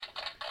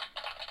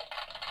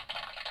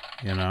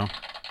You know?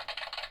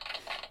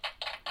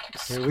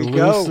 Here we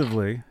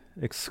go.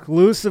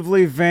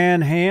 Exclusively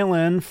Van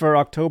Halen for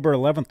October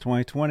 11th,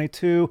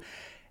 2022.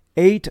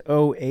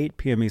 8:08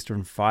 p.m.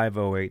 Eastern,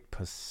 5:08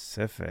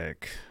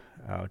 Pacific.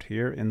 Out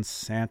here in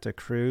Santa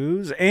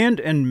Cruz and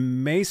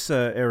in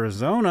Mesa,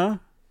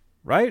 Arizona.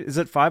 Right? Is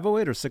it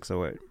 5:08 or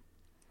 6:08?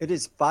 It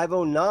is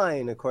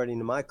 5:09 according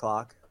to my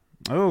clock.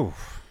 Oh,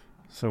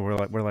 so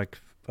we're like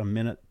a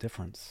minute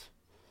difference.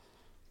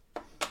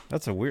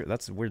 That's a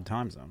weird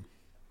time zone.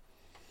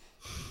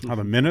 How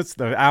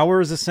the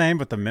hour is the same,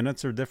 but the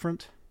minutes are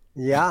different.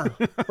 Yeah.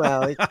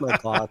 Well, it's my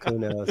clock. Who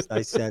knows?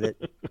 I set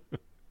it.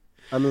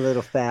 I'm a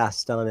little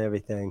fast on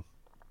everything.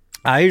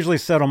 I usually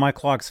set on my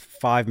clocks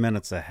 5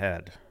 minutes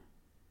ahead,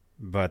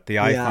 but the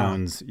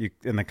iPhones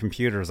and the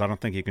computers, I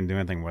don't think you can do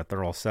anything with.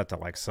 They're all set to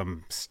like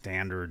some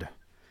standard.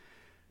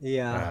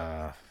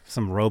 Yeah.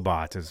 Some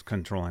robot is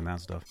controlling that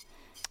stuff.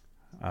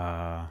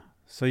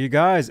 So you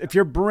guys, if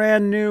you're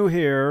brand new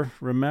here,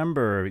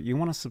 remember, you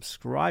want to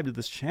subscribe to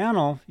this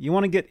channel. You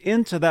want to get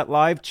into that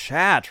live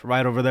chat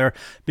right over there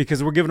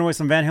because we're giving away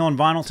some Van Halen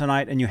vinyl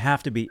tonight, and you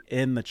have to be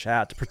in the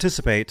chat to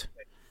participate.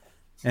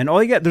 And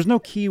all you got, there's no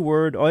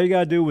keyword. All you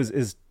got to do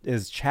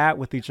is chat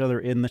with each other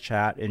in the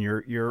chat, and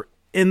you're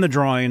in the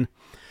drawing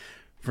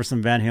for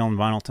some Van Halen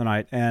vinyl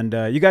tonight. And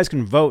you guys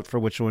can vote for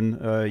which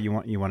one you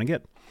want to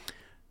get.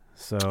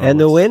 So, and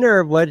the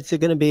winner, what's it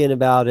going to be in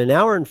about an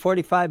hour and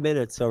 45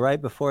 minutes? So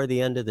right before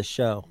the end of the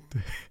show.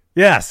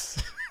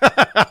 Yes.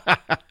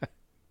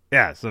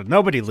 Yeah. So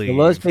nobody leaves. So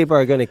most people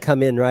are going to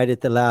come in right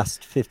at the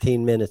last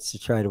 15 minutes to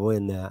try to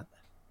win that.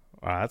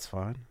 That's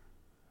fine.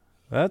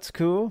 That's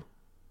cool.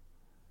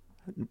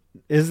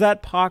 Is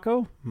that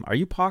Paco? Are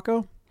you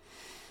Paco?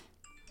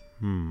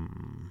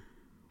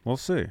 We'll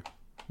see.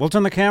 We'll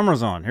turn the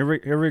cameras on.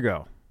 Here we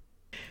go.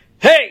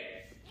 Hey,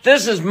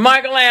 this is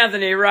Michael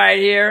Anthony right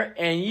here,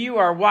 and you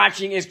are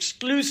watching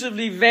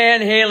exclusively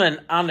Van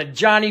Halen on the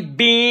Johnny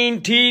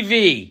Bean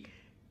TV.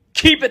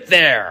 Keep it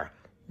there.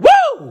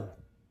 Woo!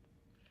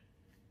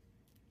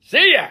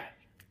 See ya!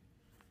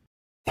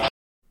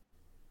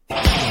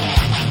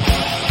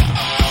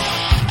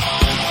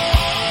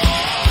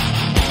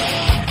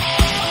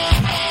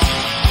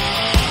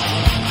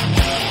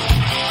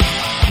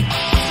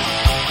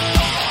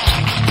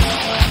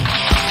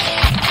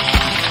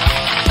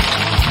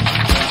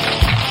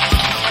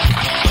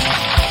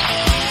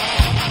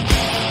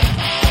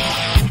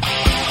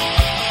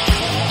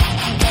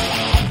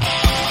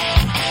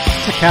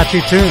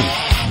 Catchy tune.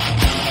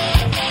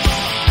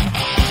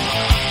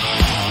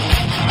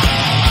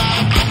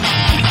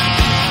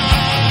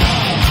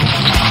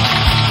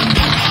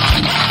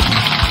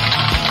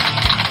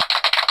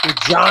 The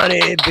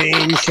Johnny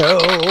Bean Show.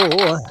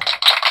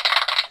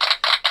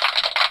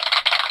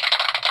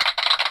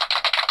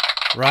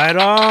 Right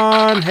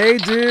on. Hey,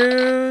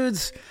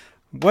 dudes.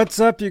 What's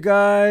up, you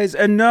guys?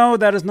 And no,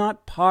 that is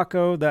not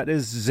Paco. That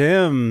is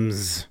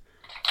Zims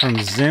from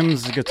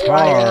Zims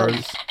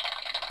Guitars.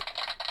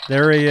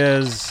 There he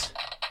is.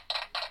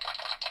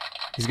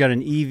 He's got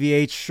an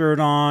EVH shirt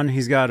on.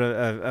 He's got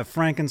a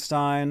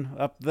Frankenstein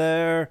up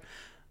there.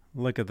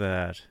 Look at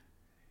that.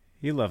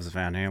 He loves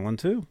Van Halen,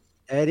 too.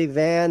 Eddie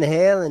Van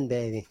Halen,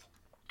 baby.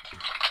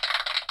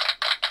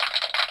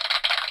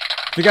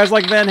 If you guys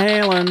like Van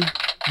Halen,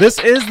 this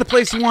is the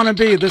place you want to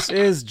be. This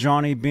is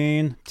Johnny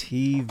Bean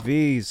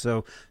TV.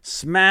 So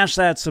smash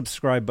that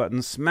subscribe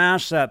button.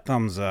 Smash that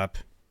thumbs up.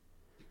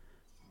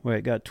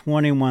 Wait, got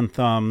 21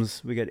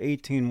 thumbs. We got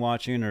 18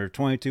 watching, or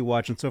 22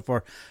 watching so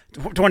far.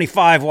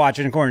 25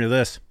 watching, according to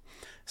this.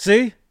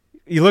 See?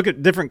 You look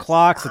at different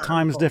clocks. The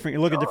time is different. You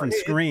look at different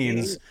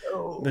screens.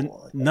 The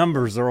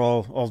numbers are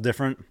all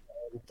different.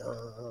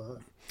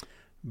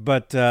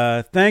 But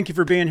thank you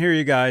for being here,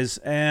 you guys.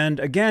 And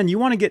again, you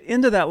want to get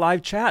into that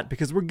live chat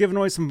because we're giving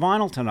away some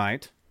vinyl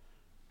tonight.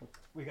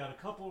 We got a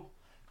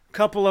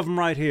couple of them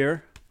right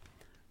here.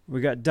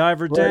 We got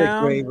Diver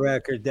Down. What a great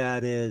record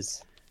that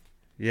is.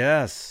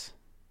 Yes.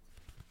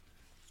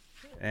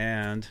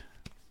 And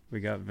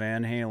we got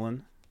Van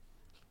Halen.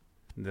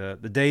 The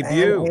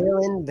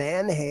debut.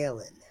 Van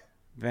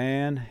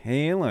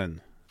Halen.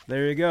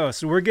 There you go.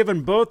 So we're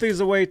giving both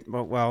these away.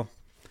 Well,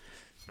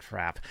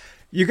 crap.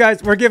 You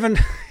guys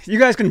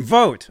can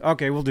vote.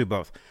 Okay, we'll do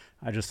both.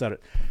 I just said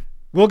it.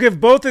 We'll give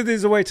both of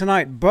these away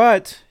tonight,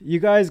 but you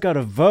guys got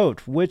to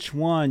vote which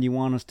one you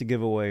want us to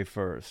give away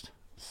first.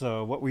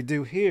 So what we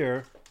do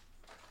here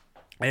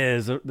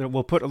is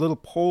we'll put a little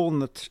poll in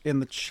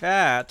the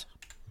chat.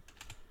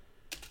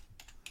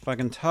 If I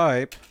can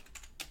type.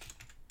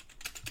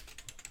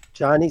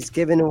 Johnny's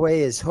giving away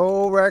his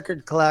whole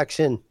record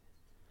collection.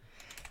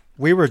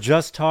 We were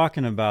just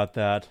talking about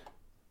that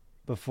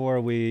before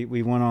we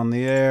went on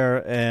the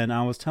air, and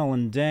I was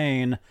telling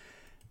Dane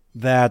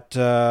that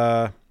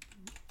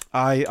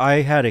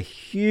I had a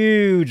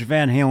huge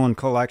Van Halen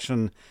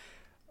collection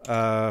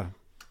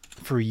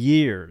for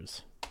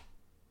years.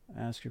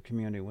 Ask your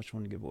community which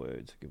one to give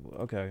away.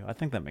 Okay, I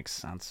think that makes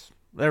sense.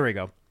 There we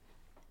go.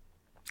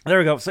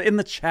 So in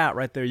the chat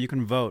right there, you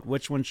can vote.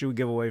 Which one should we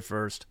give away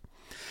first?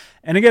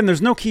 And again,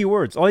 there's no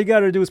keywords. All you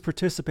got to do is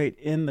participate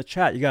in the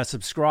chat. You got to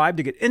subscribe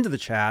to get into the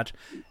chat,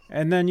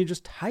 and then you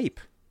just type.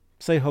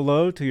 Say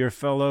hello to your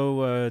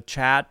fellow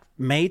chat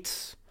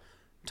mates.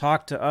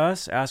 Talk to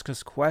us. Ask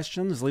us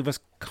questions. Leave us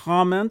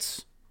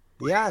comments.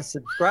 Yeah,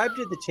 subscribe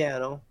to the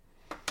channel.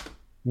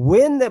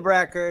 Win the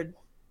record.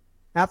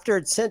 After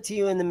it's sent to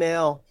you in the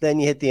mail, then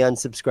you hit the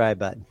unsubscribe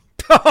button.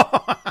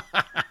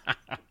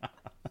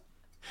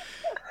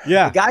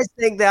 Yeah. The guys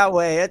think that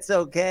way. It's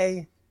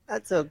okay.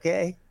 That's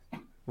okay.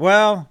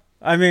 Well,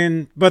 I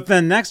mean, but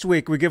then next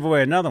week we give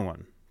away another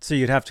one. So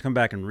you'd have to come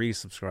back and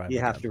resubscribe. You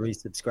have to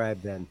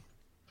resubscribe then.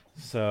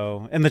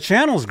 So, and the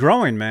channel's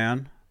growing,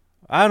 man.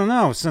 I don't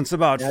know. Since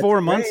about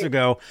 4 months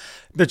ago,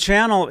 the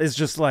channel is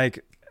just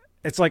like,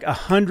 it's like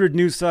 100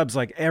 new subs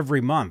like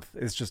every month.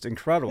 It's just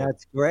incredible.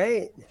 That's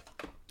great.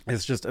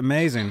 It's just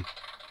amazing.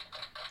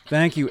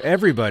 Thank you,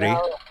 everybody.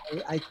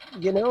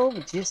 Well,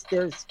 just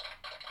there's,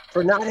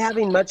 for not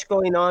having much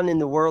going on in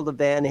the world of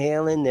Van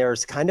Halen,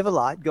 there's kind of a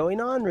lot going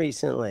on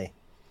recently.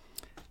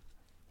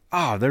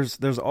 Oh, there's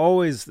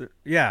always,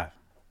 yeah.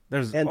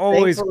 And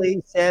always.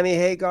 Thankfully, Sammy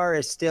Hagar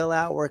is still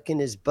out working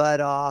his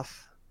butt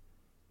off.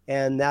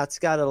 And that's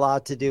got a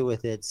lot to do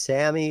with it.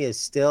 Sammy is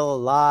still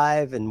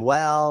alive and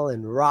well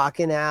and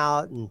rocking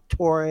out and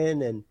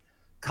touring and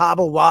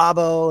Cabo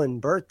Wabo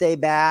and Birthday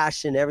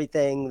Bash and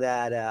everything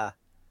that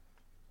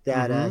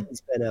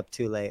he's been up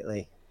to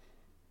lately.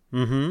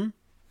 Mm-hmm.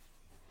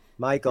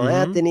 Michael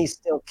Anthony's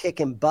still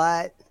kicking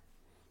butt.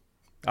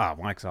 Oh,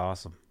 Mike's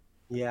awesome.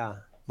 Yeah.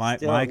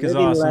 Mike is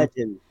awesome.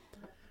 Legend.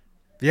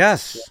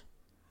 Yes.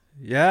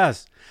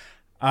 Yes.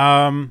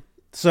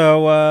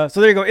 So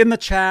there you go. In the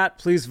chat,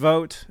 please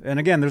vote. And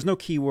again, there's no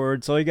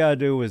keywords. All you gotta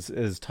do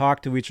is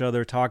talk to each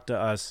other, talk to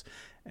us,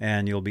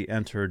 and you'll be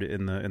entered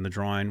in the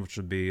drawing, which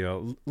will be a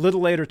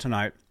little later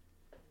tonight.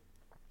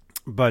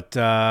 But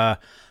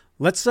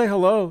let's say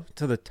hello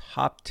to the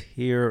top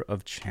tier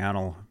of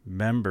channel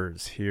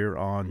members here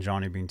on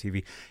Johnny Bean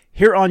TV.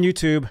 Here on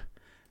YouTube,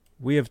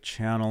 we have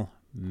channel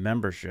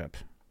membership,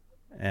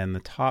 and the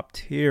top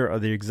tier are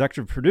the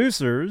executive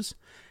producers.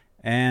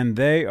 And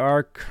they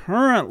are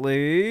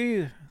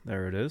currently,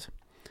 there it is,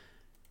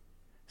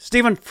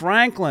 Stephen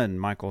Franklin,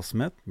 Michael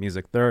Smith,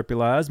 Music Therapy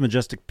Labs,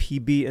 Majestic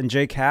PB and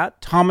J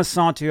Cat, Thomas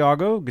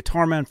Santiago,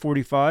 Guitarman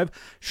 45,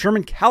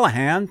 Sherman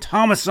Callahan,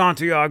 Thomas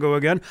Santiago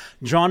again,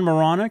 John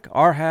Moronic,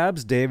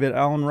 Arhabs, David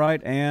Allen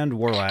Wright, and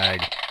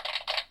Warlag.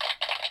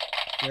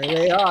 There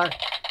they are.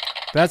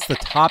 That's the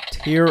top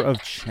tier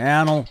of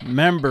channel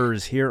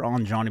members here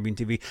on Johnny Bean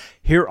TV.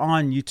 Here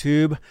on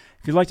YouTube,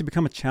 if you'd like to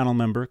become a channel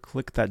member,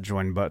 click that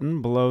join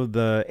button below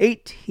the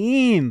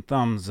 18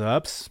 thumbs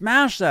up.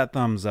 Smash that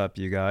thumbs up,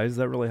 you guys.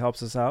 That really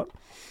helps us out.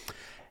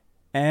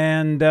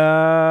 And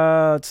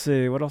let's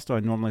see. What else do I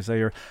normally say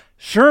here?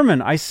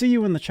 Sherman, I see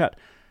you in the chat.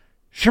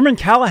 Sherman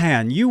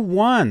Callahan, you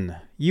won.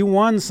 You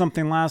won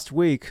something last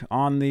week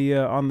on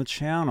the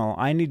channel.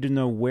 I need to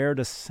know where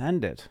to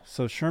send it.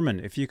 So Sherman,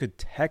 if you could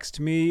text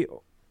me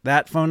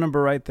that phone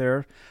number right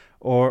there,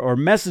 or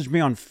message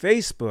me on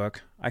Facebook,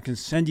 I can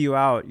send you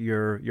out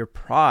your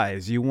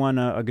prize. You won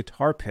a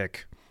guitar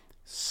pick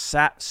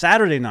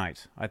Saturday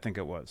night, I think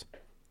it was.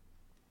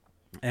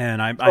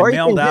 And I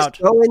mailed out.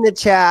 Just go in the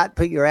chat,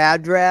 put your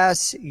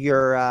address,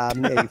 your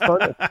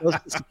phone, social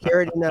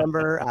security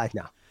number.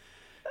 No.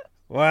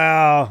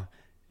 Well,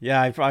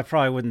 yeah, I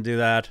probably wouldn't do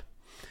that.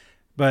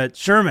 But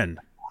Sherman,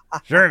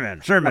 if you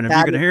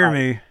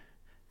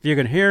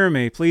can hear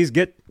me, please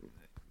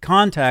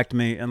contact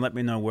me and let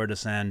me know where to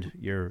send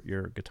your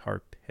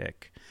guitar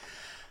pick.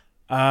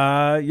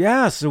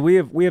 So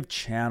we have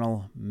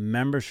channel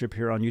membership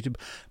here on YouTube.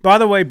 By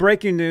the way,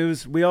 breaking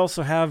news, we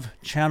also have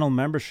channel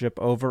membership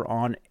over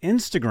on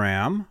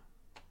Instagram,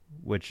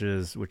 which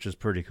is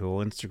pretty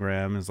cool.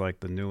 Instagram is like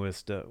the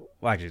newest,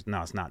 actually,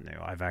 no, it's not new.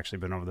 I've actually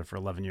been over there for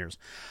 11 years.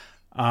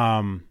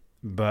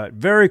 But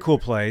very cool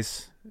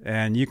place,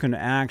 and you can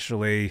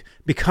actually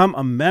become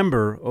a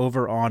member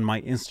over on my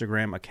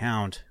Instagram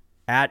account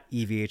at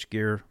EVH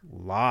Gear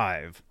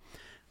Live.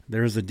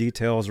 There's the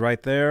details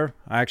right there.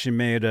 I actually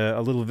made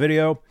a little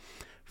video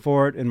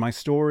for it in my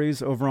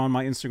stories over on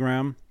my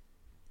Instagram.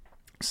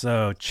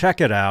 So check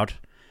it out.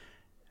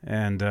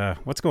 And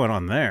what's going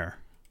on there?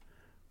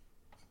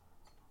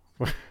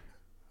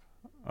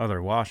 Oh,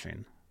 they're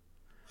washing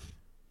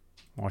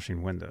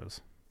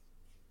windows.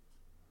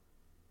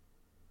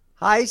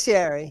 Hi,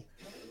 Sherry.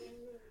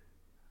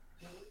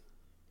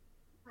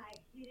 Hi.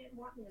 You didn't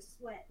want me to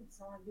sweat,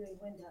 so I'm doing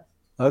windows.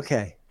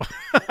 Okay.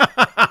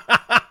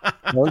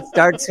 Don't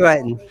start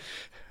sweating.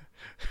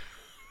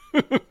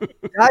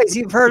 Guys,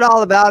 you've heard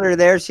all about her.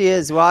 There she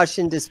is,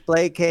 washing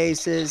display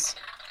cases,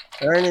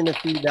 earning a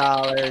few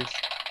dollars,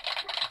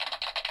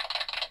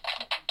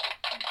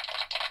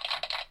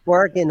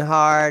 working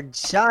hard,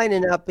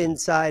 shining up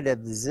inside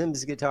of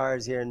Zim's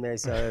Guitars here in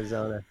Mesa,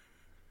 Arizona.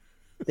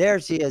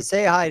 There she is.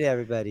 Say hi to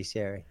everybody,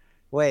 Sherry.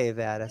 Wave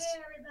at us. Hey,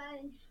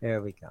 everybody.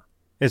 There we go.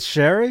 It's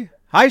Sherry.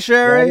 Hi,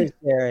 Sherry. There's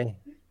Sherry.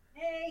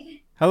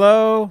 Hey.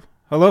 Hello.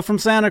 Hello from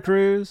Santa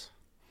Cruz.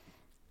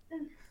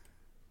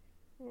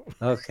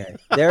 Okay,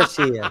 there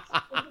she is. It was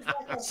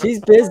like a She's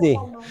busy.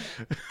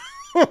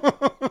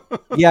 historical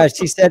moment. Yeah,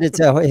 she said it's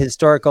a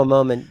historical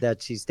moment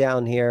that she's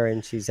down here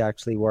and she's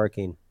actually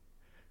working.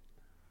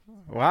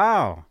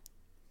 Wow.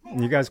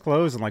 And you guys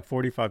close in like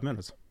 45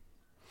 minutes.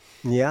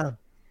 Yeah.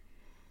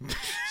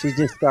 She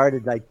just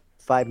started like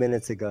 5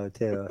 minutes ago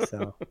too.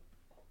 So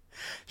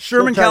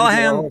Sherman she'll try to get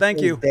a Callahan, whole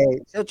thank you. day.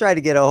 She'll try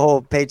to get a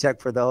whole paycheck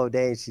for the whole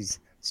day. She's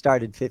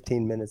started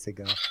 15 minutes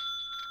ago.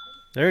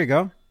 There you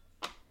go.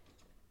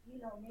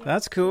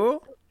 That's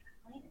cool.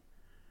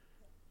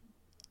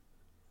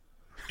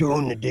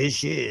 Doing the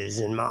dishes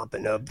and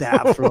mopping up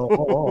that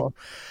floor.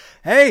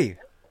 Hey,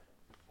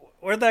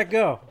 where'd that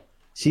go?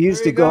 She used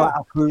There to you go go.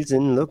 out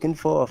cruising looking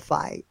for a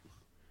fight.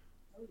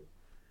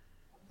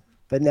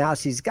 But now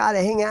she's got to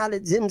hang out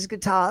at Zim's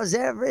Guitars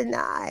every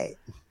night.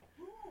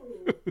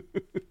 Not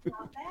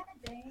bad,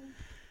 Dane.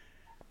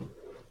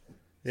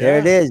 There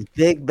it Yeah, is.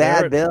 Big There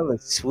Bad it- Bill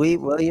and Sweet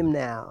William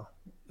now.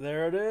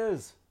 There it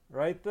is.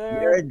 Right there.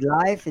 Married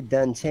life, it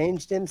done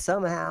changed him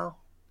somehow.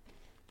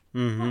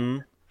 Mm-hmm.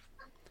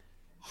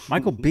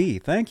 Michael B.,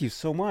 thank you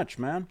so much,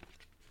 man.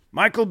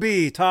 Michael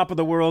B., top of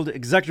the world,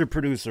 executive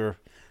producer.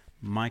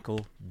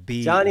 Michael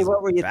B. Johnny, is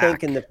what were you back.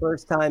 thinking the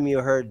first time you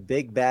heard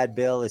Big Bad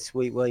Bill is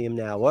Sweet William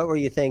now? What were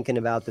you thinking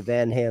about the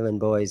Van Halen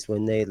boys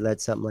when they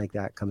let something like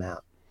that come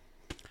out?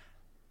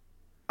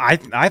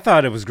 I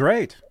thought it was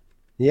great.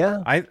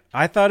 Yeah.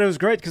 I thought it was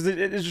great because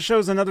it just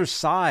shows another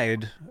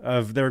side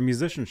of their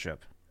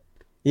musicianship.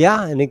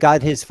 Yeah, and it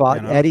got his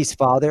father, You know? Eddie's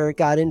father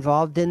got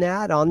involved in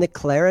that on the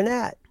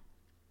clarinet.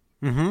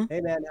 Mm-hmm. Hey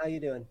man, how you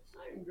doing?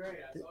 I'm great.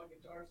 I saw a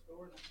guitar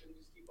store and I said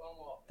just keep on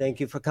walking. Thank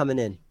you for coming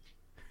in.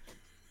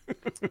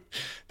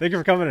 Thank you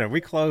for coming in.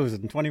 We close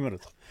in 20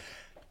 minutes.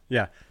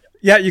 Yeah.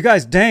 Yeah, you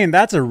guys, Dane,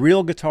 that's a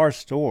real guitar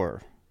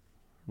store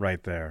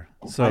right there.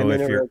 So I'm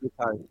in if a you're real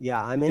guitar.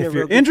 Yeah, I'm in a if real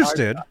you're guitar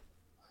interested, shop.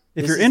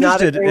 if This you're is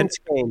not a interested green in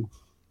screen.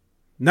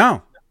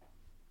 No.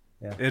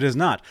 Yeah. It is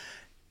not.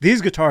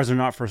 These guitars are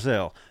not for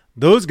sale.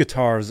 Those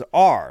guitars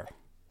are.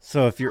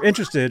 So if you're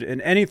interested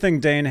in anything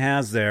Dane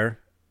has there,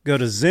 go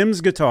to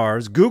Zim's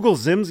Guitars, Google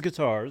Zim's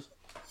Guitars,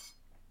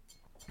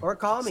 Or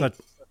call me.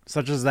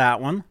 such as that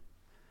one.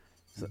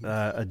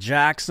 A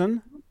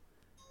Jackson.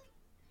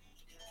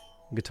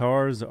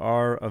 Guitars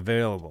are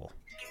available.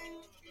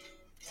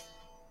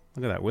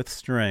 Look at that, with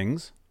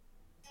strings.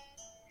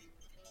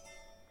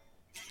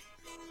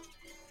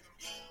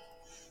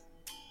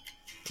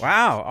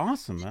 Wow,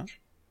 awesome, man.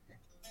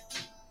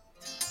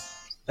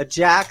 A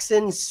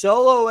Jackson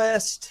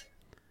soloist.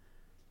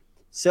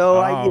 So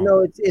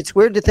Oh. it's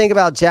weird to think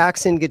about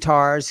Jackson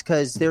guitars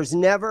because there's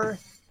never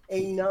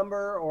a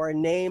number or a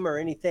name or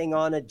anything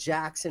on a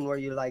Jackson where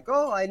you're like,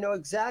 oh, I know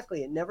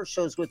exactly. It never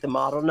shows what the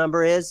model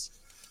number is.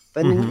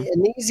 But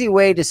an easy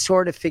way to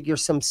sort of figure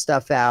some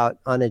stuff out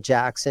on a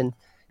Jackson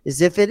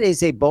is if it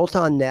is a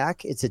bolt-on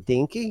neck, it's a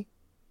dinky.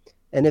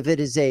 And if it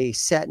is a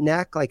set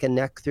neck, like a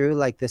neck through,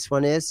 like this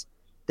one is,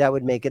 that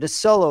would make it a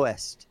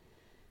soloist.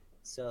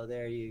 So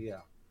there you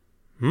go.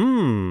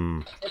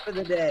 Tip of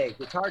the day,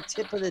 guitar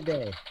tip of the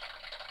day.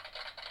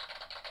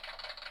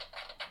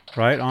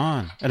 Right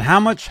on. And how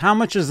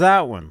much is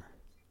that one?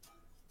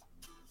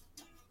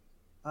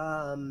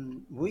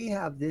 We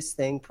have this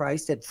thing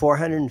priced at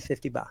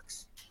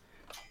 $450.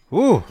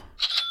 Ooh.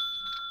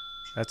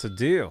 That's a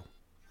deal.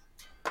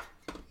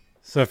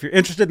 So if you're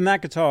interested in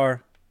that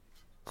guitar,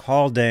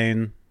 call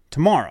Dane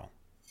tomorrow,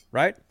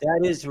 right?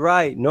 That is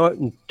right.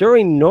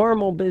 During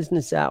normal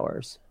business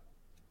hours.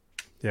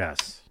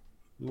 Yes.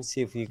 Let me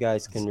see if you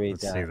guys can read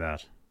Let's that. see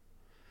that.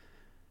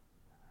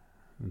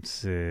 Let's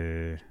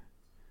see.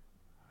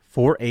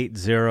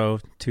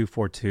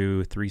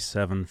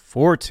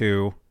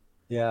 480-242-3742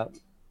 Yeah.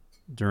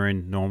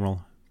 during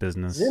normal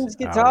business Zim's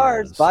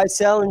Guitars, hours. buy,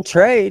 sell, and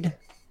trade.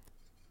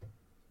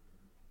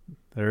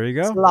 There you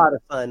It's a go. lot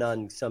of fun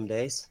on some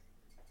days.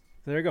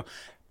 There you go.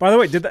 By the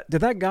way, did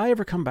that guy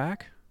ever come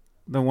back?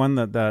 The one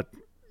that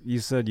you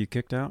said you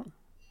kicked out?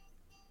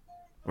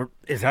 Or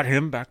is that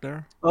him back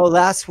there? Oh,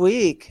 last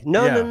week.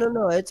 No.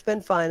 Yeah. It's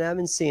been fine. I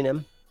haven't seen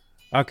him.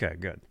 Okay,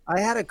 good.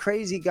 I had a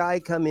crazy guy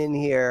come in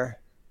here.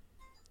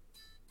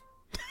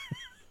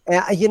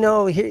 And,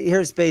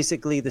 here's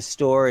basically the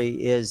story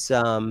is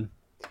I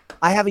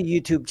have a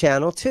YouTube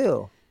channel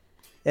too.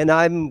 And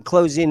I'm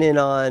closing in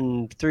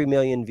on 3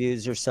 million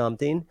views or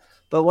something.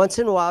 But once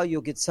in a while,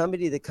 you'll get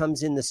somebody that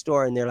comes in the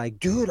store and they're like,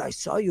 dude, I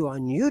saw you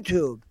on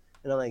YouTube.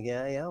 And I'm like,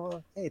 yeah,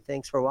 well, hey,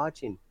 thanks for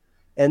watching.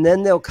 And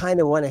then they'll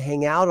kind of want to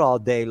hang out all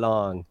day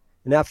long.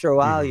 And after a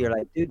while, you're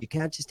like, dude, you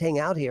can't just hang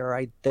out here or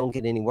I don't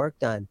get any work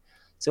done.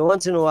 So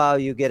once in a while,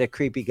 you get a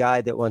creepy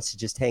guy that wants to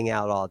just hang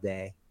out all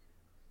day.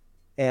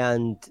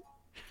 And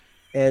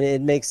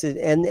it makes it,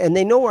 and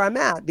they know where I'm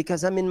at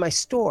because I'm in my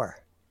store.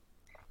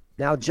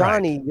 Now,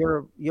 Johnny,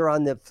 you're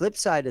on the flip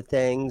side of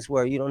things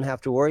where you don't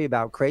have to worry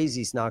about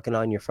crazies knocking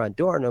on your front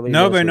door.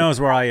 Nobody knows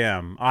where I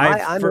am.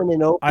 I'm in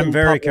an open I'm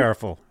very public-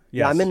 careful. Yes.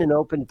 Yeah, I'm in an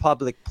open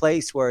public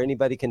place where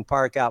anybody can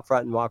park out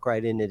front and walk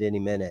right in at any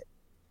minute.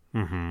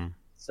 Mm-hmm.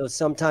 So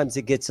sometimes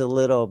it gets a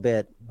little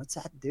bit, what's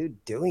that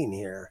dude doing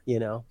here?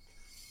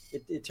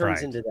 It turns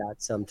Right. into that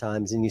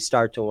sometimes, and you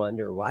start to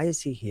wonder, why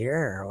is he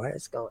here? What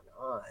is going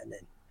on? And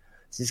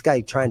is this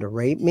guy trying to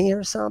rape me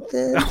or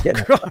something? You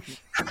know, Gosh.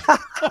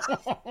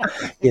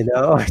 you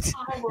know?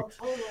 I will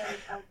totally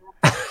help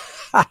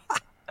that.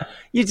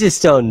 You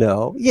just don't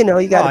know. You know,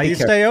 you got to Well, be you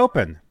careful. stay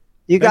open.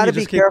 You Then got to you be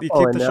just keep- you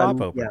careful. keep the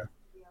shop open.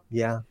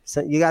 Yeah.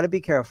 So you got to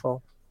be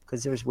careful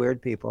because there's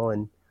weird people,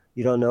 and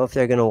you don't know if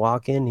they're going to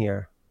walk in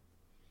here.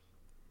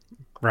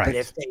 Right. But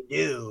if they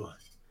do,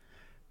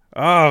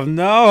 Oh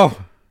no.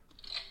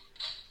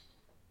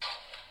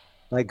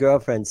 my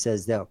girlfriend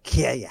says they'll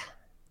kill you.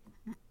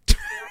 A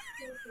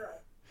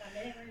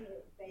minute or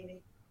two,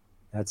 baby.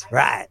 That's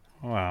right.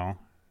 Wow.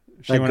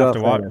 She My won't have to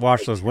girlfriend-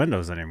 wash those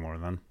windows anymore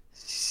then.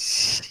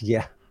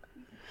 Yeah.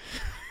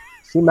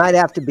 She might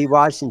have to be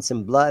washing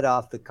some blood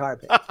off the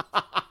carpet.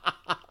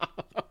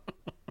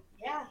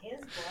 Yeah, his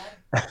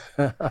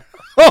blood.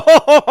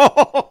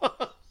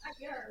 Not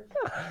yours.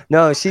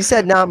 No, she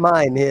said not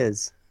mine,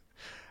 his.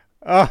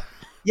 Oh,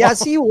 Yeah,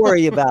 so you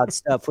worry about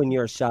stuff when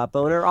you're a shop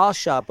owner. All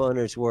shop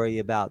owners worry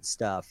about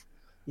stuff.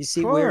 You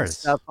see weird course.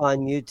 stuff on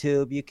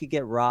YouTube. You could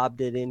get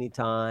robbed at any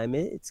time.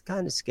 It's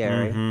kind of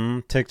scary.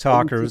 mhm.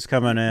 TikTokers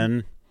coming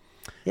in.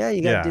 Yeah,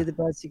 you got to Yeah. do the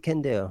best you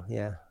can do.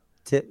 Yeah.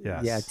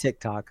 Yeah, Yes.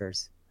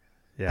 TikTokers.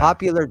 Yeah.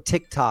 Popular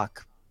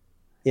TikTok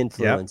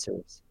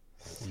influencers.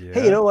 Yeah.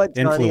 Hey, you know what,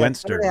 Johnny? I have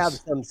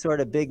Influencers. some sort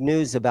of big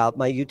news about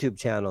my YouTube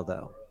channel,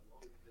 though.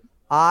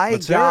 I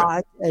Let's hear it.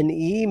 got an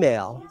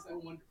email. He's so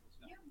wonderful.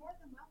 You're more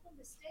than welcome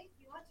to stay if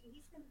you want to.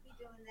 He's going to be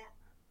doing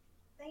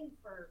that thing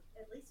for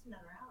at least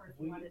another hour if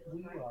you We wanted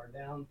to. are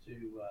down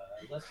to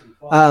less than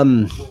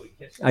 12 before we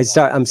catch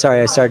the I'm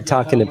sorry, I started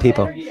talking to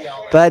people.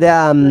 But Tell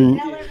everybody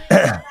about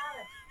it.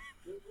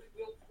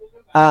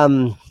 All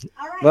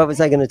right. what was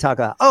I going to talk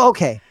about? Oh,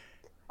 okay.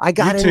 I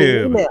got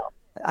YouTube. an email.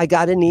 I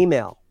got an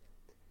email.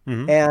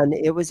 Mhm. And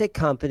it was a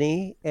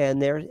company,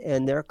 and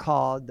they're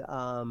called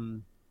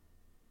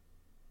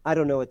I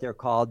don't know what they're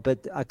called,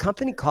 but a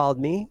company called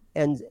me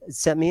and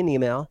sent me an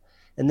email,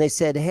 and they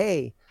said,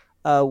 "Hey,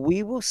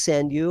 we will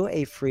send you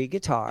a free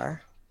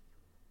guitar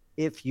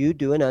if you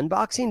do an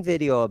unboxing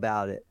video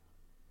about it."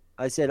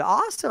 I said,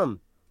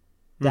 "Awesome!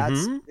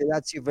 Mhm.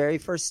 That's your very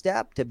first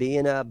step to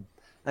being an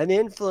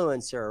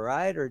influencer,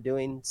 right? Or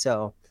doing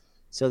so."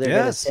 So they're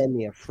going to Yes. send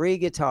me a free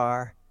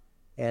guitar,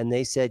 and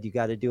they said you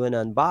got to do an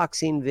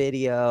unboxing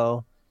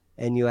video,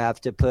 and you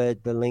have to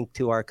put the link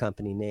to our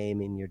company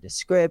name in your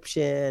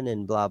description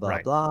and blah blah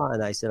Right. blah.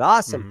 And I said,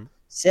 "Awesome, Mhm.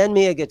 send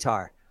me a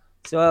guitar."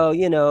 So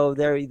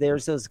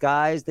there's those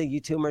guys, the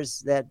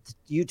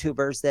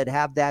YouTubers that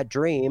have that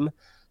dream,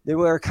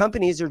 where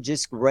companies are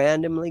just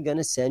randomly going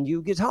to send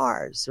you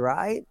guitars,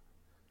 right?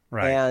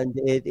 Right. And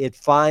it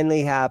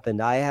finally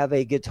happened. I have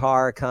a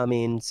guitar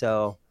coming,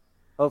 so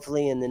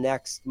hopefully in the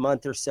next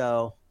month or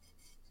so,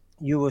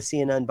 you will see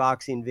an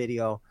unboxing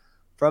video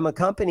from a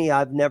company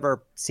I've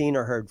never seen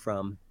or heard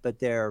from, but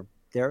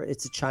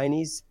it's a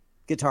Chinese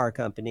guitar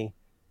company.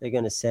 They're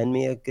going to send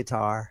me a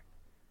guitar,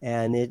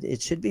 and it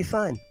should be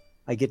fun.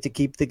 I get to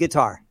keep the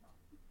guitar,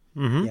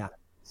 Mhm. Yeah.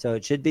 So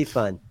it should be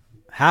fun.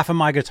 Half of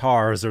my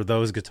guitars are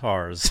those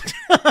guitars.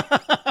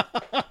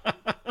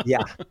 Yeah.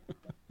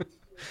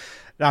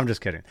 No, I'm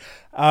just kidding.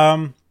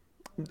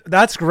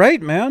 That's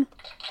great, man.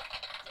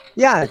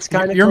 Yeah, it's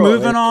kind of You're cool.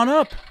 moving on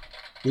up.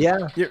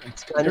 Yeah, You're,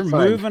 it's kind you're of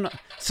fun. moving.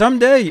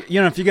 Someday,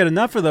 if you get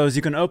enough of those,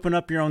 you can open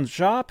up your own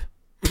shop.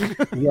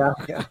 Yeah.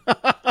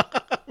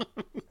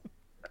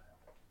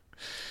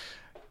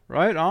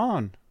 Right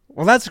on.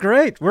 Well, that's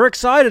great. We're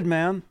excited,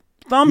 man.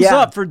 Thumbs Yeah.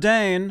 up for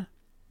Dane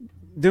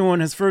doing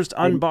his first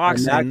I'm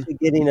unboxing. actually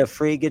getting a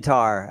free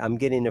guitar. I'm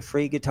getting a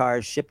free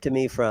guitar shipped to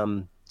me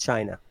from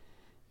China.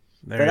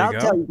 There But you I'll go.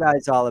 tell you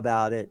guys all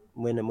about it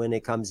when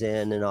it comes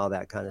in and all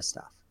that kind of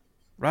stuff.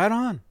 Right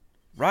on.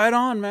 Right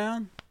on,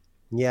 man.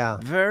 Yeah.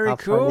 Very How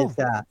cool. fun is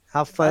that?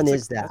 How fun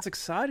That's is that? That's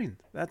exciting.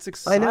 That's I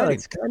exciting. know,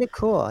 it's kind of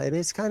cool. It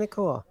is kind of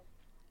cool.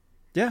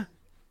 Yeah.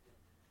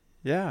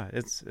 Yeah,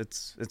 it's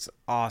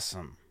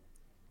awesome.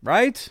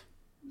 Right?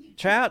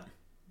 Chat?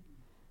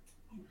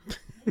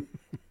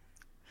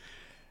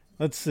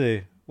 Let's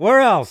see. Where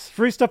else?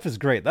 Free stuff is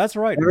great. That's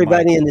right.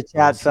 Everybody Mike. in the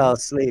chat fell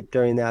asleep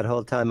during that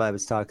whole time I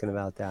was talking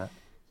about that.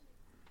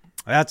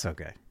 That's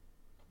okay.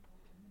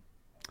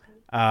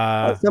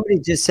 Somebody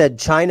just said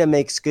China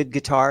makes good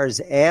guitars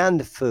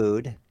and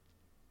food.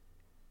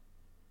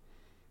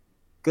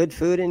 Good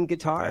food and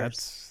guitars.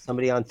 That's-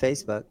 Somebody on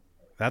Facebook.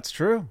 That's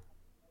true.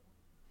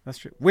 That's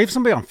true. We have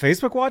somebody on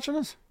Facebook watching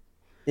us?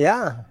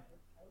 Yeah.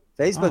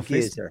 Facebook Oh,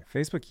 user.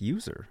 Facebook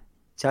user.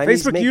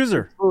 Chinese Facebook make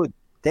user. good food.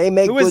 They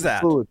make Who good is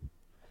that? food.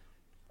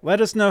 Let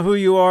us know who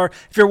you are.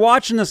 If you're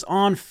watching this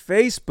on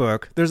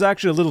Facebook, there's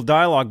actually a little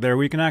dialogue there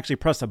where you can actually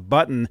press a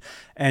button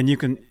and you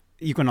can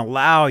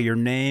allow your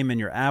name and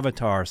your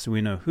avatar so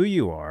we know who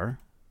you are.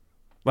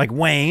 Like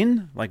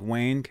Wayne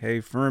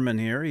K. Furman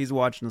here. He's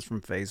watching us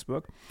from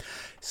Facebook.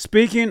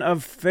 Speaking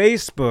of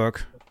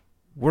Facebook,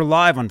 we're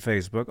live on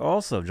Facebook.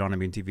 Also, Johnny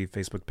Bean TV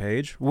Facebook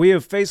page. We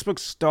have Facebook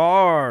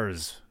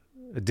Stars,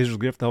 a digital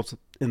gift that helps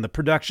in the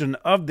production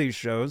of these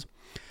shows.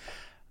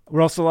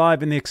 We're also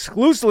live in the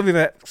exclusively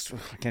I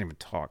can't even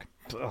talk.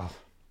 Ugh.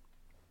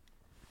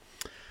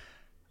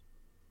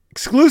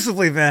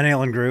 Exclusively Van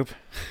Halen group.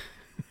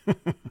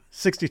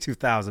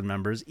 62,000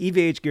 members.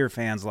 EVH Gear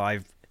Fans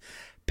Live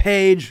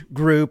page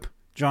group.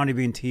 Johnny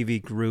Bean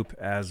TV group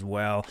as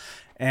well.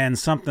 And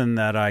something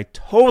that I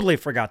totally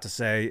forgot to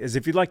say is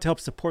if you'd like to help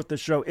support the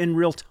show in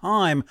real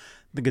time,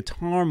 the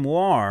Guitar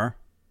Moir,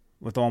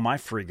 with all my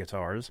free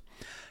guitars,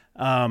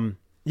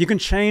 you can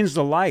change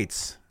the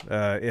lights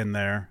in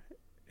there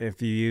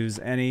if you use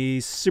any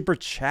super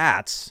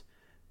chats,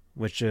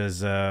 which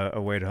is a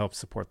way to help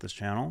support this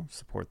channel,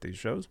 support these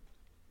shows.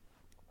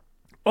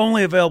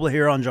 Only available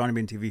here on Johnny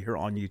Bean TV, here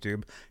on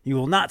YouTube. You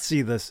will not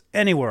see this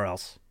anywhere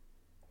else.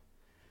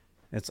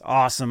 It's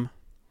awesome.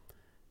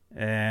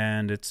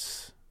 And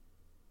it's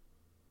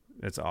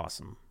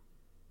awesome.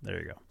 There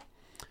you go.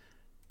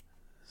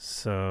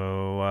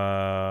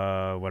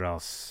 So, what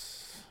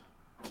else?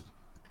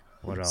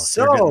 What else?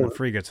 So, you're getting a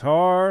free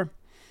guitar.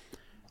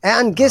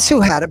 And guess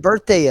who had a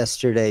birthday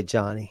yesterday,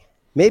 Johnny?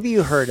 Maybe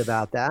you heard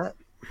about that.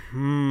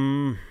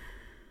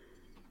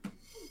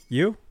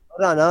 You?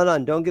 Hold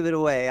on. Don't give it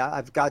away.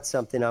 I've got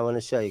something I want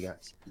to show you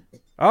guys.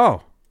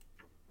 Oh.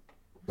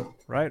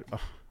 Right. Oh.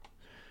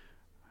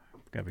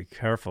 Gotta be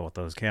careful with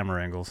those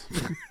camera angles.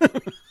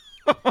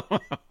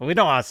 We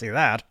don't want to see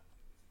that.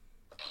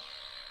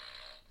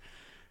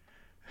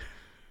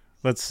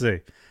 Let's see.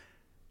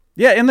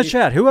 Yeah, in the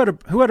chat, who had a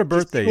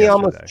birthday He yesterday?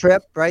 almost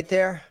tripped right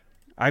there.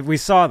 We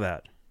saw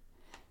that.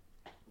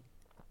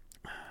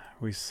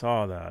 We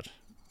saw that.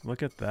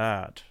 Look at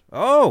that.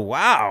 Oh,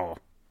 wow.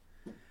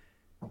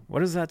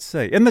 What does that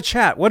say? In the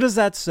chat, what does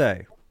that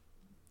say?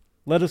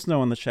 Let us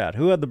know in the chat.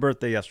 Who had the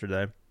birthday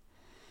yesterday?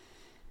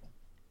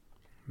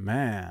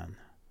 Man,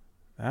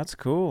 that's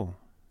cool.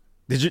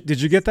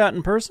 Did you get that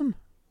in person?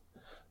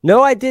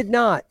 No, I did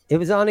not. It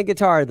was on a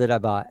guitar that I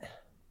bought.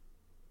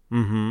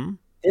 Mm-hmm.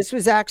 This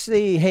was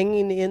actually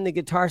hanging in the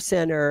Guitar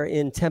Center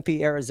in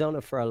Tempe,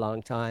 Arizona for a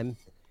long time.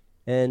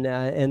 And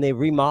they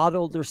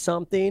remodeled or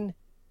something.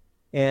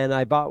 And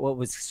I bought what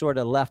was sort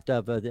of left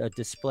of a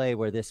display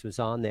where this was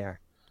on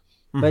there.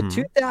 Mm-hmm. But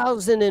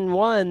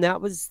 2001,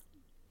 that was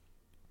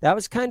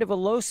kind of a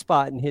low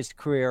spot in his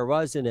career,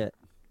 wasn't it?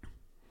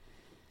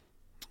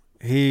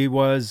 He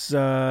was,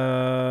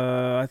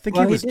 I think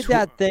Well, he was... he did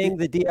that thing,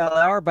 the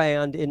DLR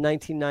band, in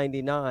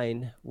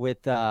 1999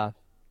 with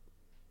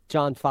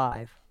John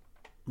Five.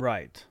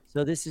 Right.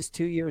 So this is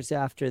 2 years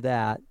after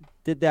that.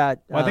 Did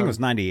that... Well, I think it was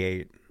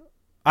 98.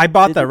 I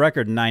bought that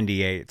record in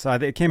 98. So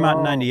it came out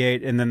in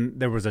 98, and then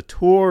there was a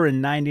tour in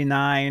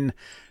 99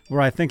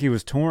 where I think he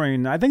was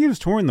touring. I think he was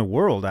touring the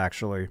world,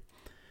 actually.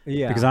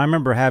 Yeah. Because I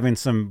remember having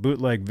some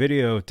bootleg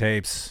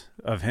videotapes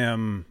of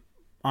him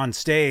on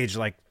stage,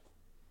 like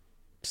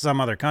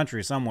some other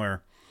country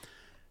somewhere.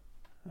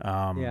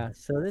 Yeah,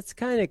 so that's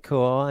kind of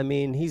cool. I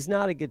mean, he's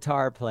not a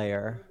guitar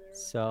player,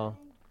 so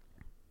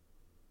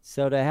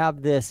to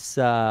have this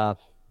on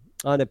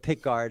a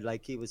pickguard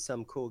like he was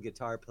some cool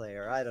guitar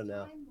player, I don't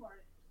know.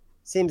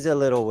 Seems a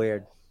little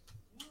weird.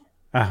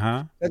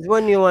 Uh-huh. Because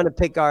when you want a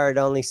pickguard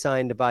only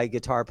signed by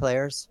guitar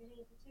players?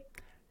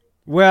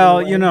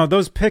 Well, you know,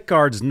 those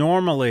pickguards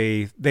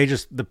normally,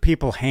 the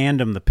people hand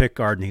him the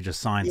pickguard and he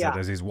just signs it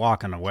as he's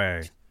walking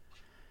away.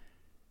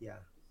 Yeah.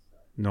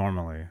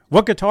 Normally.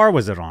 What guitar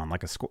was it on?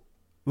 Like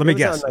let me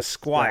guess, a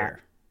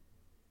Squire.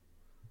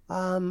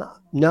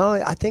 No,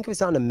 I think it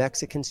was on a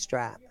Mexican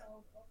Strat.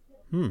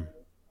 Mm-hmm.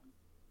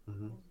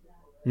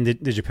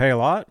 Did you pay a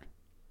lot?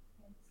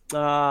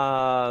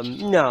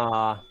 No.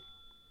 A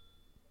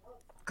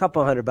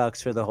couple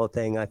 $100 for the whole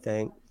thing, I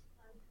think.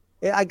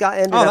 I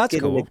ended up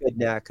getting a good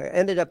neck. I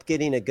ended up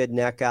getting a good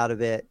neck out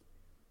of it,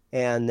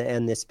 and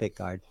this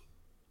pickguard.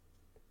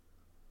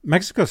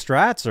 Mexico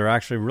Strats are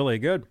actually really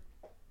good.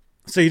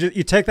 So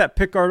you take that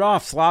pickguard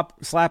off,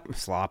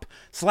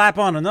 slap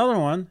on another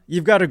one.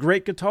 You've got a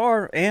great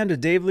guitar and a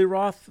Dave Lee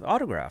Roth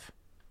autograph.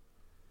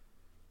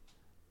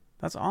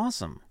 That's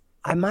awesome.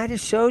 I might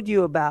have showed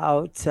you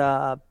about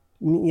 5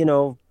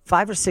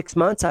 or 6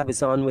 months I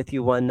was on with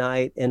you one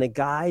night, and a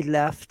guy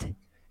left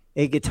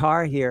a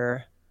guitar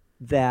here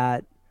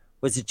that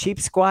was a cheap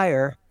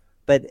Squire,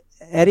 but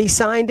Eddie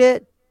signed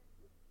it,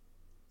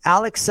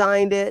 Alex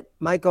signed it,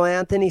 Michael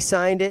Anthony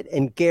signed it,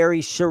 and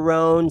Gary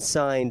Sharon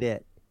signed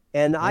it.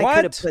 And I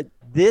could have put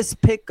this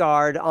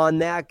pickguard on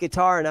that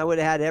guitar, and I would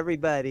have had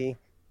everybody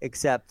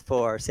except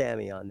for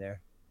Sammy on there.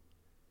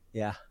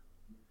 Yeah.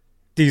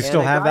 Do you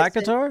still have that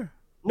guitar?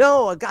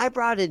 No, a guy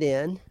brought it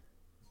in.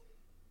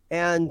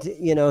 And,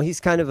 he's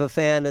kind of a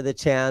fan of the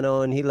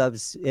channel, and he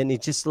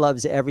just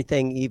loves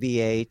everything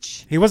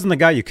EVH. He wasn't the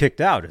guy you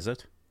kicked out, is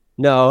it?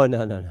 No.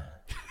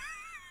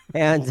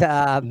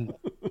 And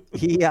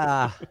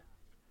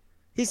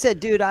he said,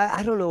 dude,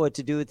 I don't know what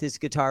to do with this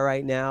guitar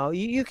right now.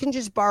 You can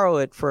just borrow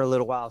it for a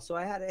little while. So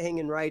I had it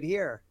hanging right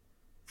here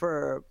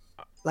for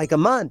like a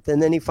month.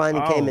 And then he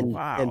finally came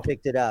and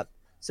picked it up.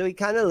 So he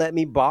kind of let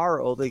me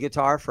borrow the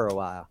guitar for a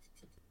while.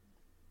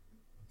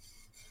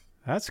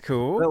 That's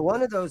cool. But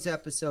one of those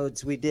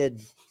episodes we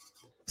did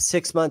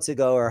 6 months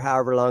ago or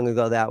however long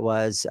ago that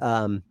was,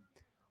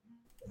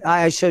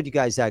 I showed you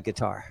guys that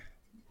guitar.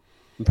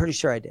 I'm pretty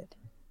sure I did.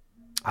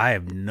 I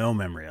have no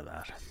memory of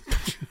that.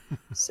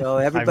 So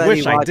everybody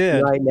wish I watching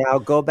did. right now,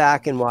 go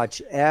back and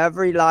watch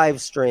every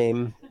live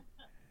stream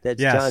that's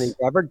Yes. Johnny's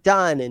ever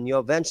done, and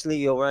you'll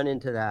run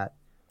into that.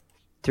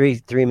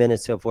 Three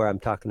minutes of where I'm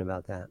talking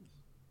about that.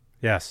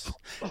 Yes.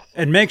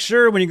 And make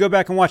sure when you go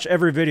back and watch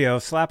every video,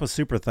 slap a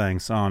super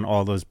thanks on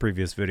all those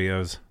previous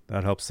videos.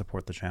 That helps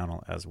support the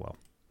channel as well.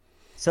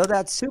 So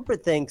that super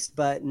thanks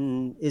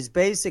button is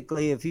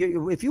basically if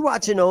you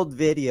watch an old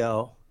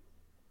video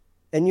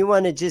and you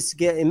want to just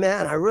get,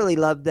 man, I really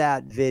love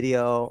that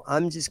video,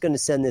 I'm just going to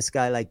send this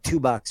guy like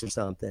 $2 or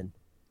something.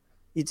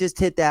 You just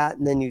hit that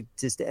and then you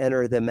just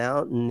enter the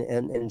amount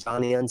and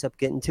Johnny ends up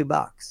getting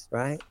 $2,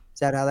 right? Is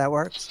that how that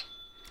works?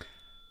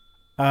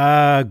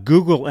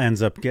 Google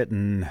ends up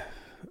getting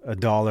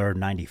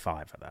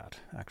 $1.95 of that,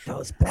 actually.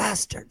 Those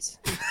bastards.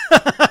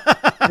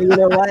 You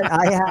know what?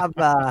 I have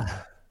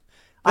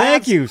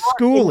Thank you,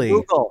 stock in Schoolie.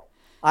 Google.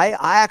 I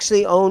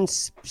actually own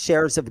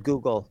shares of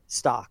Google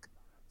stock.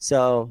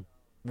 So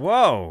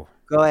Whoa.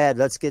 go ahead.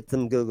 Let's get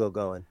some Google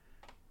going.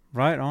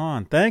 Right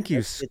on. Thank you,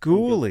 Let's get some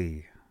Google.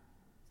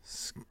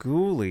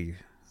 Schoolie.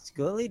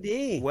 Schoolie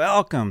D.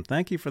 Welcome.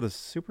 Thank you for the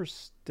super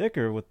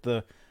sticker with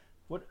the,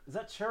 what is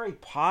that, cherry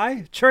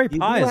pie? Cherry You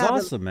pie do is have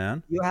awesome,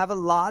 man. You have a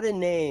lot of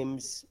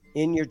names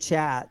in your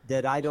chat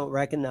that I don't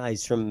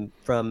recognize from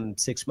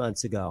 6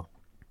 months ago.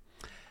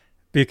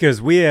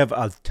 Because we have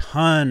a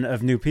ton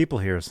of new people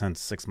here since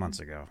 6 months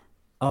ago.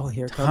 Oh,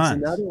 here Tons.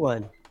 comes another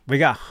one. We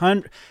got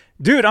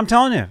dude, I'm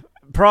telling you,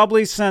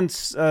 probably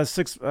since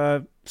 6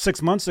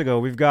 months ago,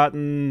 we've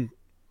gotten,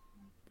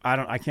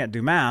 I can't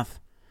do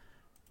math,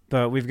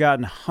 but we've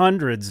gotten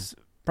hundreds,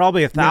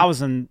 probably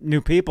 1,000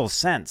 new people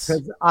since.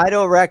 Because I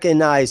don't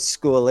recognize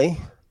Schoolie.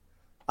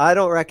 I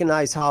don't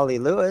recognize Holly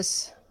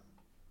Lewis.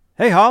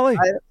 Hey, Holly.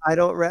 I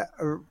don't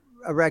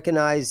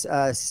recognize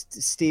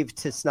Steve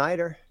T.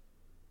 Snyder.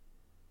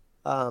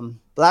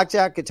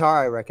 Blackjack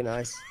Guitar I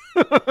recognize.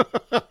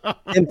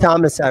 Tim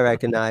Thomas I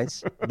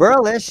recognize.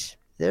 Burlish.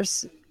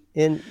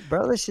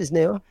 Burlish is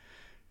new.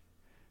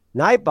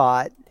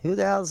 Nightbot. Who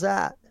the hell's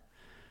that?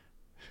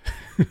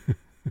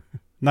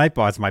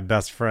 Nightbot's my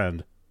best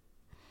friend.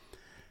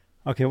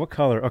 Okay, what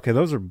color? Okay,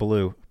 those are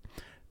blue.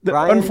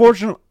 Brian?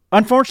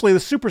 Unfortunately, the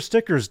super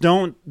stickers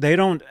don't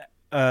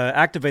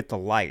activate the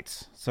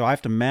lights, so I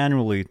have to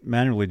manually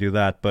do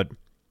that. But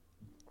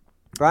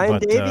Brian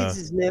Davies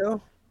is new.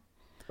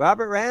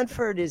 Robert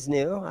Ranford is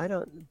new.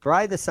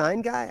 Bry the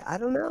sign guy. I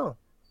don't know.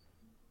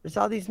 There's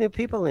all these new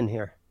people in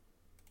here.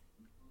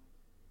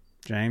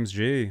 James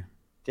G.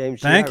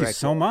 Thank you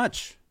so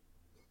much.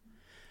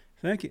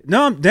 Thank you.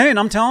 No, Dane,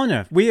 I'm telling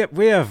you,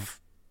 we have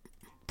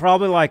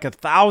probably like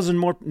 1,000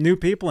 more new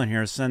people in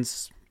here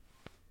since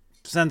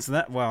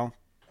that. Well,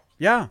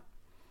 yeah,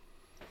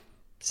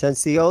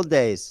 since the old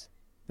days.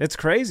 It's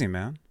crazy,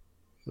 man.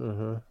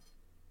 Mm-hmm.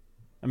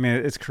 I mean,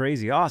 it's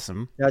crazy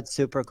awesome. That's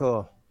super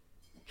cool.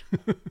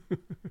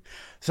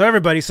 So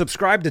everybody,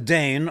 subscribe to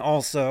Dane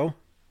also.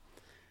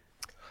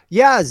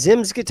 Yeah,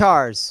 Zim's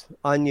Guitars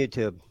on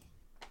YouTube.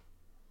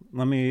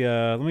 Let me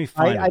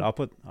find it. I'll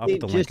put the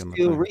link in the just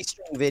do thing.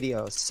 restring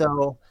videos.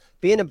 So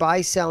being a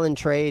buy, sell, and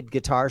trade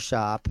guitar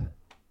shop,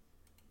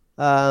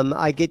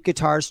 I get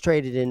guitars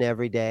traded in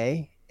every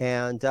day,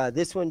 and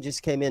this one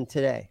just came in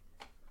today.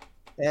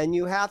 And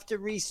you have to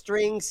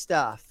restring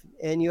stuff,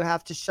 and you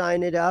have to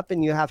shine it up,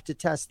 and you have to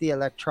test the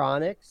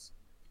electronics,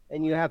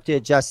 and you have to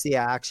adjust the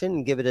action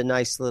and give it a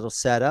nice little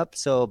setup.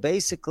 So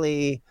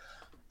basically,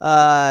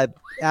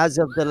 as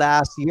of the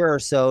last year or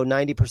so,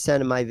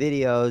 90% of my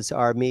videos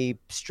are me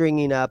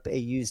stringing up a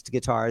used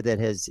guitar that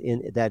is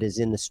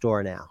in the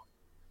store now,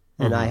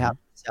 and I have to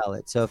sell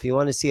it. So if you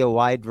want to see a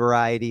wide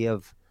variety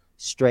of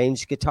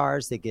strange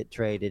guitars that get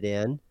traded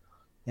in,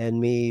 and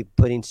me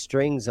putting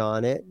strings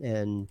on it,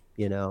 and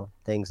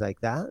things like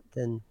that,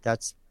 then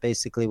that's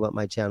basically what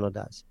my channel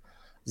does.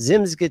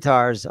 Zim's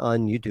Guitars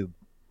on YouTube.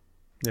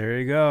 There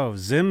you go,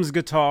 Zim's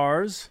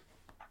Guitars.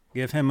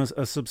 Give him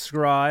a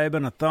subscribe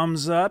and a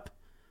thumbs up.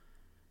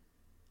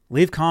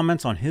 Leave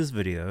comments on his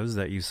videos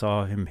that you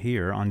saw him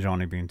here on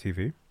Johnny Bean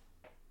TV.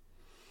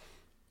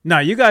 Now,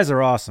 you guys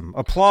are awesome.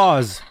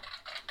 Applause.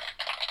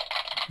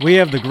 We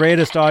have the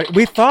greatest audience.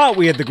 We thought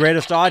we had the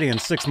greatest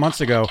audience 6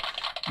 months ago.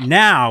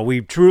 Now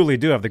we truly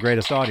do have the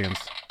greatest audience.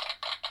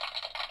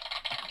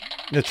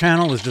 The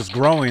channel is just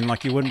growing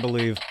like you wouldn't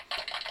believe.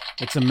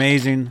 It's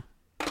amazing.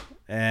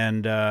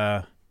 And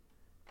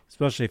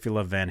especially if you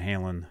love Van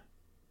Halen,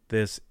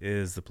 this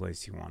is the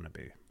place you want to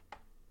be.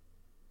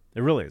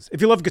 It really is.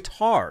 If you love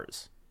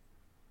guitars,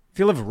 if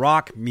you love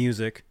rock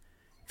music,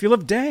 if you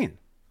love Dane,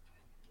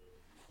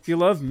 if you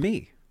love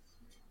me,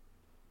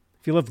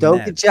 if you love Don't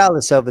Ned. get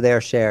jealous over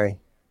there, Sherry.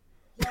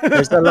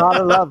 There's a lot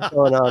of love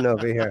going on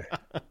over here.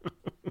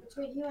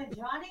 Between you and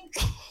Johnny?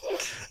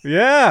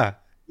 Yeah.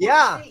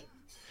 Yeah.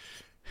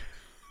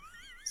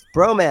 It's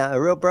a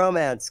real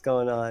bromance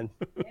going on.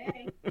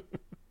 Hey.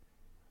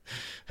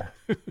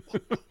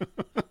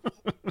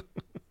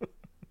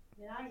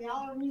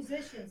 Y'all are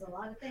musicians. A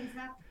lot of things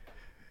happen.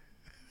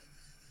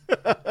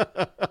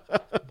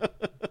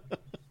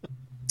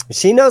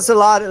 She knows a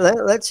lot.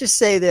 Let's just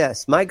say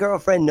this. My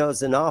girlfriend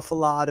knows an awful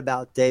lot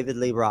about David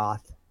Lee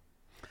Roth.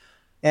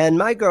 And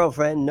my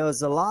girlfriend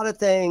knows a lot of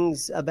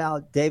things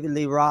about David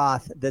Lee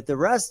Roth that the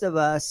rest of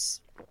us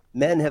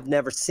men have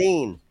never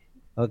seen.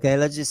 Okay,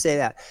 let's just say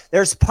that.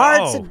 There's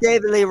parts of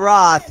David Lee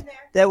Roth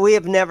that we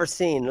have never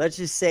seen. Let's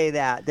just say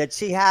that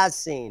she has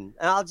seen.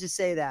 And I'll just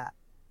say that.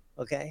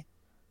 Okay?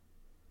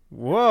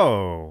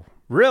 Whoa.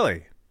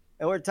 Really?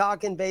 And we're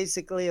talking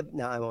basically,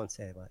 no, I won't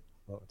say what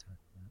we're talking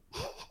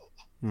about.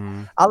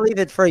 I'll leave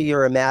it for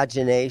your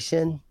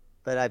imagination,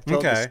 but I've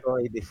told the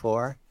story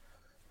before.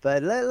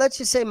 But let's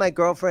just say my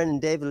girlfriend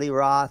and David Lee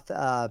Roth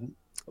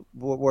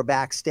were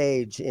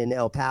backstage in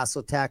El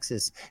Paso,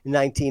 Texas in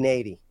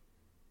 1980.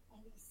 And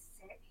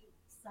he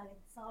sang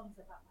songs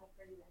about my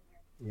friend in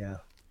there. Yeah.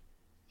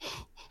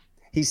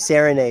 He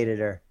serenaded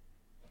her.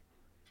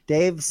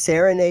 Dave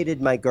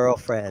serenaded my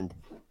girlfriend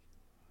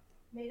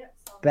Made up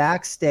songs.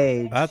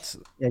 backstage That's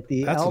at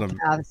the that's El an-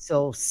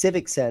 Paso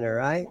Civic Center,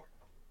 right?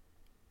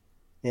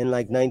 In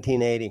like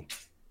 1980.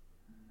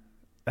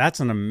 That's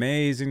an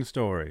amazing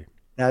story.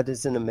 That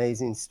is an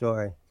amazing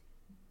story.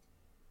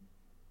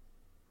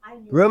 I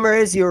knew Rumor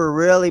is you were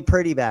really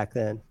pretty back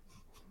then.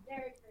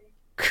 very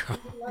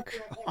pretty. He loved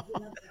her. He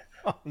loved her.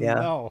 Oh, Yeah.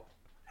 no.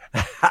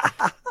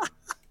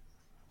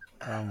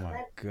 Oh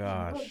my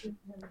gosh.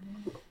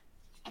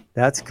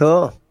 That's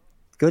cool.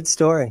 Good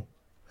story.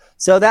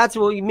 So that's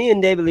what me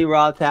and David Lee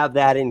Roth have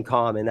that in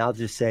common. I'll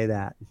just say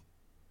that.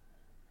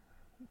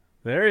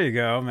 There you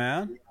go,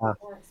 man. More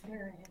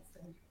experience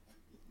than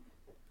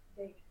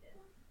David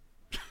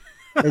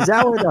did. Is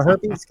that where the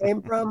herpes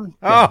came from?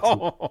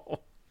 Oh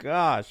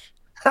gosh.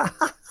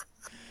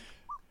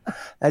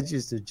 That's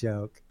just a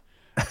joke.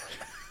 Oh,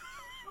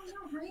 no,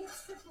 honey, it's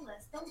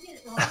syphilis. Don't get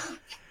it wrong.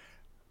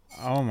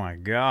 Oh my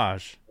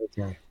gosh.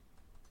 Okay.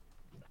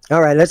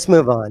 All right, let's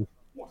move on.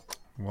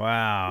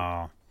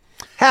 Wow.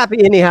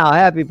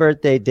 Happy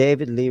birthday,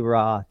 David Lee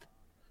Roth.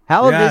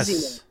 How old is he?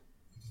 Yes.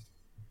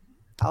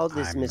 How old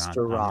is I'm Mr. not,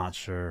 Roth? I'm not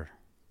sure.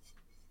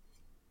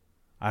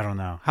 I don't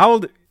know. How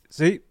old?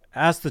 See,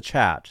 ask the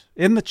chat.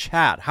 In the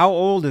chat, how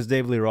old is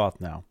David Lee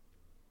Roth now?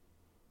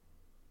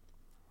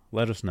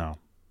 Let us know.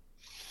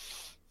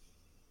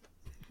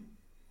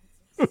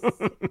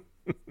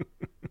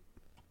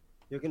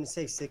 You're going to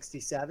say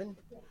 67?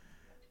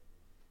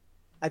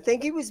 I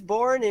think he was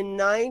born in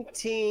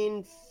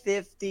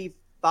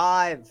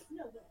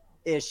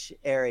 1955-ish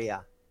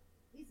area.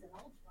 He's an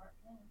old fart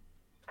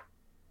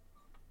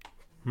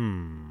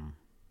man.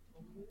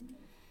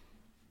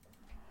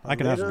 I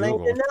can ask A little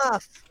Google. ain't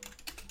enough.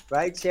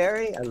 Right,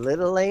 Cherry? A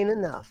little ain't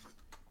enough.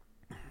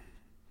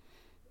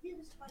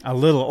 A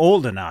little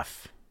old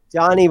enough.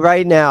 Johnny,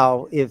 right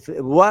now,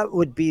 what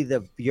would be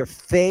your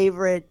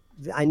favorite?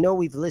 I know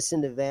we've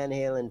listened to Van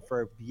Halen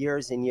for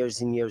years and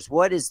years and years.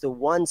 What is the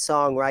one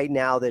song right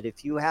now that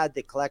if you had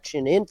the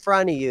collection in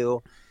front of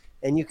you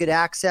and you could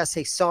access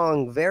a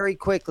song very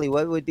quickly,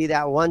 what would be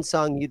that one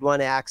song you'd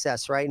want to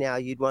access right now,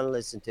 you'd want to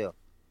listen to?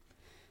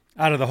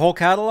 Out of the whole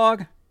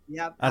catalog?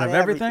 Yep. Out of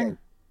everything?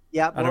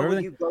 Yep. Out What of would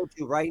everything? you go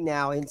to right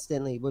now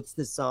instantly? What's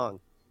the song?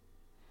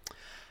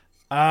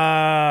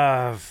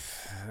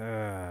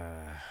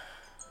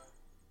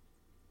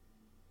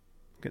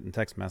 Getting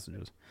text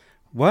messages.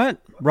 What?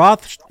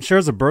 Roth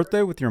shares a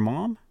birthday with your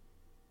mom?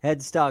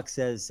 Headstock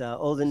says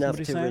old enough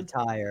Somebody to saying?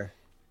 retire.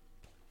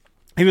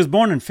 He was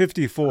born in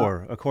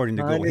 54, according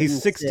to Google. He's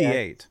 106.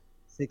 68.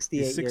 68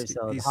 He's years 60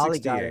 old. he's Holly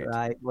got it 68.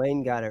 right.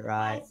 Wayne got it I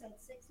right. said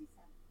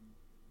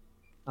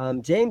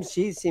 67. James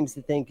G seems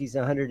to think he's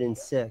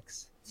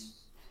 106.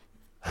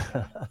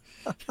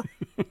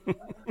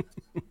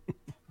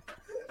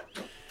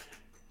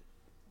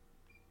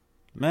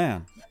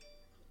 Man.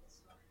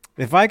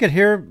 If I could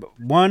hear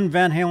one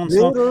Van Halen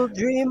song Little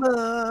dreamer.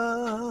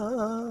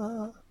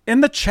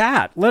 in the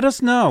chat, let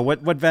us know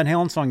what Van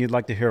Halen song you'd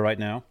like to hear right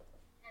now.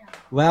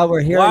 Well,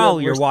 we're here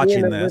While you're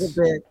watching this.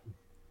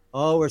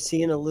 We're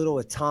seeing a little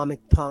atomic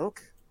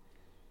punk,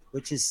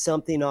 which is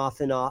something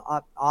awesome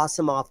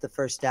off the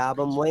first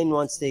album. Wayne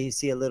wants to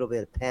see a little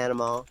bit of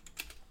Panama.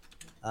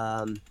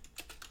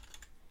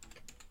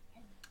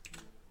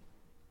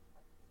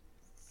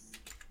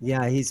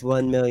 Yeah, he's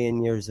 1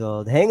 million years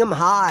old. Hang him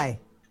high.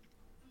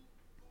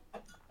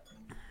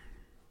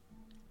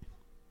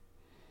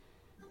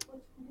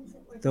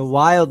 The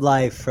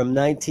Wildlife from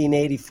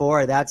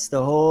 1984. That's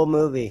the whole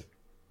movie.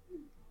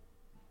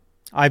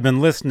 I've been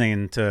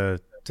listening to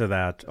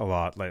that a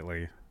lot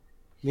lately.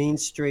 Mean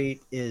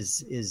Street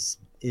is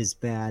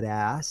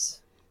badass.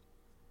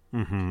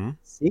 Mm-hmm.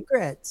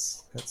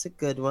 Secrets. That's a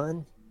good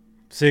one.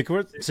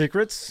 Secrets?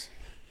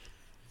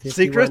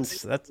 51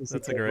 Secrets? is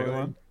That's a great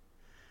one.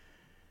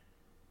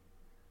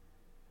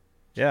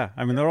 Yeah,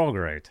 I mean they're all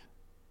great.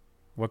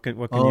 What can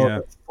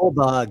you? Full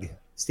bug.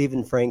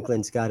 Stephen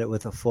Franklin's got it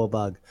with a full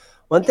bug.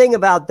 One thing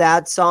about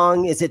that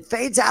song is it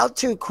fades out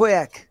too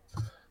quick.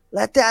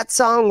 Let that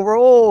song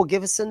roll.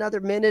 Give us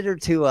another minute or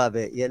two of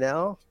it, you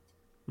know?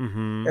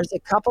 Mm-hmm. There's a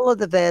couple of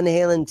the Van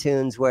Halen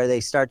tunes where they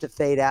start to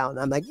fade out, and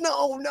I'm like,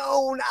 no,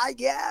 not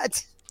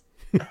yet.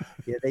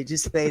 Yeah, they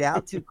just fade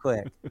out too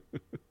quick.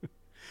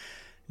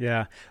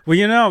 Yeah.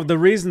 Well, the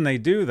reason they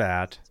do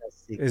that That's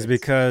is secrets.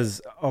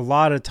 because a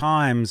lot of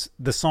times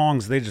the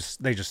songs they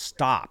just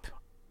stop.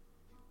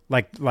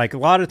 Like a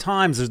lot of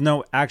times there's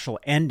no actual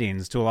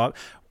endings to a lot.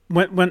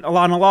 When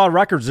on a lot of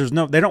records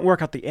they don't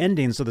work out the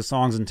endings to the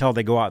songs until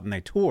they go out and they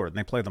tour and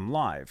they play them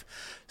live.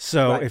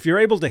 So Right. if you're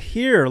able to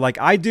hear, like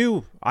I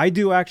do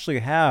actually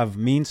have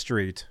Mean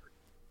Street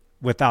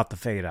without the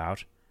fade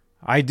out.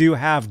 I do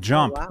have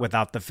Jump wow.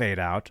 without the fade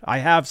out. I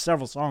have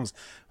several songs.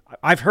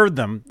 I've heard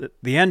them,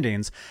 the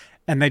endings,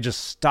 and they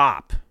just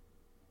stop.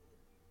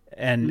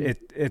 And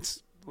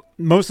it's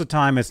most of the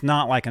time it's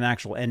not like an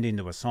actual ending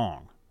to a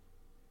song,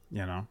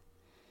 you know.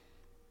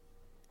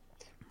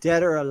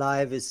 Dead or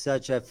Alive is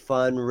such a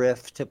fun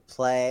riff to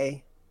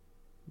play.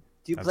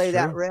 Do you That's play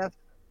that true. riff?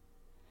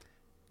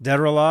 Dead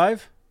or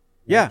Alive?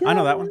 Yeah, I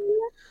know that one.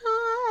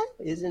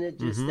 Isn't it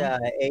just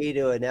Mhm. A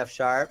to an F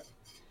sharp?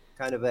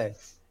 Kind of a.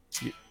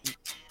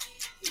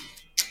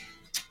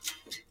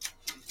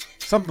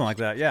 Something like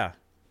that, yeah.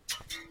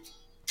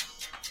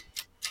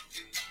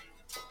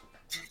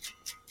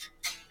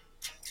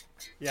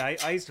 Yeah,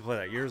 I used to play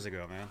that years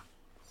ago, man.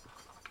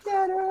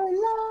 Dead or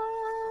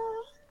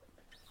Alive.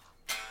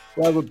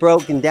 Well, we're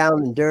broken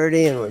down and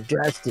dirty and we're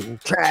dressed in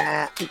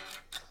trap.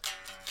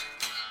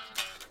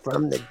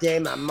 From the day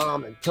my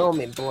mama told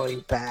me, boy,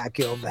 you pack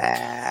your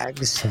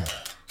bags.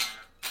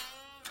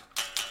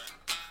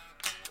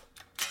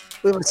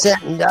 We were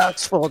setting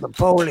ducks for the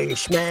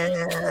Polish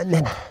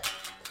man,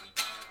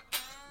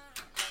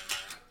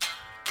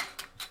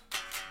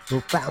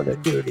 who found a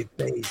dirty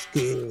faced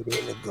kid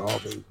in a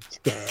garbage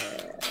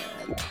can.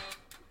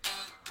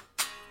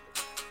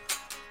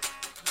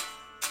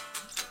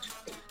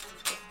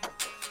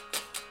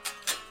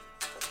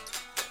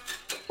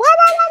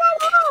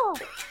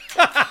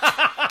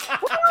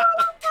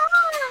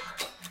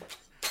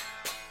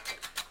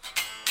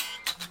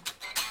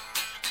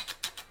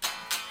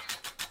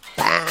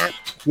 Bam.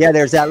 Yeah,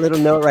 there's that little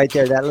note right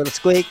there, that little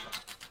squeak.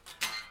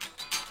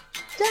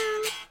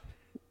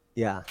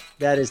 Yeah,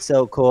 that is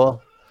so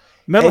cool.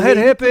 Metalhead And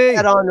you put hippie.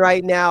 that on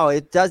right now,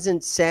 it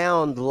doesn't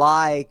sound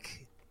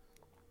like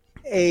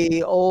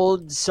a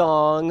old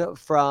song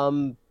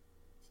from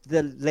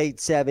the late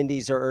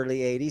 70s or early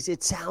 80s.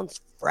 It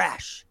sounds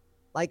fresh,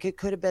 like it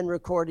could have been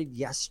recorded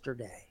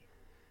yesterday.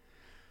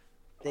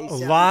 They A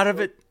sound lot of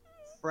so it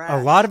fresh.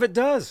 A lot of it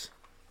does.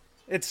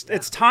 It's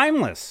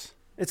timeless.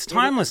 It's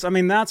timeless. I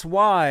mean, that's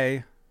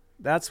why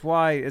they're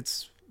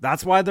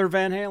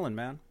Van Halen,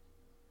 man.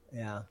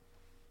 Yeah.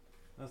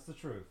 That's the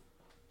truth.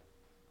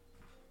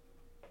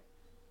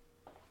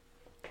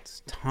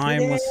 It's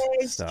timeless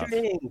Today's stuff.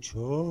 string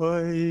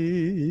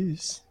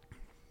choice.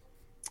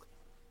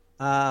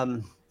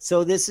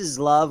 So This Is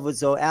Love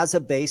was, as a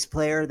bass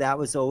player, that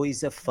was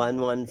always a fun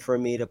one for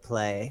me to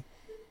play.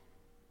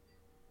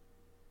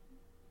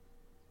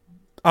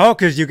 Oh,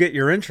 because you get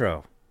your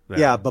intro. there.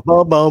 Yeah,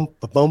 ba-bum, bum,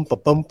 ba-bum,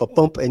 ba-bum,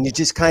 ba-bum, and you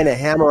just kind of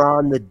hammer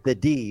on the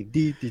D,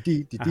 D, D,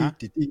 D, D, Uh-huh.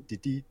 D, D, D,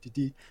 D, D,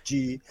 D,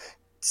 G,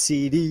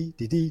 C, D,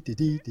 D, D, D,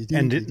 D, D, D,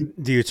 And D, D.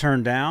 do you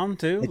turn down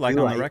too, I like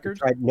do. on the record?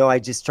 I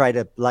just try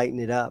to lighten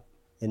it up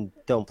and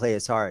don't play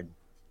as hard.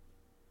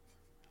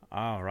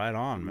 Oh, right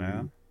on,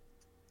 man.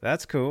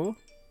 That's cool.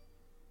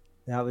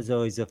 That was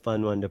always a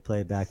fun one to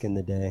play back in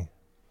the day.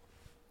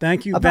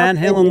 Thank you, About Van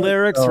 10 Halen years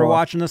Lyrics, for ago.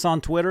 watching us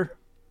on Twitter.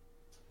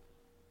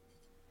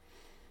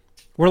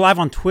 We're live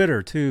on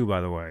Twitter too,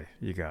 by the way,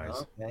 you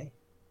guys. Okay.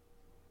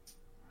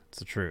 It's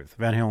the truth.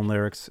 Van Halen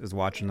Lyrics is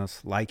watching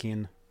us,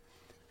 liking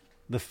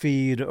the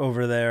feed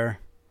over there.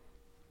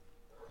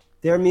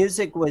 Their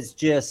music was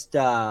just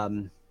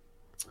so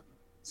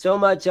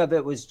much of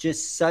it was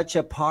just such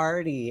a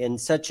party and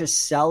such a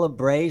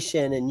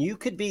celebration. And you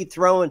could be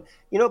throwing,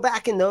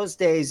 back in those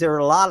days, there were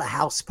a lot of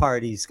house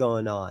parties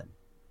going on.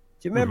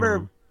 Do you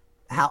remember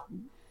how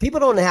people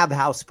don't have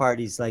house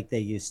parties like they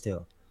used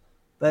to?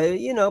 But,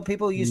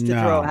 people used to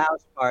throw No.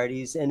 house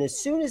parties. And as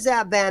soon as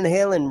that Van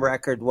Halen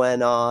record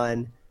went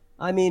on,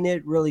 I mean,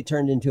 it really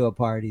turned into a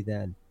party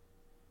then.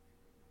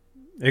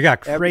 It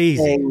got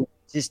crazy.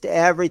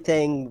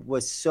 Everything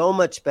was so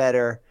much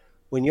better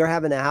when you're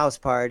having a house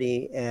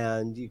party,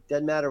 and it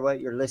doesn't matter what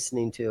you're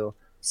listening to.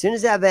 As soon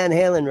as that Van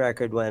Halen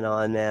record went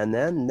on, man,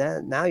 then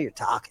now you're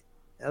talking.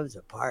 That was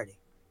a party.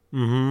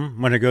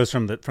 When it goes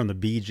from the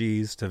Bee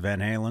Gees to Van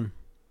Halen.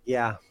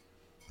 Yeah.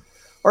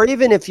 Or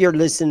even if you're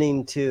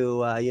listening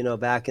to,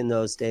 back in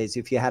those days,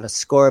 if you had a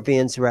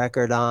Scorpions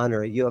record on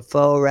or a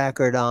UFO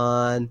record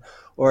on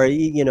or,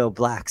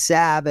 Black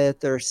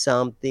Sabbath or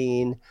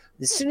something,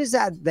 as soon as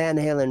that Van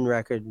Halen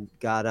record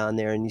got on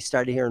there and you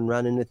started hearing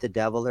Running with the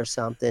Devil or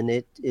something,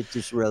 it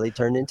just really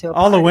turned into a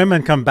All the party.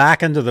 women come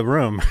back into the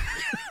room.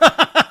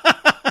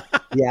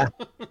 Yeah.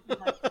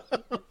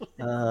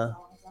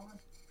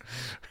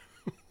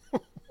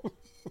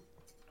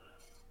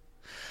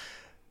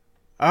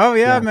 Oh,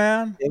 yeah, Yeah.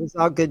 man. It was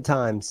all good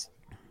times.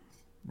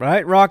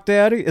 Right, Rock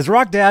Daddy? Is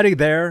Rock Daddy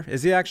there?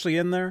 Is he actually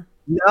in there?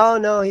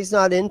 No, he's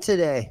not in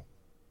today.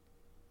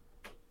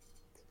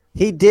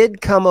 He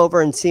did come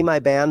over and see my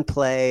band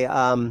play.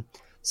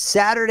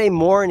 Saturday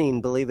morning,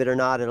 believe it or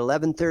not, at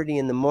 11:30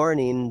 in the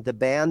morning, the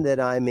band that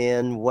I'm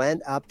in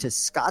went up to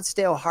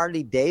Scottsdale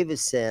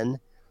Harley-Davidson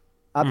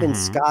up in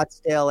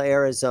Scottsdale,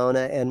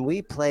 Arizona, and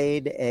we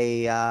played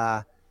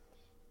a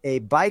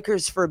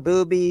Bikers for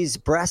Boobies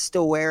breast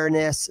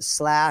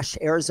awareness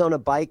 / Arizona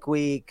Bike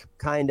Week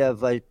kind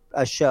of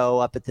a show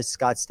up at the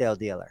Scottsdale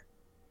dealer.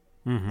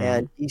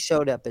 And he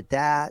showed up at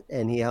that,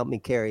 and he helped me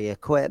carry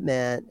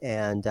equipment,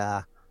 and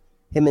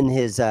him and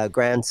his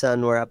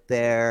grandson were up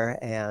there,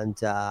 and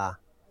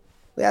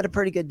we had a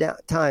pretty good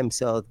time.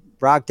 So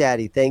Rock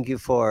Daddy, thank you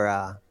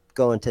for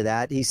going to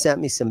that. He sent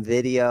me some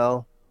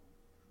video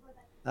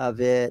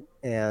of it,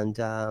 and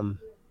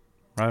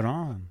Right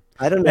on.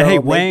 I don't know. And hey,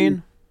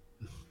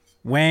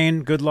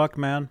 Wayne, good luck,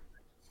 man.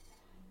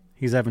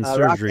 He's having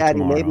surgery Rock Daddy,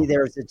 tomorrow. maybe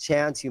there's a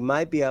chance you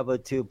might be able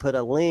to put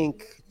a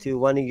link to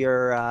one of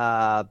your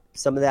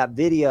some of that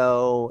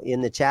video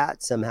in the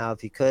chat somehow,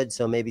 if you could.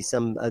 So maybe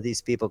some of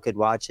these people could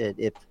watch it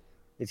if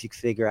you could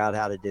figure out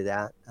how to do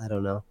that. I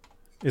don't know.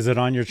 Is it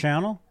on your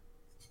channel?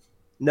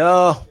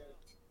 No,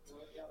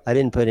 I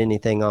didn't put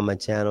anything on my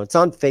channel. It's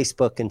on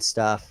Facebook and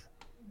stuff.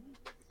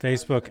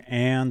 Facebook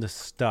and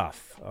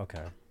stuff.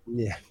 Okay.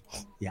 Yeah.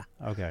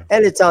 Okay.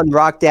 And it's on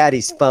Rock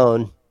Daddy's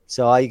phone.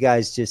 So all you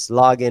guys just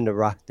log into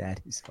Rock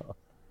Daddy's phone.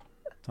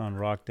 It's on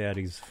Rock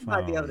Daddy's phone.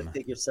 Might be able to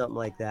figure something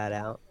like that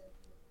out.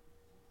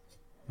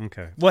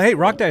 Okay. Well, hey,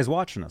 Rock Daddy's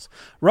watching us.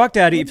 Rock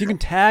Daddy, if you can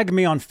tag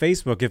me on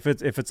Facebook, if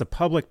it's a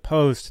public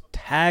post,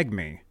 tag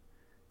me,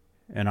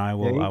 and I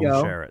will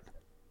share it.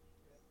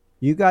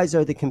 You guys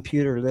are the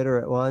computer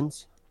literate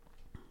ones.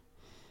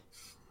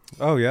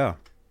 Oh yeah.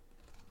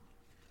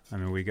 I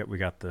mean, we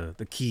got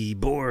the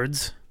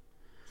keyboards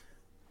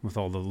with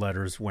all the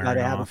letters wearing off.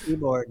 Gotta have a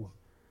keyboard.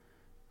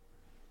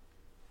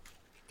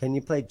 Can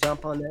you play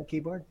jump on that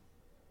keyboard?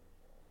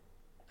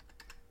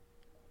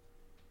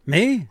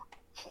 Me?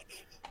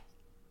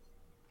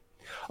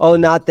 Oh,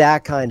 not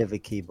that kind of a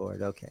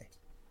keyboard. Okay.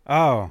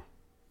 Oh,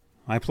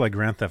 I play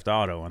Grand Theft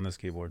Auto on this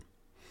keyboard.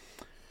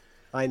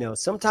 I know.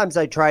 Sometimes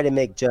I try to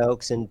make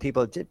jokes and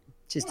people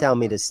just tell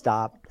me to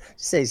stop.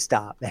 Just say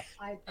stop.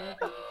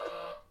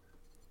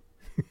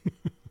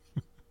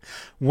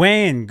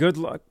 Wayne, good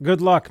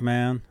luck,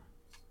 man.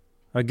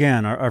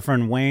 Again, our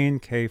friend Wayne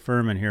K.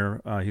 Furman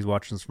here, he's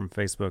watching us from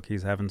Facebook.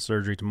 He's having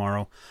surgery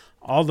tomorrow.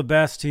 All the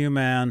best to you,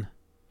 man.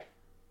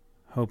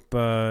 Hope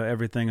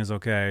everything is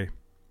okay.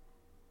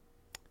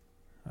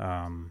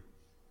 Yeah.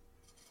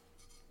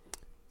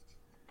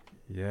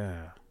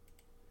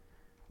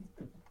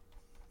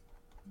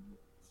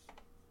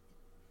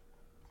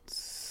 Let's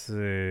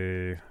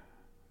see.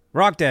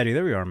 Rock Daddy,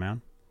 there we are,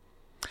 man.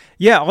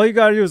 Yeah, all you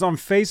gotta do is on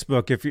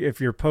Facebook,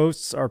 if your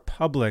posts are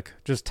public,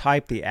 just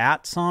type the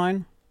 @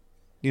 sign.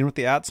 You know what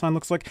the @ sign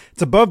looks like?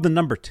 It's above the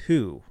number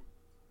 2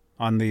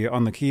 on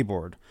the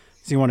keyboard.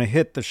 So you want to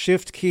hit the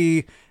Shift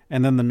key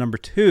and then the number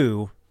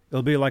 2.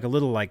 It'll be like a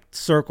little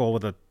circle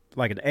with an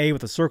A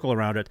with a circle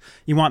around it.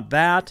 You want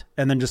that,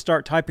 and then just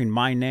start typing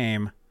my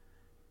name.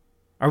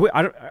 Are we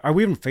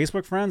even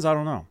Facebook friends? I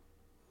don't know.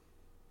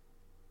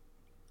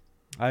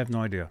 I have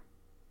no idea.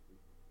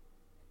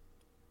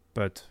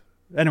 But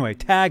anyway,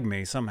 tag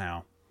me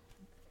somehow,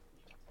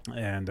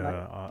 and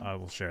I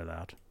will share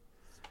that.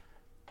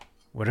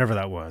 Whatever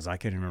that was, I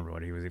can't even remember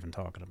what he was even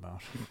talking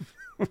about.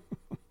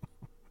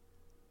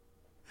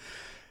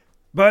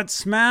 But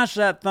smash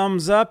that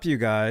thumbs up, you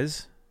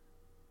guys.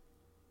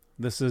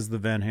 This is the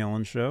Van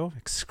Halen Show,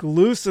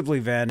 exclusively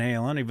Van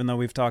Halen, even though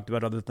we've talked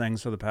about other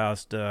things for the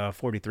past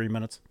 43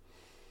 minutes.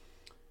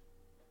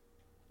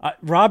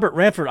 Robert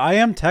Ranford, I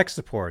am tech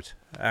support,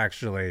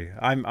 actually.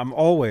 I'm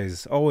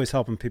always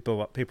helping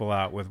people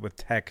out with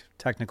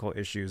technical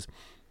issues.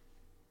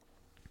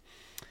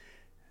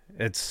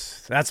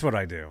 That's what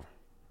I do.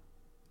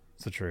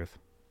 It's the truth.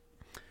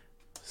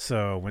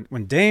 So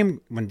when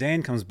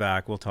Dane comes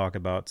back, we'll talk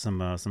about some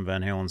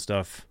Van Halen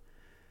stuff,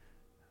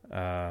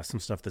 some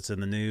stuff that's in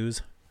the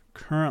news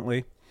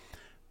currently.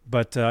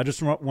 But I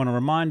just want to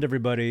remind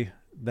everybody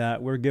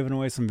that we're giving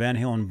away some Van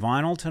Halen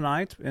vinyl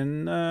tonight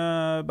in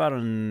about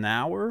an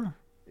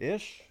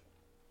hour-ish.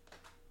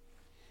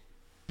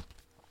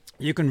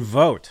 You can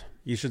vote.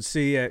 You should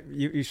see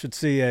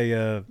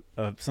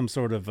some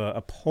sort of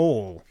a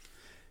poll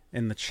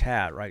in the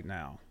chat right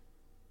now.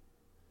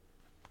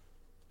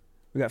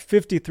 We got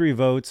 53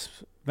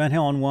 votes. Van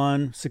Halen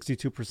won,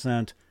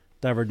 62%.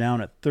 Diver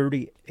down at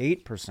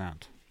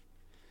 38%.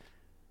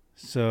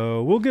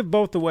 So we'll give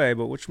both away,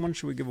 but which one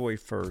should we give away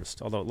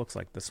first? Although it looks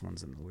like this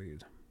one's in the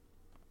lead.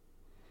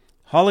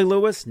 Holly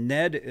Lewis,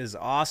 Ned is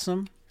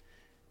awesome.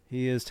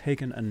 He is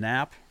taking a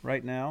nap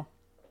right now.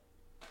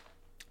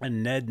 A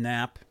Ned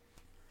nap.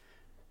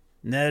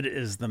 Ned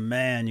is the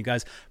man, you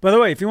guys. By the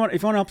way, if you want to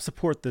help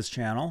support this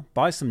channel,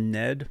 buy some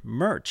Ned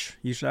merch.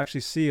 You should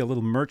actually see a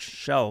little merch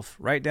shelf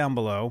right down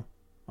below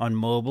on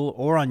mobile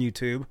or on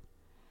YouTube.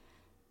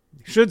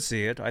 You should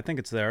see it. I think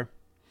it's there.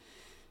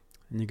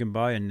 And you can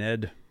buy a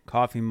Ned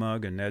coffee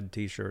mug, a Ned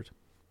t-shirt.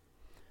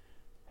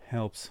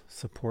 Helps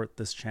support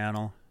this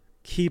channel.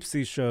 Keeps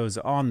these shows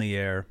on the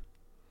air.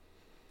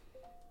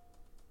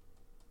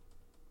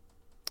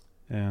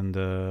 And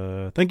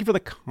thank you for the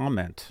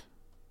comment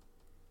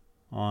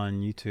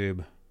on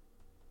YouTube.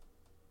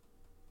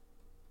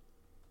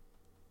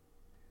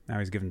 Now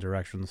he's giving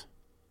directions.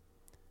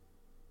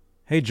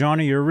 Hey,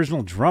 Johnny, your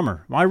original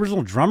drummer. My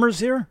original drummer's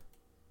here?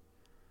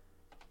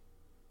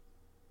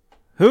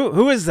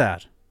 Who is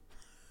that?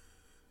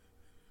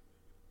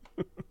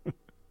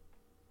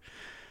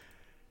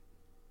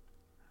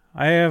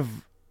 I have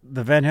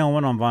the Van Halen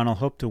one on vinyl.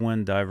 Hope to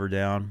win Diver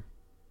Down.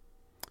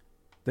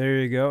 There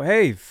you go.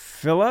 Hey,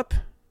 Philip.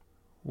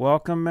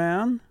 Welcome,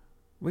 man.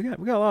 We got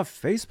a lot of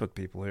Facebook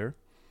people here.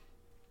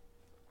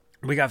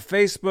 We got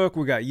Facebook.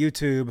 We got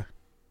YouTube.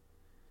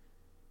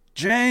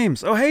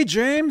 James. Oh, hey,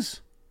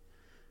 James.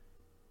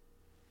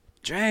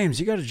 James,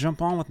 you got to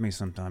jump on with me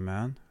sometime,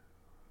 man.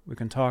 We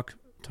can talk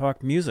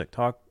music,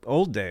 talk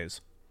old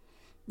days.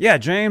 Yeah,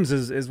 James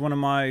is one of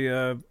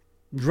my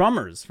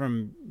drummers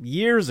from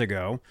years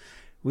ago.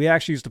 We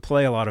actually used to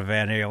play a lot of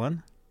Van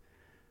Halen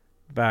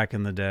back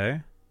in the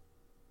day.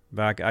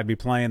 I'd be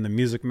playing the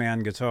Music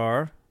Man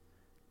guitar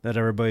that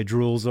everybody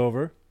drools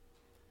over.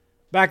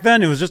 Back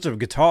then, it was just a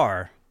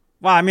guitar.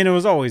 Well, I mean, it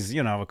was always,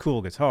 a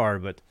cool guitar,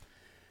 but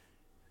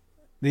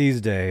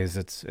these days,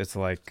 it's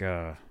like...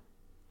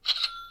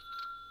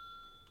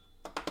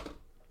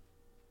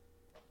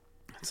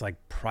 it's like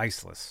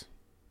priceless.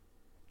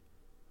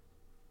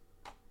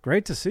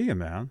 Great to see you,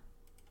 man.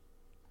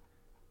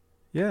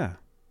 Yeah.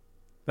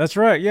 That's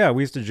right. Yeah,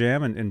 we used to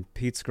jam in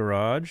Pete's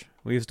garage.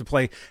 We used to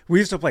play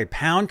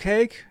Pound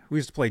Cake. We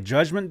used to play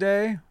Judgment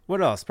Day.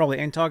 What else? Probably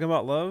Ain't Talking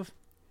About Love.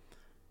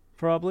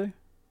 Probably.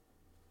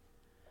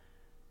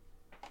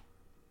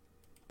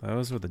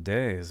 Those were the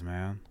days,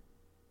 man.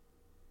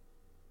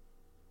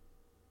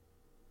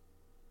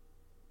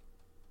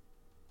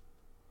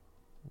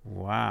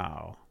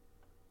 Wow.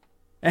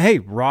 Hey,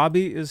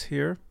 Robbie is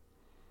here.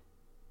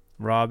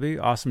 Robbie,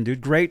 awesome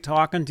dude. Great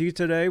talking to you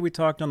today. We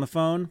talked on the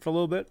phone for a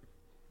little bit.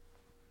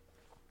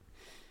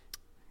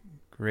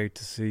 Great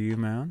to see you,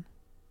 man.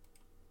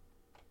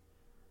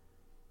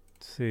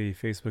 Let's see,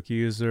 Facebook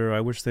user. I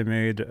wish they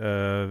made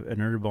an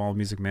Nerdball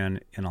Music Man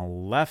in a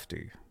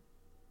lefty.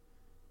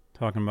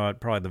 Talking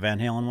about probably the Van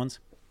Halen ones.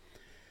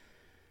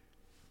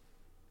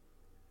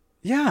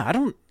 Yeah,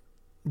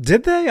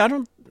 did they? I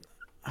don't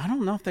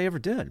know if they ever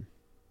did.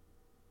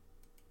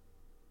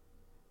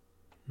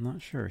 I'm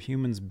not sure.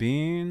 Humans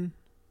Being.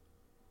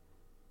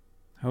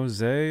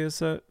 Jose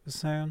is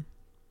saying.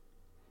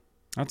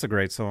 That's a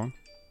great song.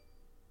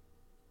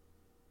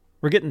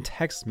 We're getting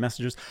text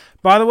messages.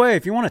 By the way,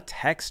 if you want to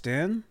text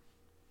in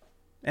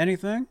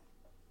anything,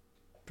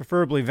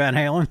 preferably Van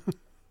Halen,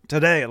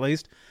 today at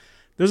least,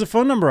 there's a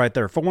phone number right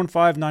there,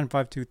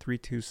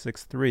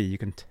 415-952-3263. You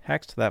can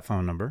text that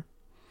phone number.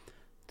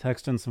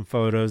 Text in some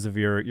photos of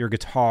your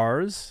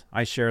guitars.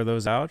 I share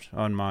those out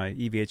on my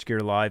EVH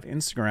Gear Live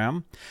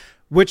Instagram,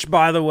 which,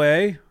 by the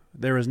way,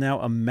 there is now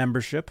a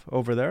membership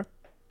over there.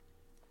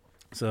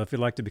 So if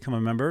you'd like to become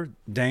a member,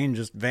 Dane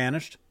just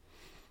vanished.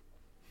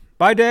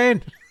 Bye,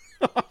 Dane.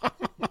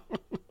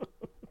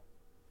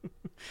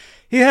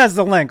 He has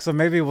the link, so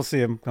maybe we'll see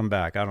him come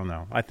back. I don't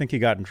know. I think he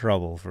got in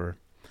trouble for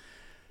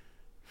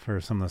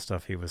some of the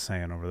stuff he was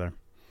saying over there.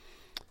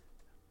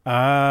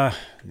 Yeah,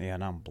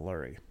 now I'm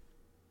blurry.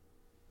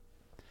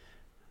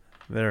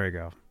 There we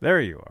go. There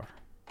you are.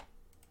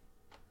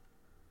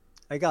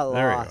 I got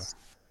there lost.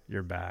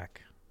 You're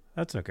back.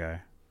 That's okay.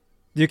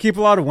 Do you keep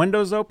a lot of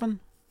windows open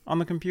on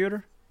the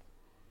computer?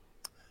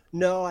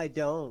 No, I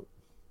don't.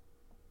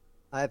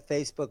 I have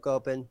Facebook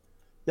open.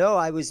 No,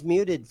 I was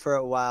muted for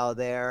a while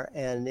there,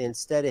 and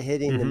instead of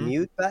hitting the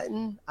mute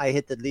button, I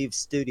hit the leave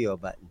studio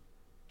button.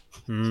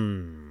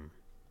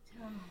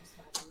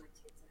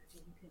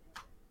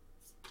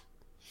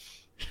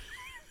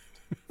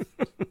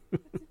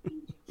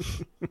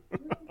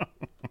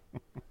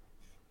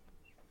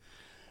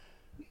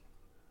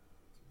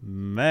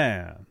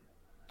 Man.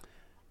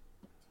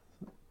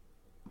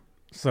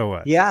 So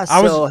what? Yeah,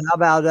 how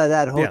about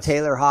that whole Yes.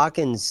 Taylor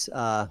Hawkins?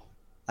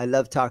 I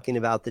love talking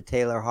about the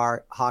Taylor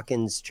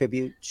Hawkins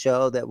tribute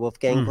show that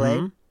Wolfgang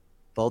played.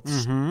 Both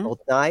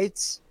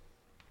nights.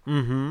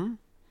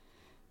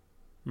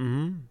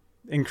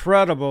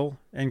 Incredible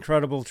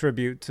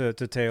tribute to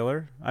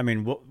Taylor. I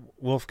mean,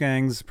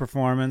 Wolfgang's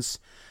performance.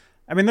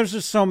 I mean, there's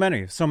just so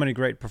many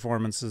great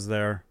performances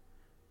there.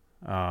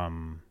 My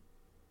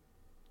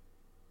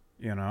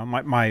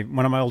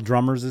one of my old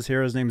drummers is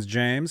here. His name's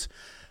James.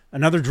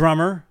 Another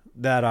drummer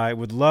that I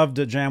would love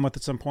to jam with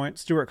at some point,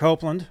 Stuart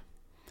Copeland.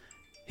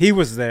 He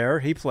was there.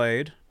 He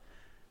played,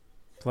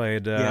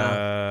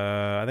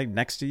 I think,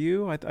 Next to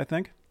You, I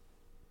think.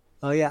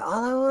 Oh, yeah.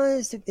 All I want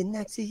is to be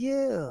next to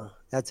you.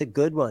 That's a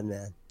good one,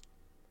 man.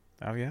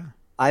 Oh, yeah.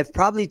 I've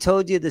probably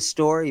told you the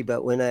story,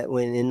 but when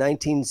in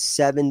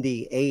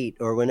 1978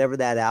 or whenever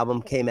that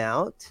album came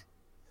out,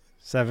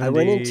 78. I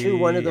went into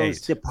one of those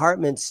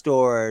department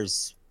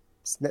stores,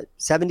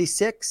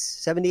 76,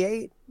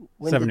 78?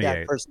 When 78. did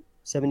that first,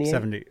 78?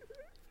 70.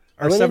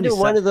 I went into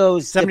one of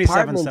those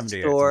department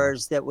 78,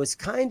 stores that was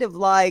kind of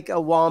like a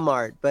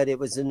Walmart, but it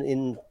was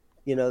in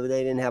You know,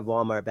 they didn't have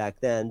Walmart back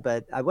then,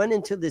 but I went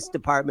into this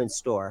department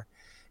store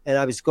and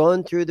I was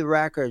going through the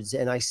records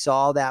and I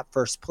saw that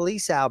first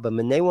Police album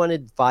and they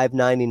wanted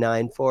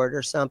 $5.99 for it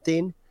or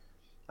something.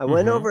 I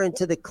went over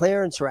into the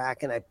clearance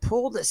rack and I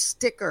pulled a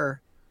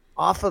sticker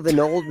off of an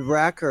old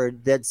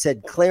record that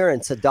said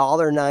clearance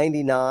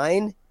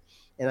 $1.99.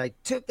 And I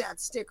took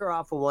that sticker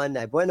off of one. And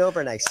I went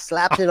over and I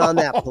slapped it on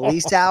that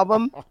Police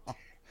album.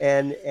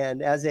 And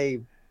as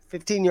a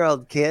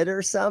 15-year-old kid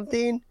or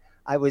something,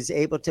 I was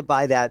able to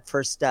buy that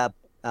first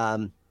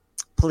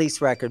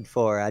Police record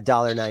for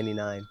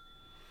 $1.99.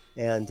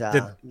 And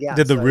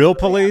did the real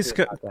Police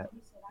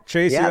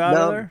chase you out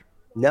of there?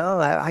 No,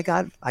 I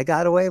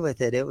got away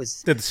with it. It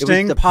was Did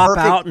Sting pop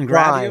out and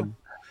grab you?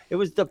 It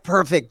was the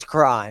perfect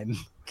crime.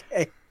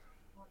 Okay.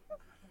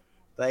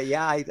 But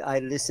yeah, I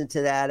listened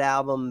to that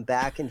album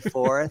back and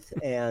forth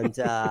and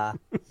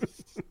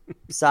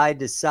side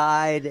to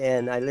side,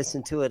 and I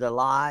listened to it a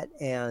lot.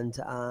 And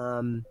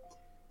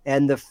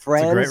the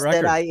friends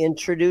that I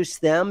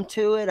introduced them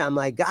to it, I'm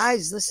like,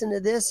 guys, listen to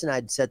this. And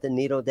I'd set the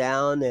needle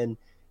down, and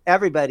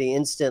everybody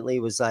instantly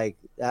was like,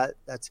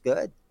 that's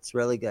good. It's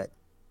really good.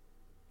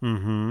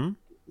 Mm-hmm.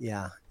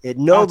 Yeah.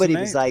 Nobody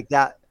was like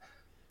that.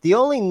 The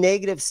only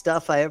negative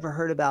stuff I ever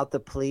heard about the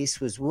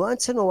Police was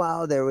once in a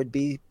while there would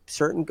be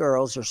certain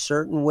girls or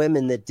certain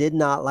women that did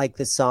not like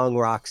the song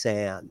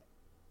Roxanne.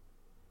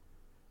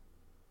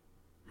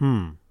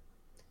 And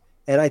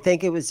I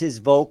think it was his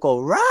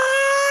vocal,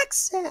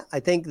 Roxanne. I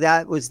think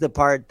that was the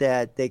part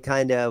that they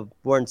kind of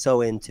weren't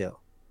so into.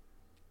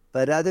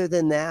 But other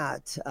than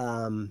that,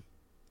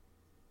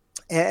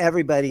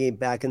 everybody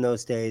back in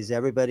those days,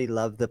 everybody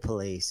loved the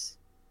Police,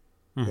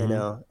 you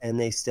know, and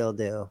they still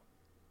do.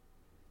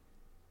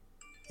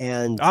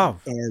 And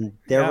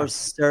there were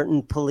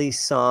certain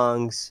Police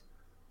songs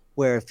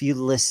where if you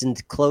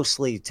listened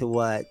closely to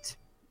what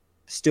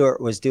Stewart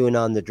was doing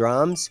on the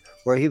drums,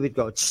 where he would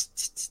go,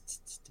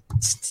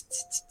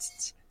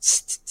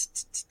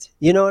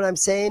 you know what I'm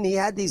saying? He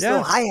had these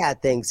little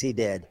hi-hat things he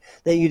did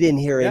that you didn't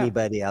hear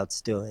anybody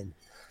else doing.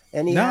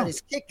 And he had his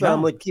kick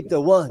drum would keep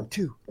the 1,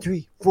 2,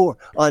 3, 4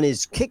 on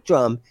his kick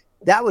drum.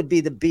 That would be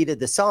the beat of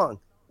the song.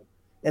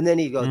 And then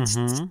he'd go, and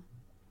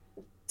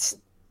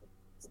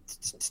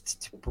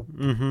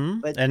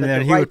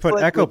then he would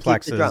put echo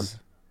plexes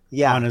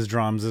on his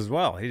drums as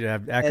well. He'd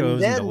have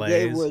echoes and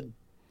delays.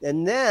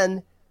 And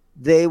then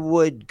they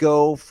would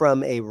go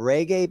from a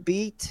reggae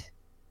beat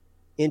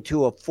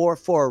into a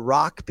 4/4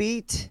 rock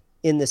beat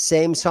in the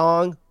same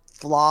song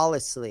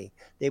flawlessly.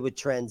 They would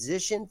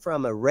transition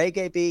from a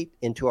reggae beat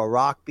into a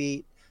rock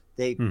beat.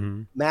 They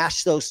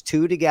mashed those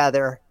two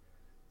together,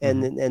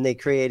 and they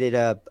created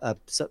a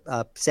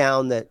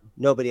sound that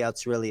nobody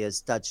else really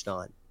has touched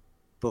on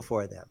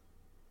before them.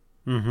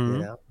 You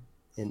know,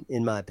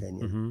 in my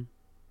opinion,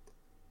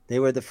 they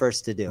were the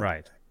first to do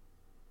it.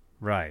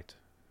 Right.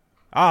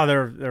 Oh,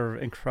 they're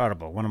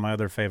incredible. One of my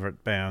other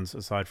favorite bands,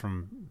 aside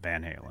from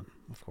Van Halen,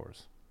 of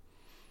course.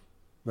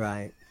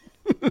 Right.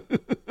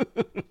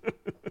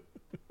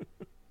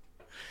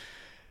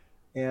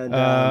 And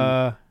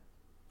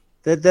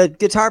the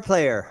guitar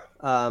player,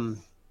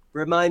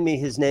 remind me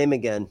his name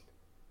again.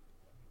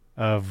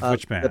 Of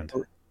which band?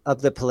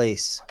 Of the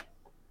Police.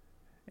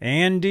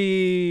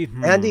 Andy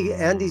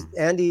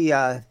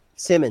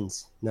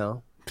Simmons.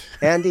 No.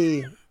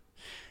 Andy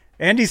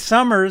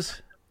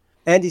Summers.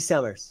 Andy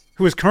Summers.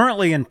 Who is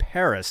currently in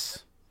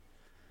Paris.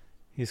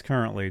 He's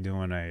currently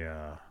doing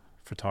a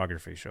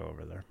photography show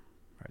over there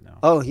right now.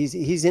 Oh,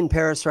 he's in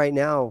Paris right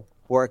now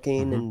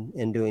working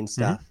and doing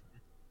stuff.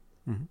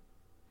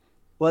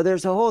 Well,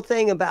 there's a whole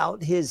thing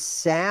about his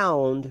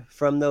sound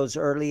from those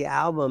early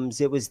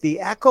albums. It was the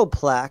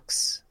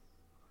Echoplex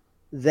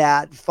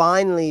that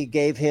finally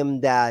gave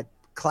him that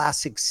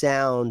classic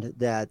sound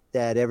that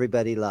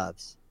everybody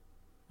loves.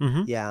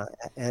 Yeah,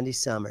 Andy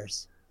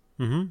Summers.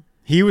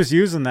 He was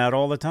using that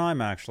all the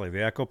time, actually. The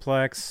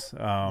Echoplex.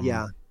 I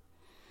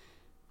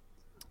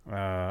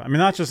mean,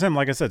 not just him.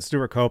 Like I said,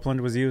 Stuart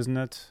Copeland was using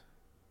it.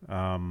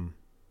 You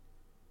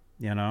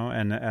know,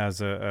 and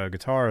as a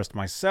guitarist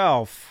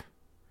myself,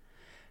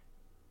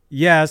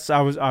 yes,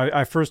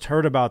 I first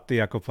heard about the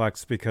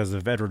Echoplex because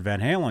of Edward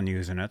Van Halen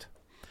using it.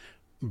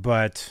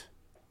 But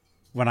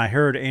when I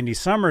heard Andy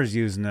Summers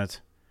using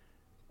it,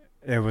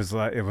 it was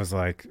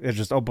like it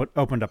just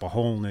opened up a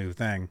whole new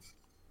thing.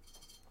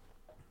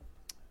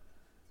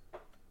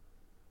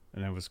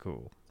 And it was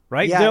cool.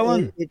 Right,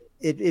 Dylan?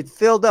 It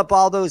filled up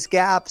all those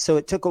gaps. So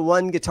it took a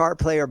one guitar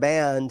player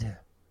band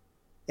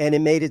and it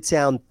made it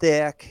sound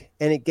thick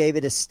and it gave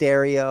it a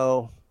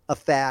stereo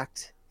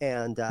effect.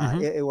 And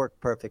it worked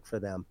perfect for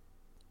them.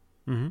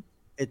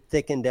 It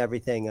thickened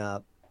everything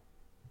up.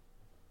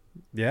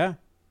 Yeah.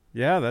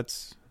 Yeah,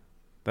 that's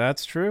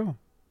true.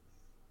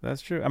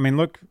 That's true. I mean,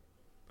 look,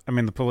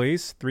 the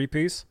Police,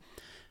 3-piece.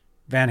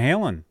 Van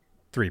Halen,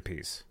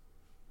 3-piece.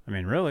 I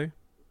mean, really.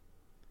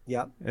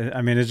 Yep.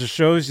 I mean, it just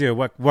shows you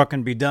what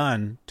can be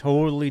done.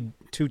 Two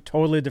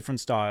totally different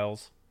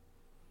styles,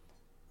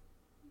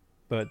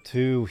 but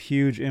two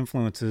huge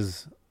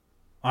influences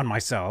on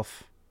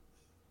myself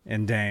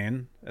and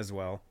Dane as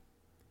well.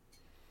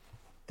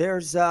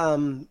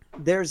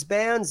 There's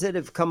bands that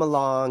have come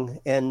along,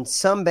 and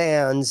some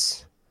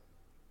bands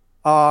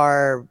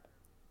are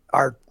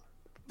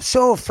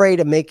so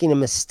afraid of making a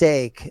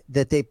mistake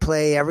that they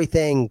play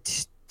everything.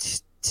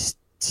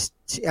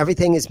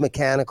 Everything is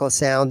mechanical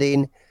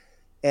sounding,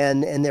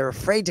 and they're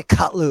afraid to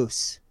cut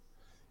loose.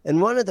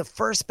 And one of the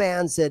first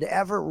bands that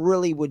ever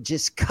really would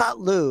just cut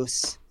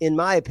loose, in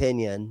my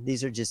opinion,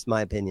 these are just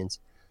my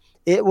opinions,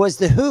 it was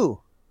The Who.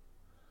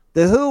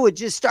 The Who would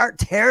just start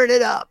tearing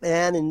it up,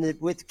 man, and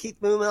with Keith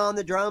Moon on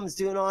the drums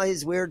doing all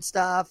his weird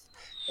stuff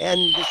and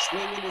just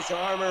swinging his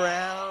arm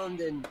around.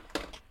 And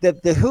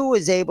the Who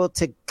was able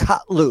to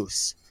cut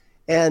loose.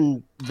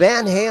 And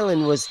Van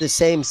Halen was the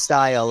same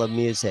style of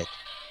music.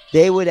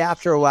 They would,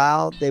 after a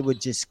while, they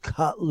would just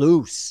cut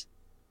loose.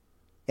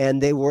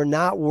 And they were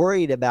not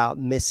worried about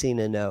missing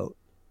a note.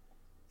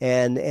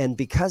 And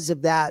because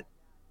of that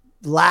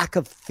lack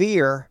of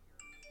fear,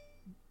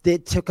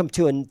 it took them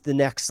to the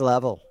next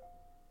level.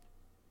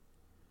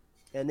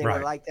 And they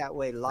were like that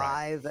way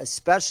live,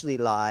 especially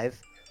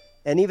live.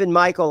 And even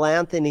Michael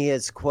Anthony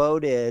has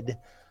quoted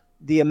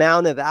the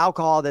amount of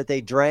alcohol that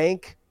they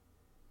drank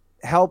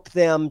helped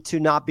them to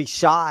not be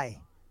shy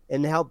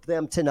and helped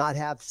them to not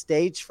have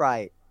stage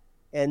fright.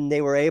 And they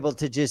were able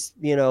to just,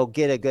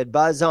 get a good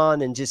buzz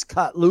on and just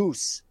cut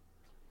loose.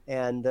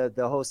 And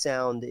the whole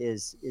sound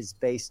is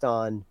based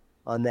on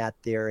that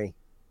theory.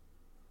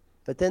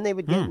 But then they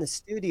would get in the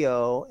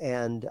studio,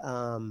 and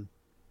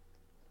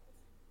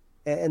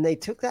they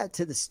took that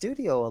to the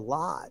studio a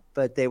lot.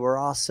 But they were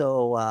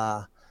also,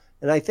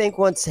 and I think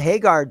once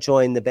Hagar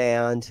joined the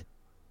band,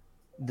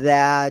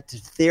 that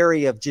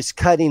theory of just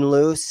cutting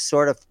loose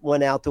sort of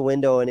went out the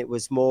window, and it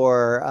was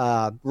more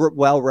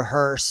well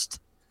rehearsed.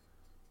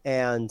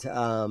 And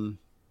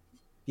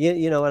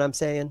you know what I'm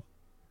saying?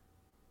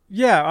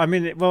 Yeah, I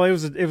mean, it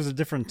was a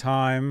different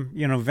time.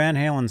 Van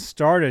Halen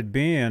started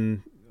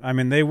being,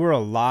 they were a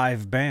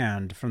live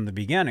band from the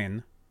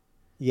beginning.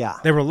 Yeah.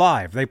 They were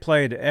live. They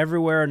played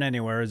everywhere and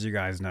anywhere, as you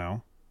guys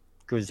know.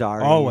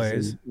 Gazzarri's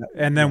Always.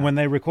 And then when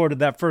they recorded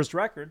that first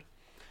record,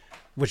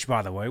 which,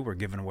 by the way, we're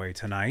giving away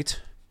tonight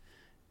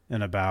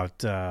in about,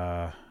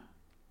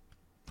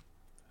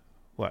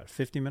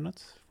 50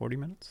 minutes? 40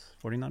 minutes?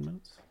 49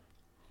 minutes?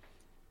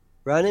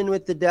 Running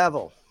with the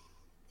Devil.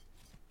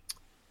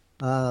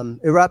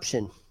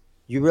 Eruption.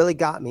 You really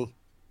got me.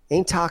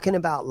 Ain't Talking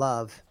About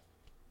Love.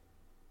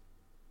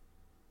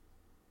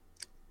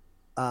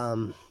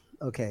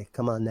 Okay,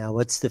 come on now.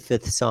 What's the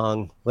fifth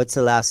song? What's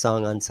the last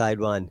song on side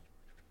one?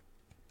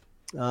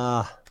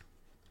 What's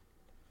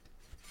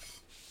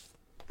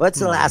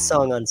the last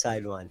song on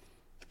side one?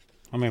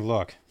 Let me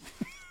look.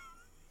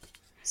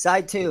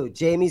 Side two,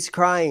 Jamie's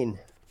Crying.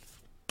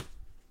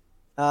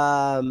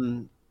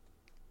 Dance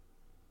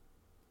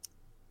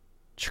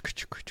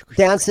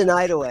the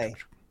Night Away.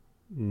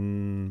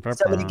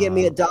 Somebody Give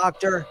Me a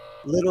Doctor.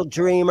 Little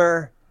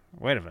Dreamer.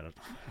 Wait a minute.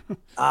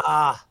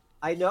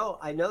 I know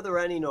the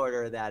running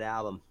order of that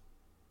album.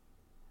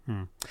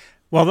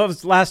 Well,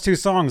 those last two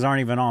songs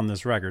aren't even on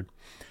this record,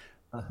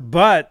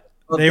 but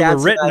they were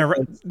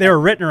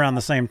written around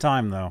the same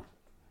time, though.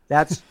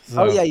 That's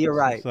so, yeah, you're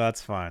right. So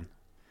that's fine.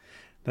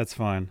 That's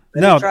fine.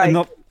 How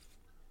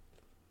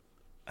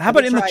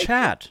about in the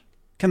chat?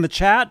 Can the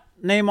chat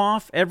name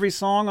off every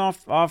song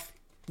off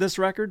this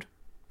record?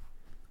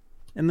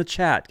 In the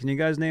chat, can you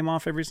guys name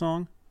off every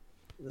song?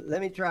 Let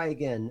me try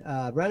again.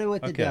 Running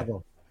with the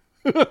Devil.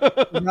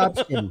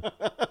 Eruption.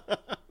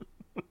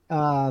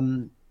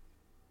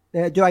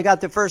 Do I got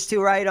the first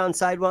two right on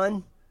side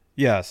one?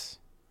 Yes.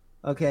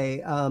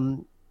 Okay.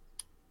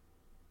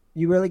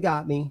 You Really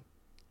Got Me.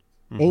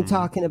 Ain't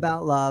Talking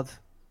About Love.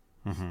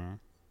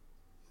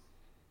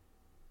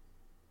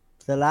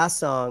 The last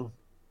song.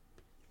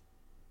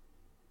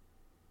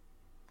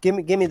 Give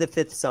me the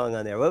fifth song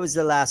on there. What was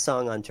the last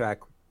song on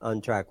track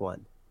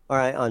one? All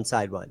right, on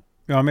side one.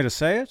 You want me to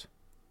say it?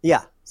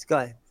 Yeah, let's go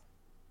ahead.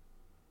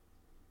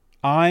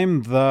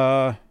 I'm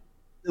the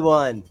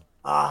one.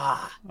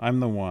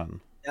 I'm the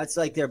one. That's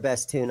like their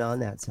best tune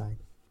on that side.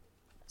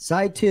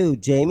 Side two,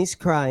 Jamie's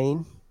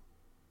Crying.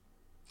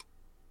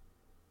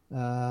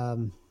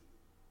 Actually,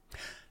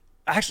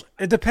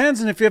 it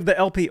depends on if you have the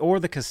LP or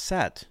the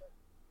cassette.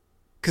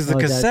 Because the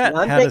cassette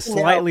had a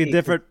slightly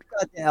different.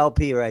 Got the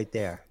LP right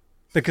there.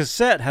 The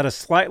cassette had a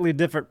slightly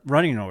different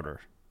running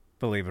order,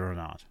 believe it or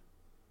not.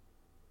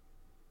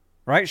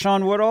 Right,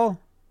 Sean Woodall?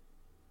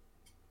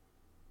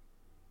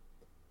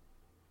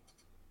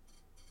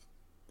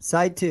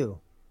 Side two.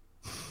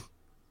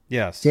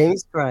 Yes.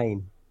 Jamie's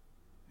Crying.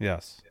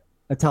 Yes.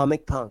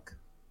 Atomic Punk.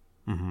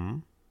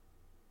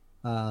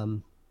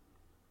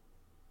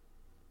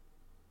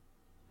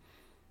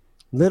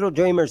 Little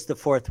Dreamer's the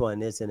fourth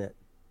one, isn't it?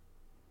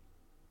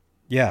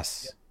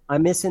 Yes.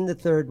 I'm missing the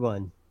third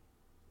one.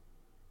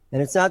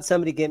 And it's not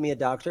Somebody Get Me a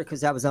Doctor,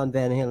 because that was on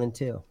Van Halen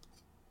too.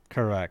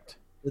 Correct.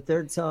 The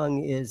third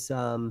song is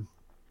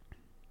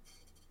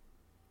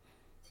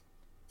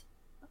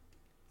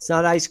it's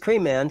not Ice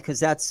Cream Man, because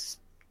that's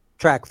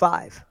track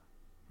 5.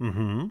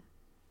 Mm-hmm.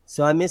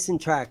 So I'm missing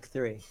track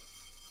 3.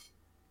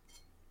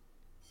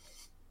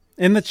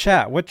 In the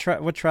chat, what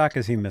track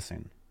is he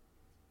missing?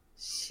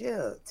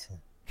 Shoot.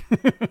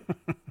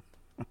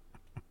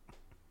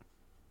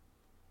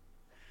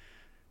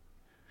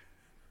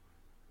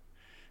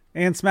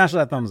 And smash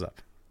that thumbs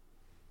up.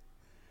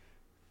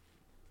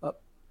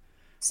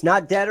 It's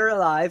not Dead or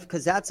Alive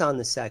because that's on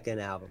the second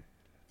album.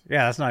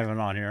 Yeah, that's not even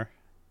on here.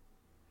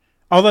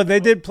 Although they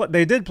did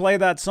play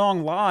that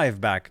song live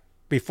back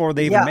before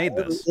they even made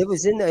this. It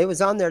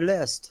was on their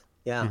list.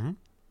 Yeah. Mm-hmm.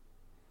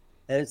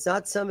 And it's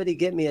not Somebody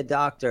Get Me a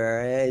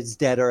Doctor. It's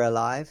Dead or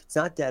Alive. It's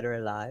not Dead or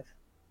Alive.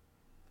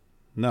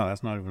 No,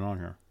 that's not even on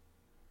here.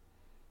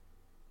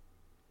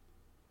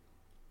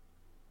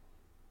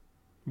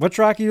 What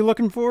track are you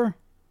looking for?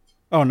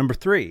 Oh, number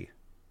 3.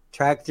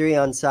 Track 3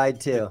 on side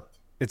 2.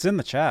 It's in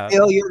the chat.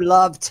 Feel Your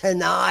Love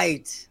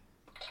Tonight.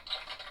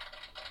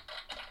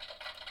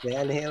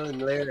 Van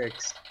Halen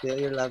lyrics. Feel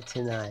Your Love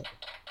Tonight.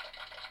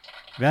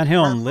 Van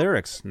Halen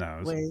lyrics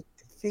knows. Wait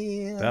to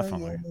feel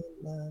Definitely. Your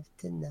love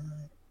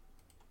tonight.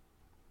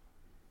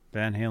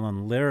 Van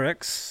Halen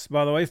lyrics,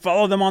 by the way.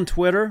 Follow them on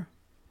Twitter.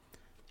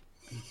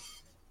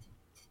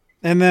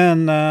 And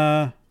then,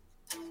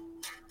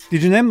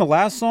 did you name the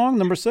last song,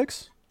 number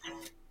 6?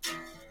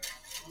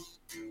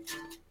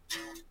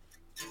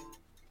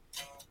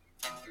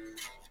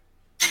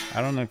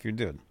 I don't know if you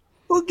did.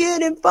 We're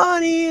getting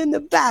funny in the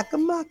back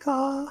of my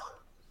car.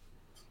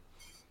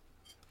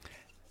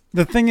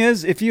 The thing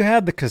is, if you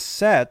had the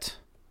cassette,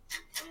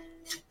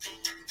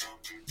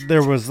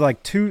 there was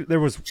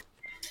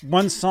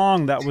one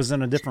song that was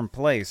in a different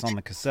place on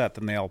the cassette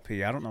than the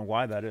LP. I don't know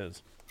why that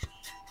is.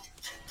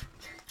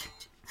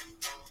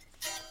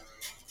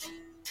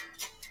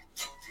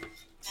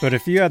 But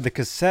if you had the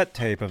cassette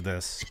tape of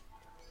this,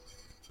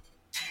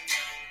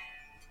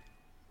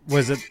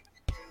 was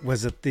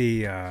it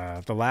the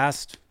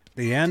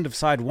end of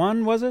side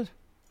 1, was it?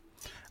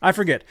 I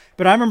forget.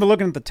 But I remember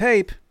looking at the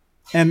tape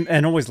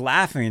and always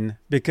laughing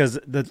because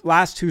the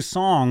last 2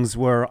 songs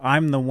were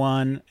I'm the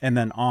One and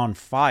then On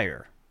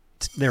Fire.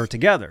 They were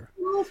together.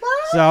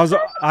 So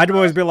I'd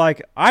always be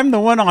like, I'm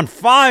the one on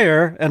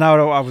fire, and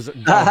I would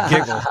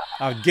giggle.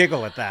 I would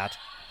giggle at that.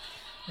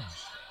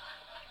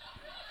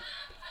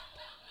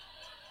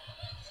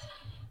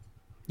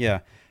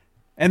 Yeah.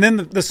 And then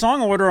the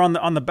song order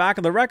on the back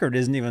of the record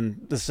isn't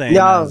even the same.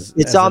 No,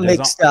 it's all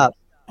mixed up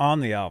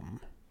on the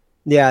album.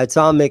 Yeah, it's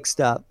all mixed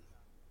up.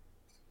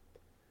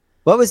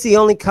 What was the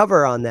only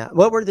cover on that?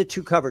 What were the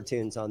 2 cover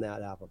tunes on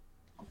that album?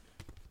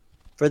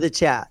 For the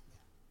chat.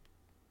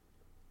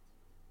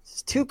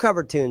 There's 2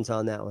 cover tunes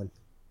on that one.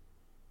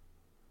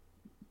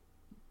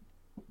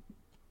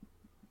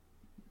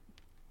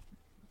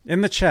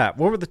 In the chat,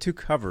 what were the 2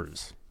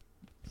 covers?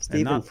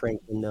 Stephen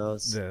Franklin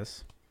knows.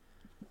 This.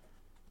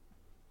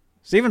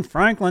 Stephen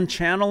Franklin,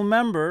 channel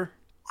member.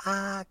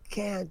 I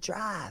can't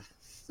drive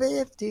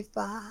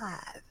 55.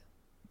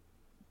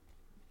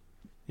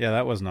 Yeah,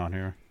 that wasn't on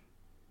here.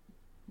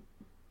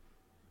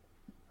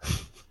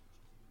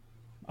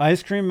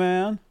 Ice Cream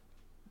Man.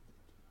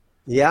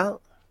 Yeah.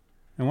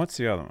 And what's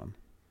the other one?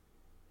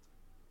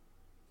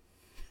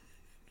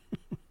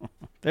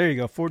 There you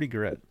go, 40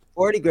 Grit.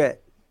 40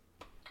 Grit.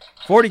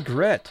 40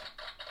 Grit.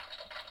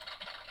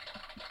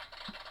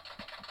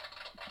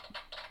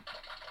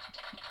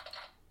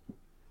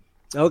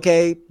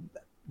 Okay,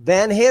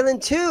 Van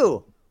Halen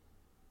 2.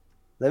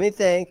 Let me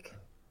think.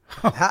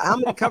 How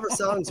many cover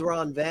songs were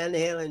on Van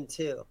Halen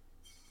 2?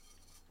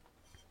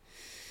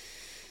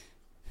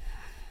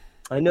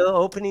 I know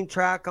opening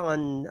track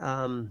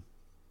on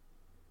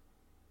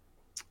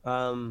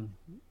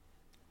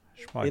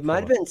it might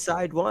have been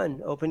side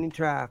 1, opening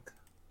track.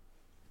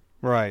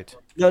 Right.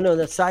 No,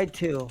 that's side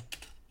 2.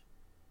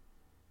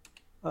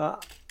 I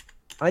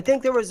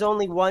think there was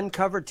only 1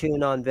 cover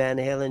tune on Van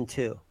Halen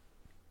 2.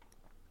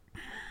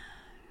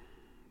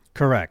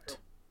 Correct.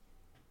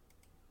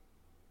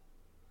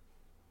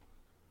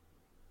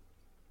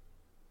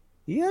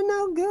 You're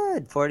no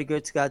good. 40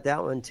 Grit's got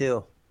that one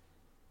too.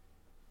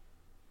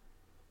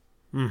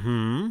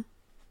 Mm-hmm.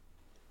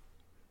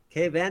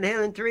 Okay, Van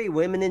Halen 3,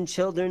 Women and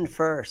Children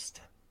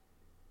First.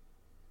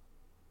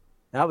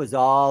 That was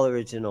all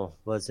original,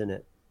 wasn't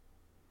it?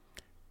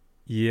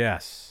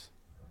 Yes.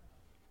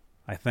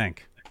 I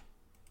think.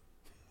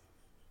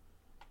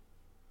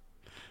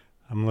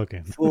 I'm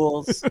looking.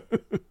 Fools.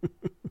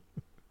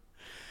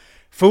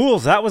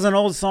 Fools, that was an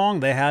old song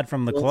they had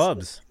from the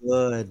clubs.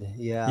 Good,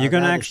 yeah. You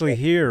can actually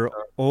hear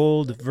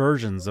old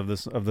versions of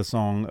the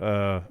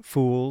song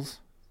Fools.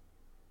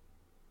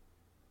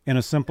 In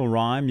a simple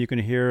rhyme, you can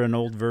hear an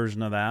old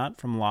version of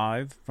that from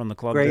the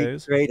club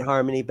days. Great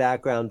harmony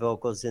background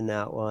vocals in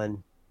that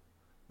one.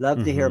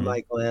 Love to hear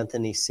Michael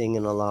Anthony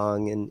singing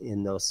along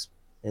in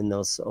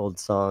those old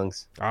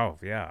songs. Oh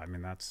yeah, I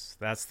mean that's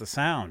the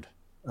sound.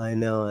 I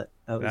know it.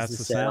 That's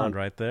the sound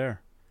right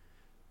there,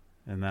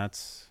 and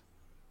that's.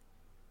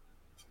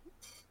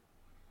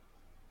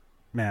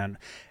 Man,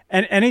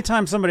 and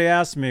anytime somebody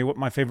asks me what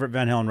my favorite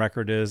Van Halen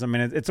record is, I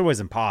mean it's always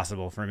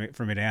impossible for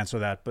me to answer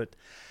that. But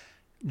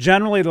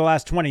generally, the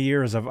last 20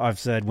 years, I've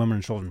said "Women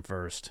and Children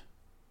First"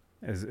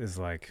 is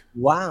like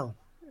wow.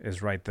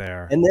 is right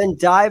there. And then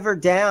Diver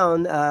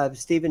Down,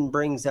 Stephen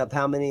brings up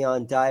how many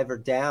on Diver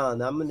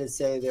Down. I'm going to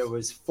say there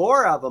was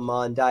 4 of them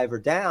on Diver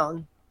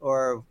Down,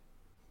 or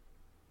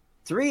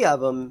 3 of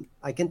them.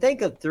 I can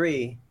think of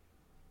 3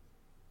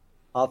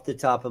 off the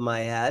top of my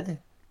head.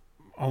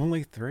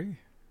 Only 3?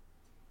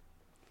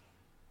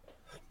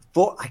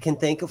 4. I can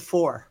think of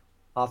 4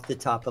 off the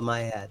top of my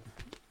head.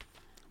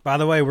 By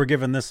the way, we're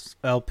giving this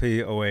LP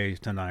away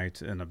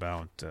tonight in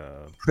about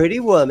Pretty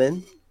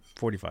Woman,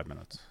 45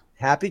 minutes.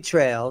 Happy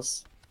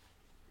Trails,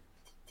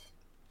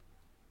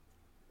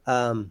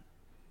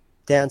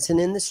 Dancing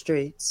in the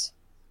Streets,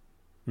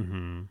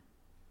 Mm-hmm.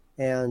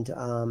 and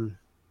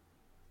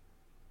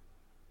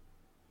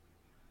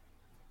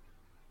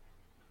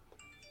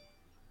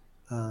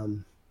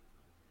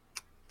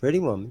Pretty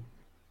Woman,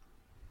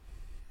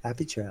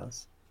 Happy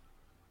Trails,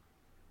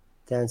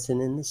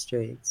 Dancing in the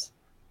Streets.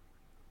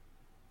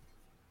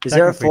 Is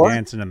there a Technically 4?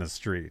 Dancing in the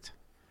Street.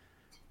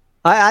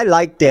 I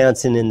like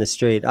Dancing in the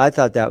Street. I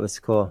thought that was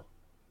cool.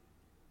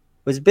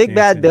 Was Big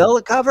Bad Dancing- Bill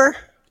a cover?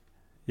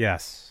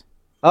 Yes,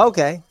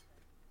 Okay.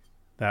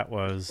 that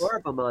was. 4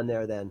 of them on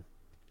there then.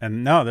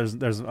 And no,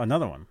 there's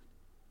another one.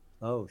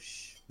 Oh,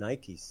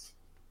 Nikes.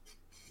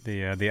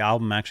 The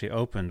album actually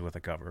opened with a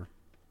cover.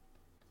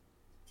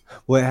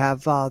 Where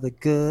have all the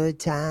good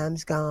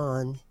times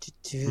gone?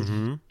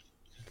 Mm-hmm.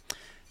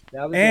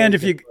 That was And a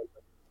if you, good one.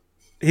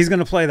 he's going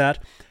to play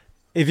that.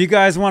 If you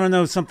guys want to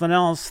know something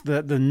else,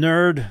 the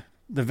nerd,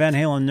 the Van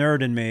Halen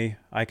nerd in me,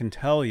 I can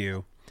tell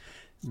you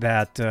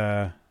that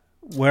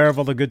Where Have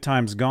All the Good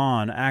Times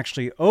Gone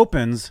actually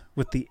opens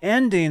with the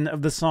ending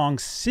of the song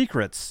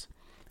Secrets,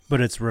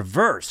 but it's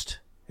reversed.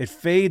 It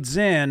fades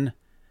in.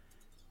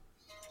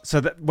 So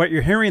that what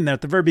you're hearing there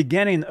at the very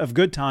beginning of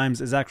Good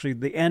Times is actually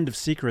the end of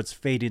Secrets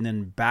fading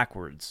in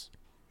backwards.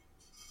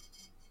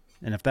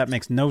 And if that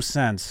makes no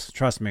sense,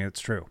 trust me, it's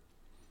true.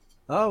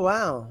 Oh,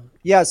 wow.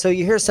 Yeah, so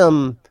you hear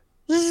some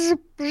You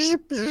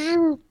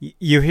hear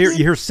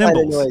kind of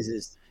cymbals.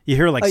 noises. You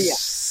hear like, Oh,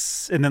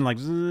 yeah. and then like,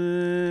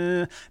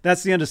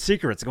 that's the end of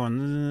Secrets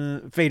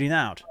going, fading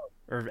out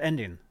or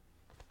ending.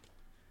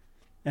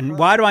 And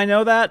why do I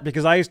know that?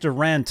 Because I used to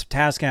rent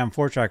Tascam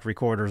 4-track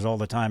recorders all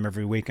the time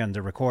every weekend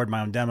to record my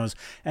own demos.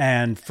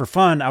 And for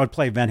fun, I would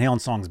play Van Halen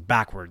songs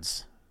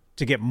backwards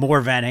to get more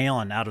Van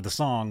Halen out of the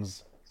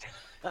songs.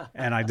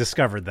 And I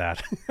discovered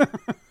that.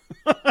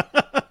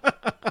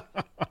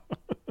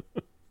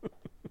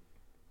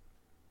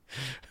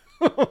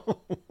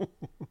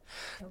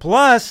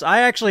 Plus, I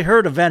actually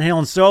heard a Van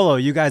Halen solo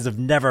you guys have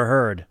never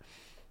heard,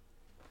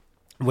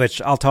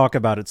 which I'll talk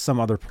about at some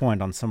other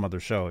point on some other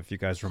show if you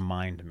guys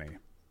remind me.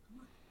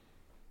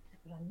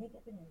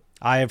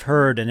 I have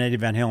heard an Eddie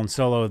Van Halen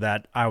solo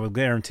that I will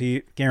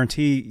guarantee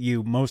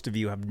you most of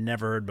you have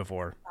never heard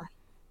before,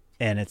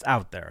 and it's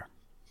out there.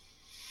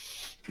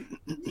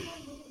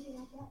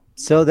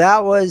 So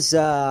that was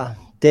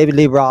David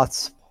Lee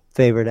Roth's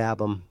favorite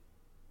album,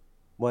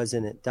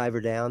 wasn't it?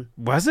 Diver Down.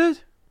 Was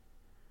it?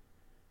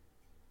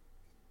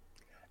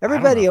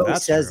 Everybody know if always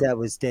that's says true. that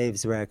was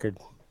Dave's record.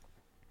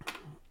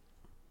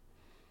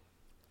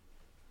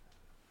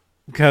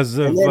 Because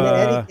of And then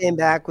Eddie came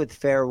back with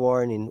Fair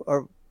Warning.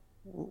 Or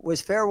was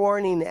Fair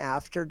Warning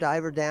after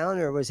Diver Down,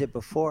 or was it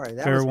before?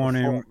 That Fair was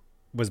Warning before.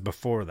 was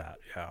before that,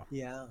 yeah.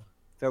 Yeah.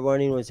 Fair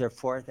Warning was their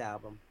 4th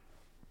album.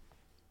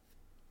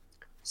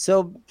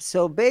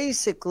 So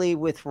basically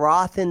with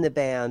Roth in the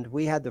band,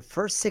 we had the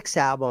first 6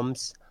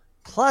 albums,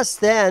 plus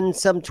then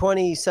some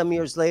 20 some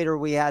years later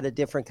we had A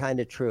Different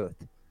Kind of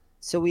Truth.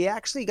 So we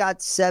actually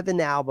got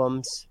 7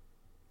 albums.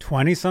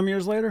 20 some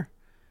years later?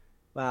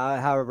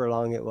 However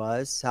long it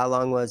was. How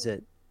long was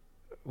it?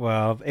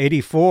 Well,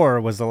 84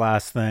 was the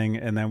last thing,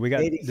 and then we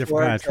got 84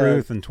 Different Kind of to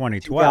Truth in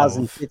 2012.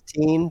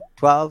 2015,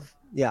 12.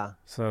 Yeah.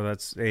 So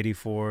that's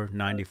 84,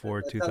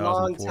 94, That's a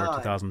long 2004,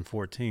 time.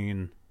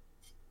 2014.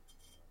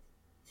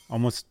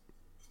 Almost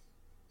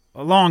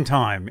a long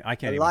time. I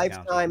can't A even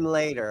count. lifetime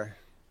later,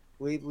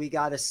 we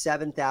got a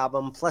 7th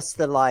album plus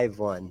the live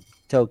one,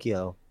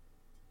 Tokyo.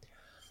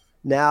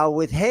 Now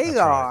with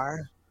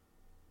Hagar,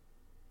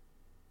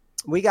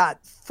 we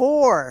got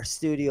 4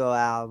 studio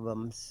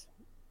albums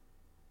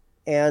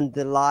and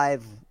the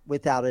live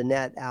Without a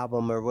Net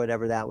album, or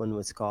whatever that one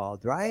was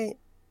called, right?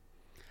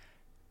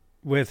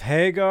 With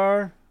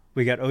Hagar,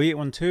 we got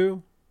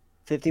 0812.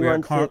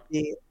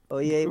 5150,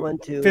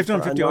 0812,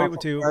 5150,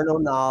 0812. Carnal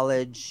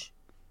Knowledge,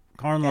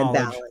 Carnal and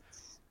Knowledge,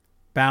 Balance,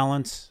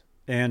 Balance,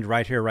 and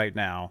Right Here, Right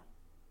Now,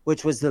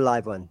 which was the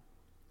live one.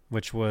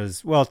 which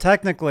was, well,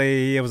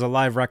 technically it was a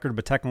live record,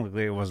 but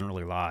technically it wasn't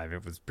really live.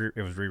 It was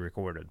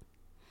re-recorded.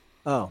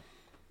 Oh,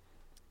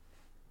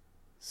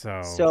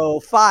 So so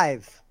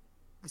 5.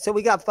 So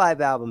we got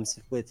 5 albums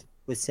with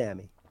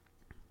Sammy.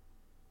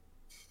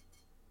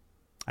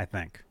 I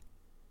think.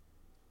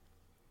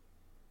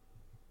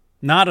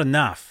 Not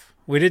enough.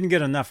 We didn't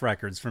get enough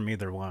records from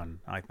either one,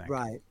 I think.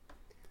 Right.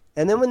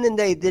 And then when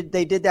they did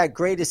that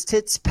greatest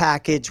hits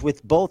package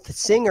with both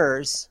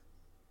singers,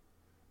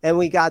 and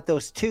we got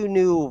those 2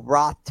 new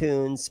Roth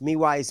tunes, Me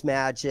Wise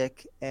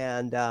Magic,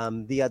 and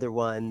the other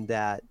one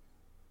that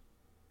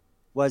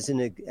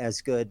wasn't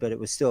as good, but it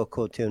was still a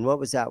cool tune. What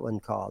was that one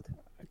called?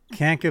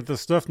 Can't Get the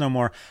Stuff No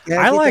More. Can't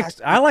I Get liked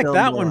That I liked No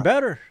that More. one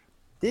better.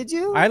 Did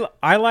you?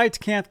 I liked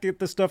Can't Get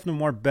the Stuff No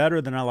More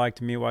better than I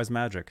liked Me Wise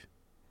Magic.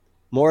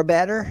 More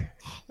better?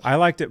 I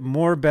liked it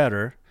more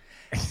better.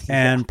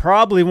 And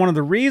probably one of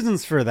the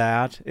reasons for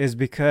that is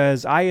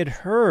because I had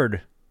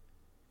heard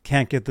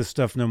Can't Get This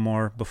Stuff No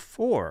More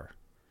before.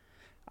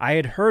 I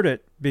had heard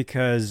it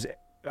because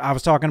I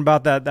was talking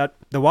about that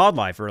the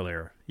wildlife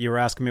earlier. You were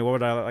asking me what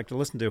would I like to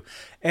listen to.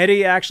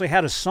 Eddie actually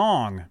had a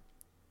song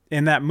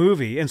in that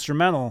movie,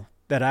 instrumental,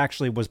 that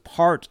actually was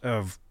part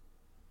of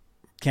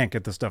Can't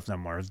Get This Stuff No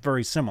More. It's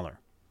very similar.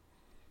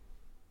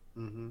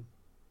 Mm-hmm.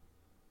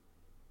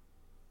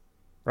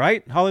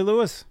 Right, Holly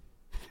Lewis?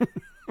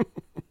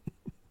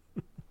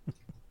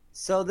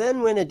 So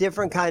then when A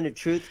Different Kind of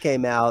Truth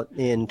came out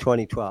in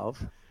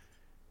 2012,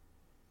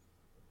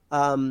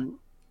 and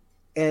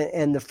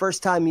the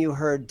first time you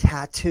heard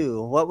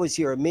Tattoo, what was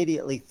your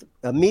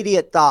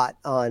immediate thought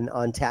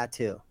on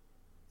Tattoo?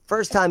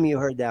 First time you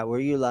heard that, were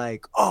you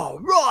like, oh,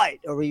 right?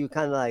 Or were you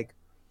kind of like,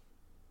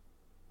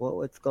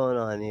 what's going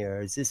on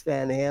here? Is this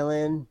Van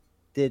Halen?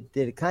 Did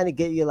it kind of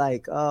get you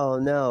like, oh,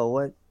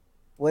 no,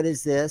 what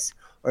is this?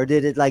 Or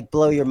did it like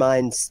blow your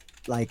mind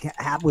like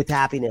with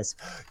happiness?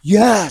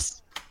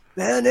 Yes!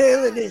 Van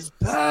Halen is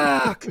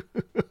back.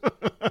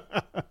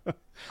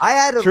 I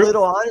had a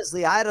little,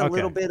 honestly, I had a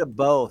little bit of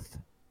both.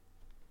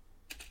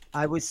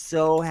 I was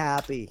so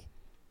happy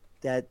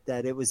that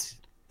it was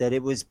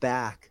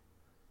back,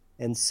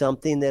 and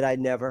something that I'd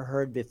never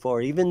heard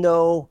before. Even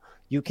though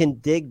you can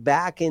dig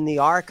back in the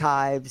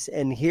archives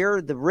and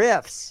hear the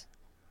riffs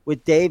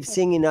with Dave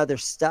singing other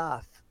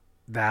stuff.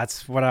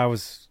 That's what I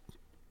was.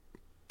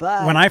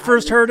 But when I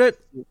first heard it,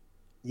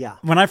 yeah.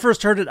 When I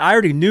first heard it, I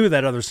already knew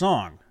that other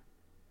song.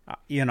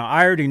 I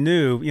already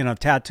knew,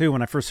 Tattoo.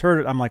 When I first heard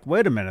it, I'm like,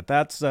 wait a minute,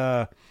 that's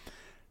Down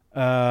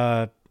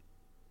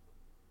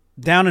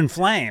in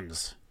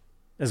Flames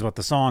is what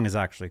the song is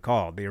actually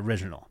called, the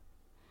original.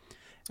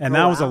 And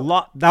that was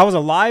a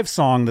live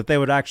song that they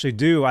would actually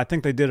do. I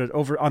think they did it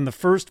over on the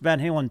first Van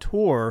Halen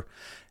tour.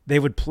 They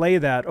would play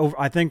that over.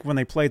 I think when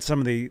they played some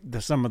of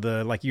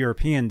the like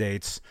European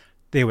dates,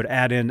 they would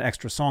add in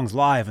extra songs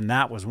live, and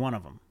that was one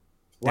of them,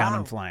 Down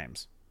in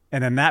Flames.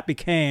 And then that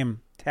became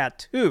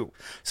Tattoo.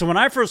 So when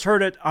I first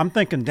heard it, I'm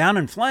thinking Down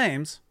in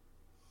Flames.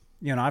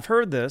 I've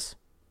heard this.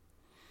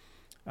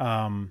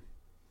 But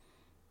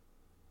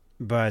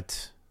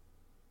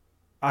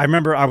I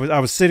remember I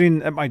was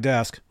sitting at my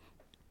desk.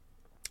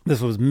 This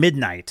was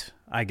midnight,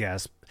 I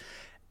guess.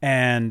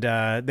 And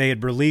they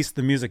had released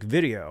the music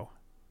video.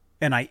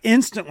 And I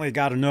instantly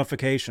got a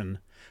notification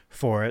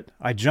for it.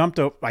 I jumped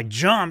to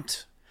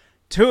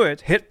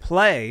it, hit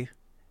play.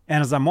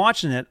 And as I'm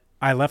watching it,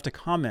 I left a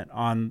comment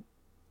on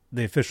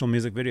the official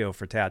music video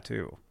for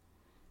Tattoo.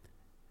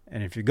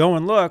 And if you go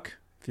and look,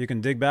 if you can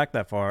dig back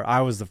that far,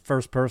 I was the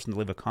first person to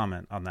leave a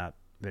comment on that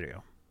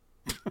video.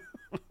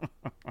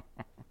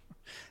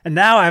 And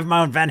now I have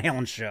my own Van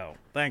Halen show.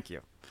 Thank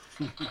you.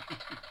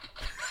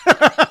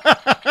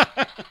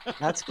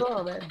 That's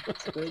cool, man.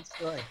 That's a great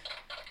story.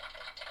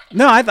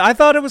 No, I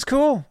thought it was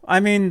cool. I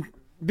mean,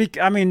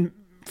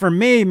 for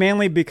me,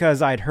 mainly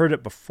because I'd heard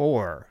it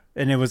before.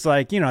 And it was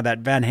like, that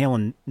Van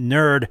Halen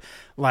nerd,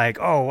 like,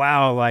 oh,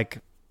 wow, like,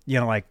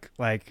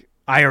 like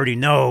I already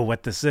know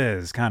what this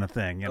is kind of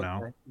thing,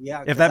 Okay.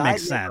 Yeah, if that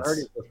makes sense. Heard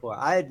it before.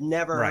 I had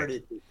never heard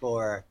it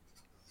before,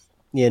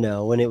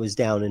 when it was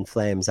Down in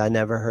Flames. I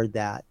never heard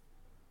that.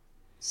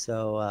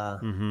 So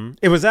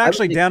It was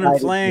actually Down in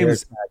excited to hear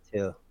Flames.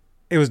 Tattoo.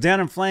 It was Down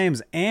in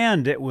Flames,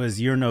 and it was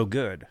You're No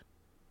Good.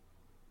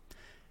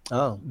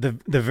 Oh, The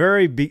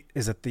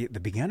is it the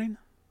beginning?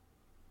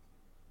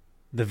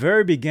 The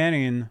very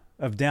beginning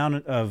of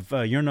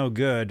You're No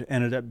Good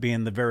ended up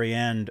being the very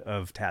end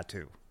of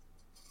Tattoo.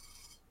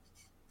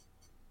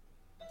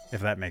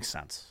 If that makes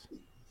sense.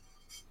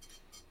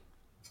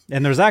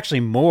 And there's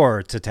actually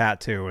more to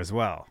Tattoo as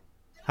well.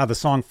 How the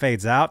song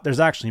fades out, there's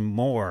actually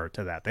more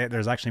to that.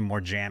 There's actually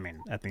more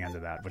jamming at the end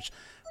of that, which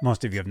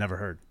most of you have never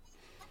heard.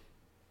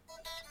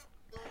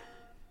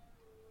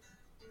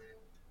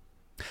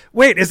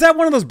 Wait, is that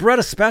one of those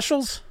Beretta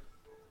specials?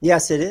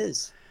 yes, it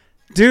is.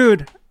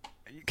 Dude,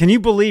 can you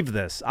believe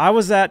this? I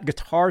was at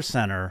Guitar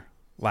Center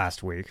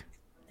last week,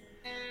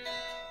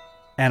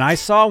 and I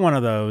saw one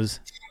of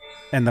those,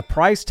 and the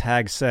price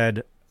tag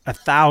said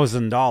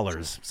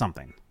 $1,000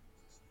 something.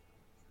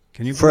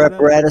 Can you For a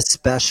believe that? Beretta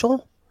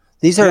special?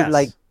 These are Yes.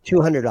 like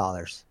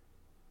 $200.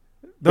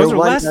 Those are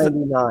less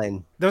than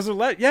 $199. those are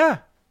less. Yeah,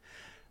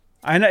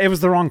 I know it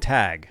was the wrong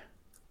tag.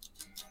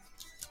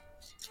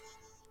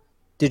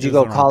 Did you It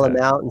go was the call wrong him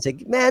tag. out and say,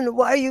 "Man,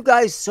 why are you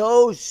guys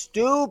so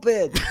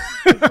stupid?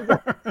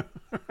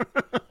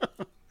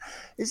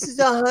 This is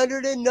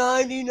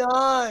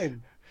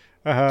 $199.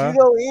 Do you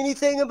know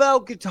anything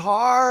about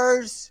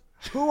guitars?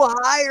 Who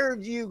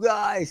hired you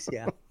guys?"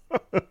 Yeah.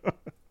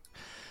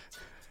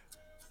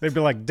 They'd be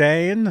like,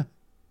 Dane.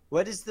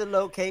 What is the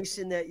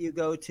location that you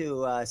go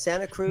to?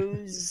 Santa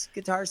Cruz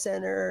Guitar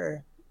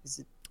Center? Is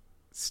it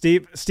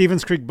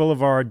Stevens Creek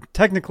Boulevard,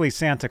 technically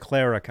Santa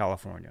Clara,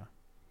 California,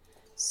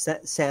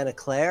 Santa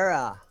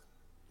Clara.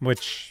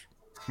 which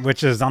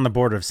is on the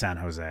border of San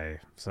Jose.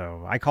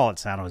 So I call it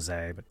San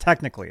Jose, but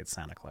technically it's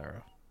Santa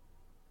Clara.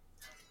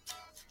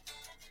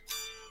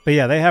 But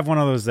yeah, they have one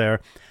of those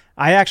there.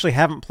 I actually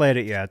haven't played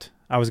it yet.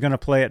 I was going to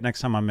play it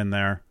next time I'm in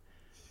there.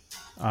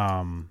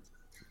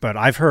 But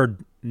I've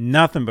heard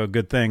nothing but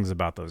good things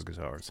about those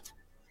guitars.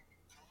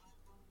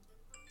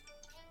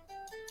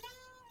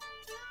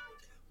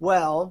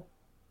 Well,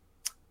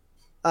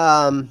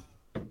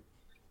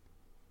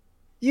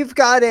 you've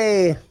got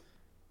I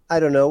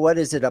don't know, what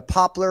is it, a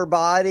poplar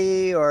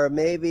body, or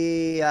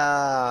maybe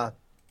it's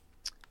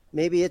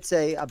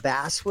a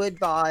basswood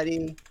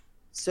body.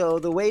 So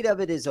the weight of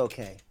it is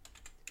okay.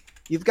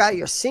 You've got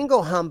your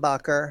single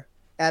humbucker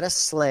at a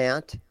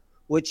slant,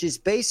 which is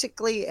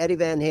basically Eddie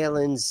Van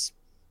Halen's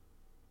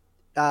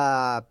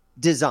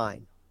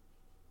design.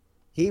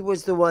 He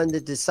was the one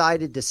that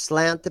decided to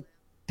slant the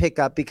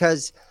pickup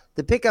because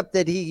the pickup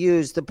that he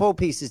used, the pole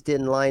pieces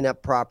didn't line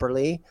up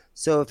properly.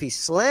 So if he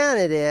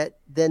slanted it,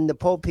 then the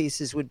pole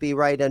pieces would be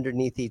right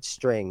underneath each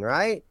string,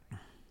 right?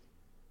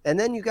 And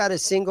then you got a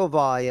single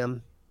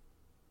volume.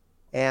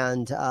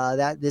 And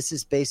this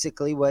is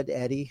basically what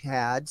Eddie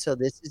had. So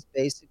this is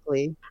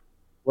basically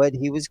what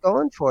he was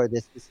going for.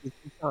 This is his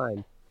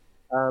design.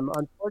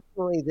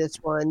 Unfortunately, this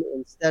one,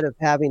 instead of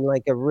having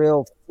like a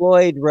real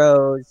Floyd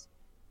Rose,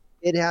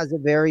 it has a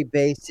very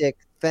basic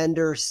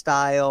Fender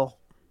style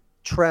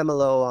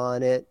tremolo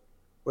on it,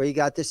 where you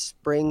got the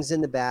springs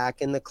in the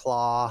back and the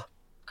claw.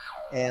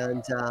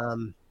 And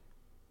then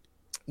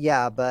you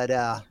got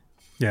the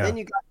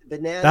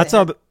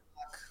banana.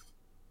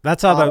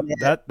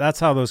 That's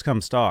how those come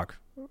stock.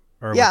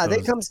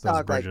 They come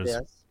stock like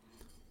this.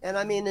 And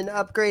I mean, an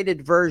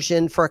upgraded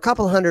version for a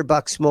couple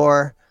 $100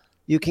 more,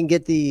 you can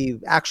get the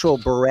actual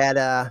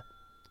Beretta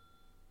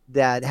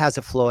that has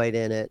a Floyd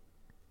in it.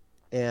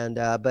 And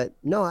but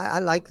no, I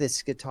like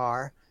this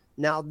guitar.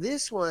 Now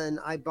this one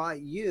I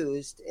bought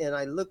used, and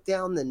I looked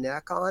down the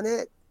neck on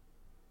it,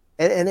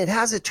 and it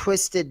has a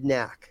twisted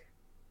neck.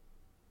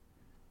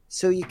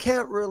 So you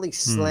can't really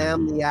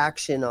slam the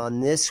action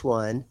on this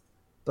one.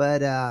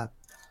 But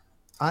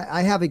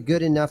I have it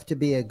good enough to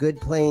be a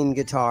good playing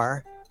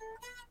guitar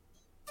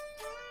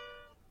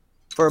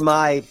for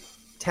my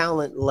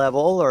talent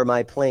level or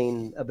my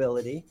playing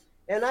ability.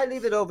 And I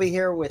leave it over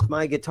here with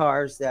my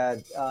guitars that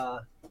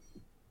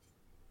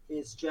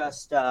is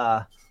just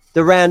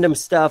the random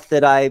stuff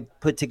that I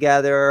put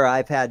together.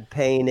 I've had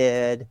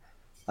painted.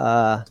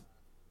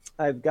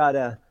 I've got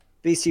a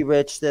BC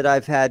Rich that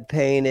I've had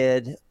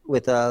painted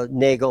with a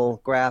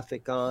Nagel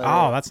graphic on it.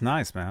 Oh, that's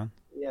nice, man.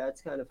 Yeah,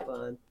 it's kind of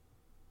fun.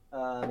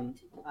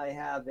 I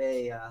have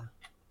a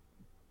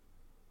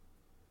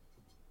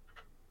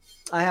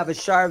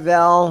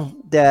Charvel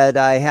that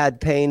I had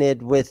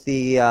painted with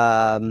the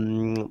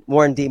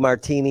Warren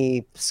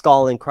DeMartini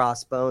skull and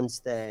crossbones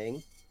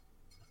thing.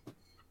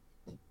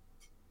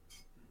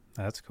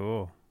 That's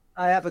cool.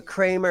 I have a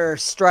Kramer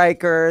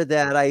Striker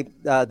that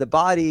the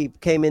body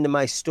came into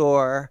my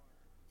store.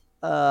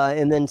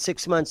 And then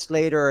 6 months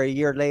later, or a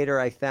year later,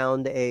 I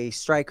found a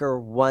Striker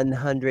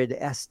 100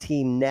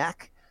 ST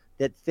neck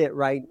that fit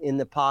right in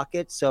the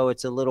pocket. So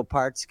it's a little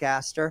parts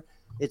caster.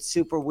 It's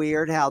super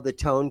weird how the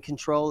tone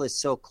control is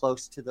so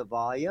close to the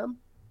volume.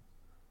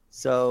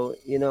 So,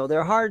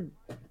 they're hard.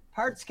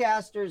 Parts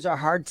casters are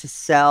hard to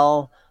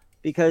sell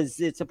because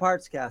it's a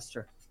parts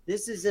caster.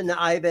 This is an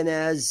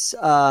Ibanez,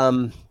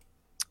 an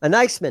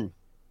Iceman.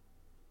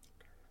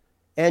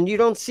 And you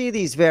don't see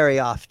these very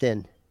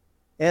often.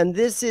 And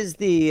this is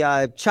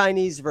the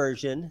Chinese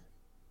version,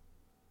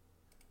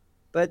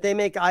 but they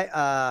make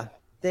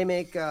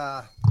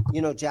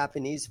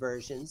Japanese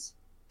versions,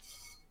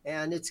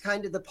 and it's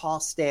kind of the Paul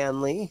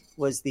Stanley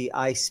was the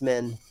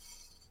Iceman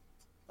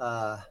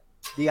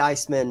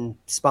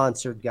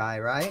sponsored guy,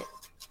 right?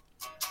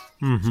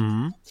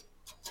 Mm-hmm.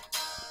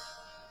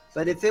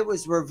 But if it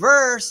was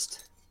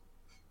reversed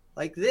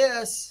like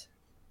this,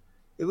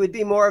 it would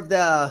be more of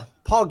the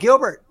Paul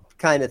Gilbert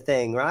kind of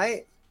thing,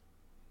 right?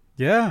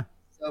 Yeah.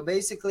 So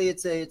basically,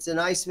 it's an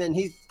Iceman.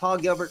 Paul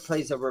Gilbert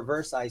plays a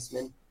reverse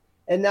Iceman,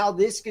 and now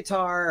this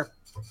guitar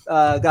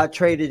got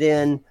traded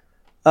in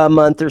a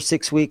month or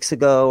 6 weeks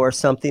ago or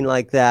something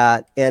like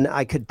that, and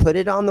I could put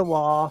it on the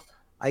wall.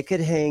 I could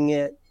hang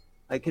it.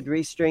 I could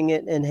restring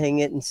it and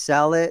hang it and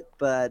sell it,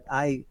 but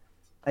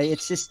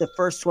it's just the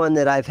first one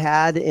that I've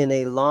had in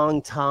a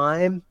long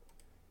time,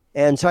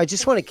 and so I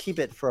just want to keep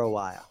it for a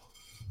while.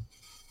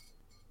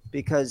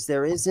 Because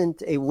there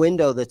isn't a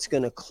window that's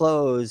going to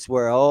close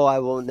where, I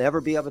will never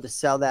be able to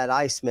sell that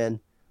Iceman.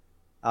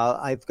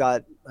 I've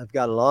got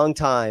a long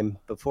time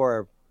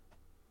before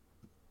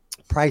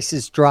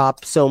prices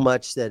drop so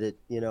much that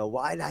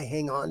why did I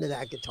hang on to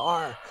that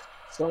guitar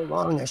so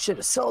long? I should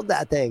have sold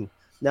that thing.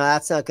 No,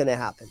 that's not going to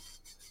happen.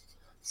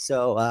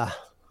 So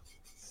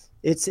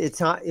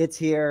it's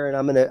here,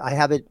 and I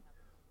have it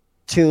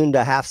tuned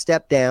a half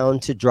step down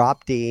to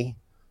drop D.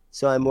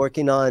 So I'm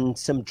working on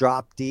some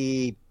drop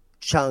D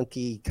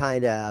chunky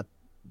kind of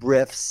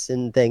riffs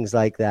and things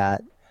like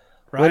that.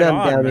 Right When I'm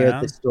on, down here at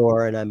the man.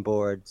 store and I'm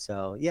bored.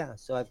 So yeah,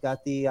 so I've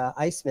got the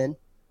Iceman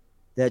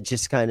that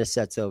just kind of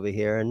sits over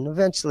here, and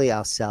eventually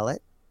I'll sell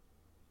it.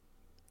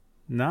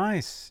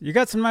 Nice. You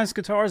got some nice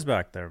guitars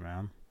back there,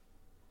 man.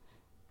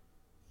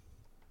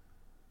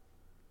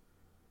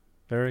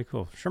 Very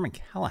cool. Sherman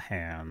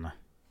Callahan.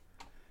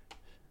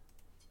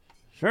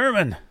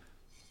 Sherman.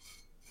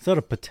 Is that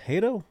a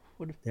potato?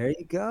 There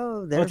you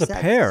go. Oh, There's it's a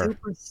that pear.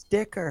 super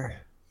sticker.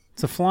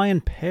 It's a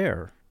flying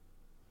pear.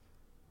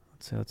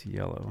 Let's say that's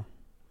yellow.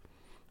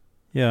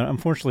 Yeah,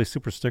 unfortunately,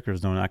 super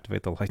stickers don't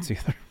activate the lights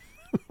either.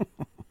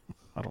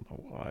 I don't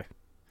know why.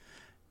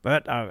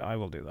 But I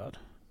will do that.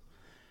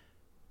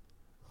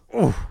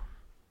 Oh.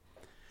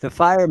 The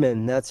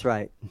fireman, that's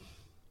right.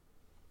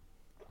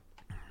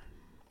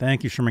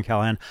 Thank you, Sherman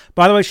Callahan.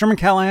 By the way, Sherman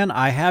Callahan,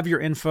 I have your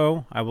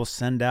info. I will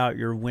send out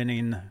your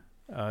winning,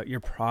 your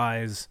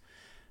prize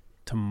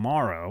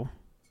tomorrow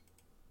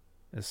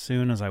as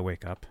soon as I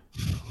wake up.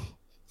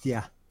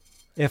 Yeah.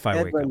 If I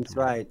wake up. Edwin's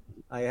tomorrow. right.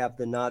 I have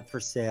the not for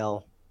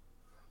sale.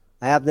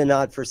 I have the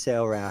not for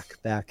sale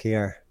rack back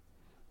here.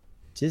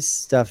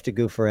 Just stuff to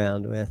goof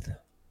around with.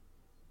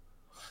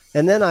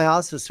 And then I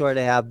also sort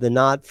of have the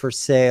not for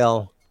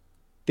sale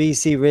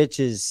BC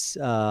Riches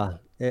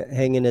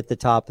hanging at the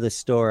top of the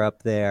store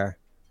up there.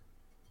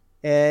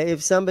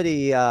 If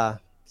somebody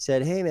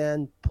said, hey,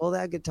 man, pull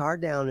that guitar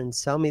down and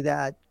sell me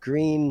that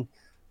green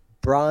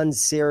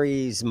Bronze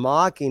Series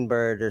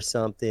Mockingbird or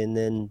something,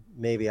 then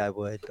maybe I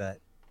would. But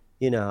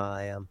you know how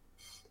I am.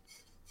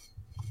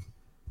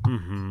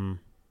 Mm-hmm.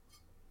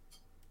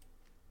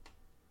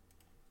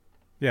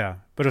 Yeah,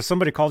 but if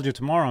somebody called you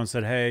tomorrow and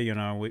said, hey, you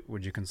know,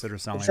 would you consider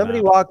selling If somebody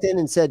that? walked in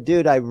and said,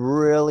 dude, I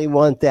really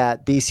want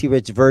that BC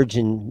Rich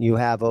Virgin you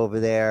have over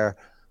there.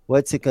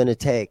 What's it going to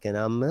take? And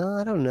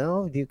I don't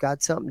know. You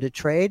got something to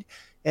trade?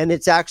 And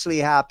it's actually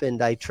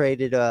happened. I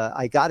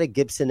got a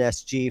Gibson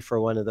SG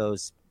for one of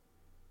those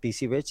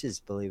BC Riches,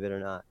 believe it or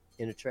not,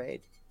 in a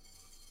trade.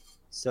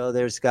 So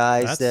there's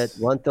guys that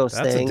want those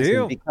that's things. a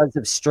deal. And because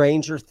of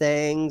Stranger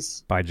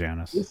Things. By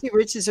Janice. BC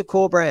Rich is a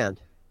cool brand.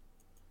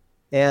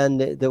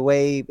 And the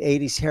way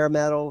 80s hair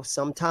metal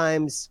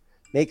sometimes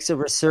makes a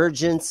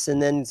resurgence,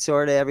 and then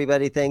sort of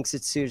everybody thinks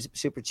it's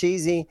super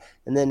cheesy,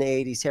 and then the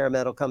 80s hair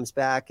metal comes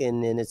back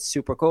and it's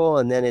super cool,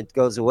 and then it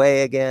goes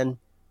away again.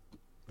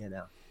 You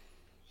know,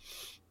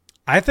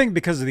 I think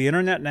because of the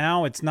internet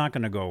now, it's not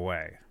going to go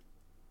away.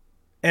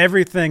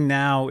 Everything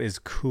now is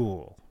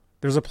cool.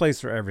 There's a place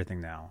for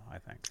everything now, I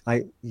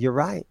think. You're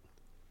right.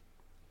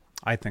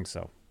 I think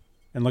so.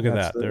 And look at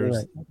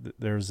Absolutely that.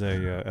 There's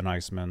an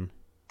Iceman.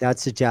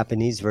 That's a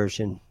Japanese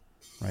version.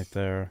 Right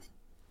there.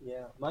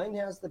 Yeah, mine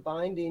has the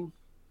binding.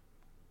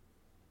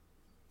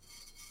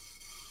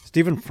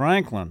 Stephen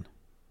Franklin.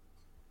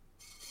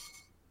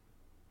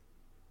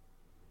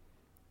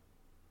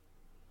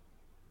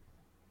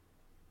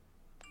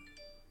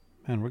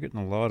 Man, we're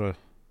getting a lot of...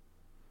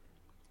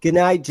 Good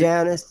night,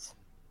 Janice.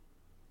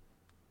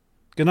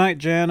 Good night,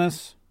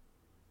 Janice.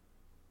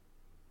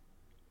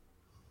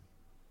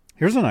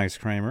 Here's a nice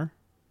Kramer.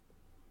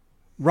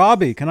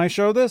 Robbie, can I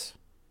show this?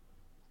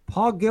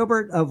 Paul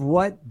Gilbert of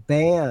what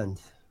band?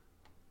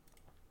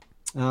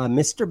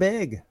 Mr.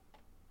 Big.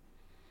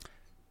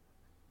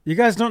 You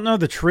guys don't know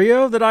the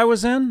trio that I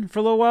was in for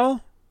a little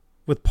while?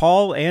 With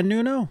Paul and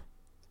Nuno?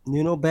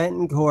 Nuno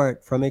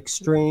Bentoncourt from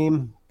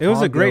Extreme. It was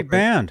Paul a great Gilbert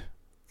band.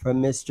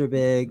 From Mr.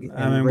 Big.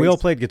 I mean, we all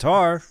played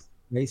guitar.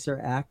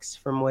 Racer X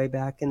from way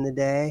back in the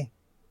day.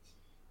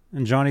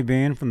 And Johnny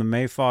Bean from the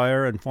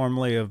Mayfire, and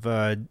formerly of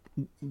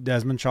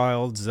Desmond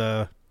Child's...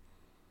 There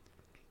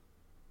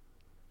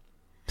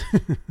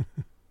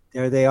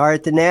they are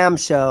at the NAMM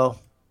show.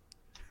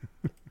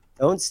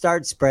 Don't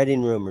start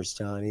spreading rumors,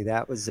 Johnny.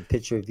 That was a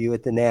picture of you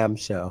at the NAMM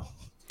show.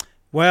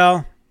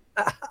 Well...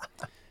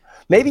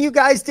 Maybe you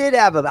guys did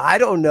have I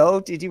don't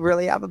know. Did you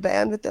really have a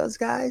band with those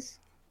guys?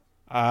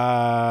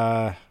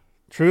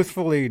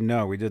 Truthfully,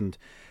 no, we didn't.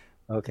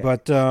 Okay.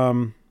 But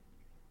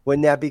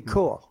wouldn't that be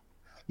cool?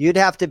 You'd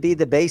have to be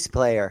the bass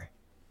player.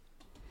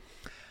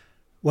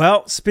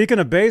 Well, speaking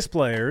of bass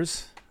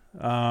players,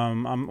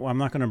 I'm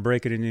not going to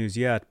break any news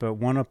yet, but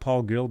one of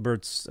Paul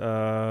Gilbert's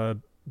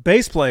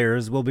bass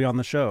players will be on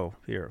the show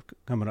here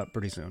coming up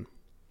pretty soon.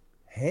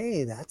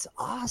 Hey, that's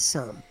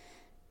awesome.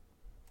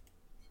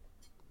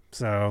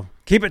 So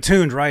keep it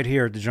tuned right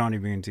here at the Johnny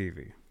Bean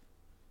TV.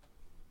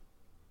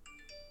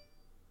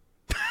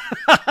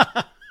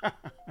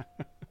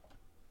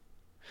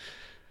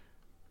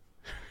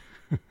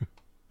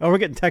 Oh, we're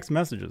getting text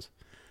messages.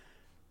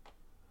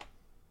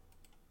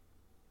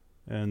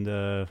 And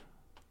there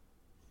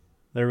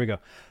we go.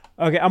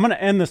 Okay, I'm going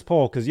to end this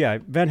poll because, yeah,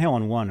 Van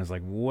Halen 1 is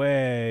like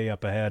way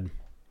up ahead.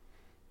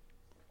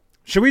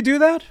 Should we do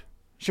that?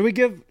 Should we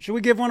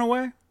give one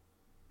away?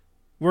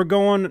 We're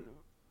going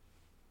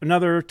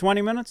another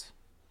 20 minutes?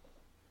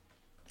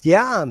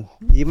 Yeah,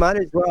 you might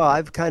as well.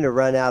 I've kind of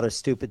run out of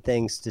stupid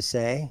things to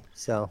say,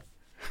 so.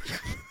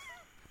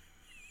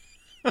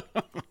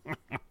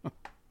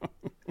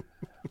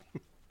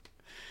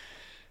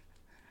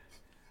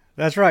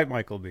 That's right,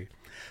 Michael B.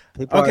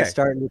 People are Okay.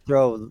 starting to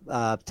throw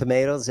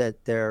tomatoes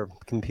at their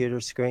computer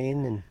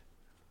screen and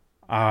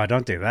Oh,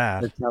 don't do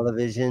that. their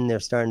television. They're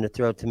starting to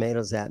throw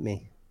tomatoes at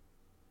me.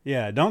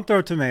 Yeah, don't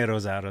throw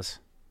tomatoes at us.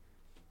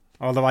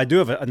 Although I do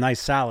have a nice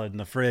salad in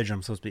the fridge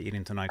I'm supposed to be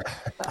eating tonight.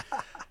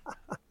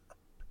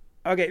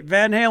 Okay,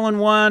 Van Halen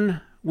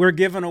 1, we're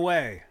giving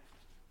away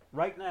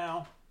right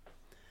now.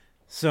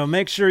 So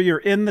make sure you're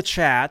in the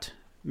chat.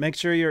 Make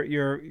sure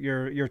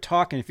you're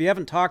talking. If you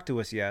haven't talked to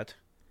us yet,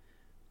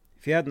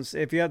 if you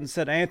hadn't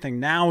said anything,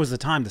 now is the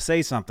time to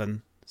say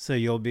something. So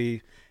you'll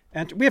be.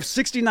 We have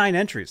 69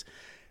 entries.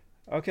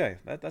 Okay,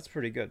 that's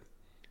pretty good.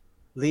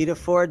 Lita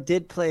Ford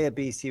did play a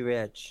BC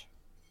Rich.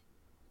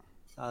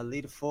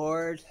 Lita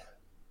Ford.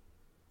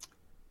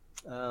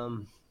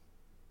 The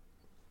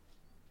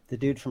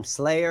dude from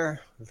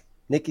Slayer,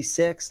 Nikki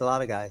Sixx, a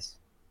lot of guys.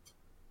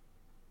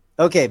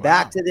 Okay,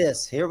 back to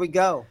this. Here we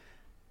go.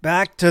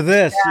 Back to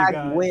this. You Tag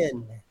guys.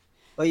 win.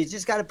 Well, you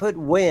just got to put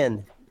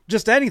win.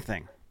 Just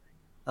anything.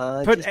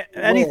 Put Just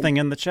anything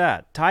in the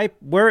chat. Type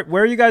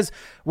where you guys.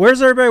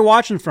 Where's everybody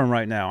watching from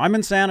right now? I'm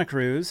in Santa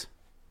Cruz.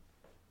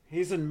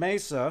 He's in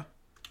Mesa.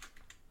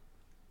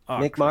 Oh,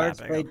 Nick crap, Mars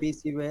hang played on.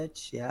 BC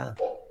Rich. Yeah.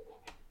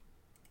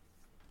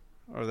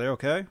 Are they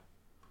okay?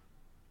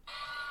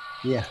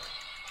 Yeah.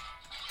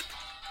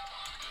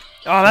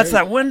 Oh, that's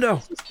that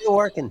window. It's still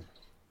working.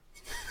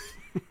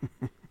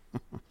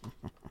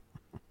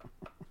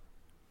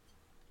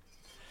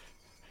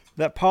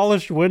 That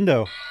polished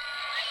window.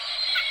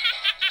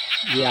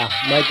 Yeah.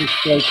 My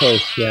display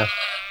case. Yeah.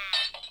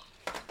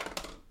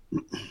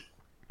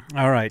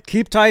 All right,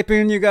 keep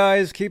typing, you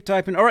guys. Keep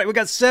typing. All right, we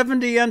got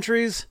 70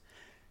 entries.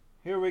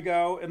 Here we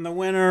go. And the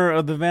winner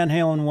of the Van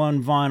Halen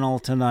 1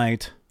 vinyl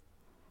tonight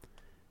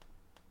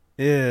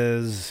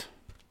is...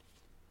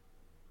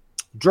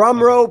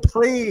 Drum roll,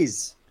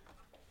 please.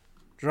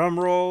 Drum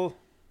roll.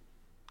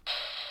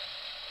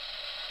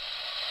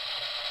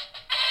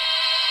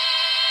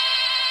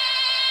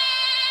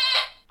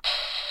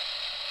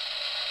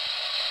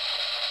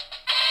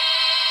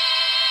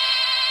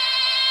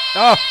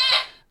 Oh,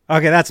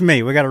 okay, that's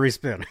me. We got to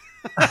respin.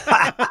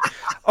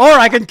 Or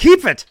I can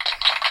keep it.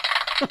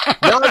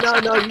 No. You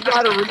got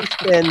to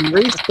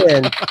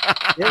respin.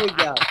 Here we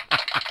go.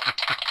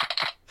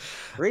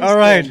 Respin. All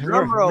right,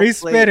 Drum roll,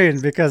 respinning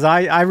please. because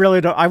I really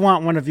don't. I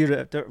want one of you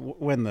to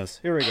win this.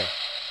 Here we go.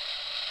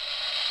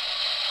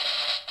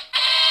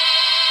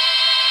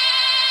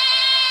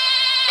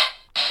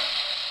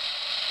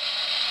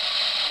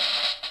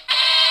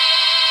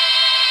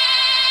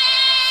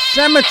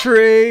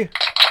 Cemetery.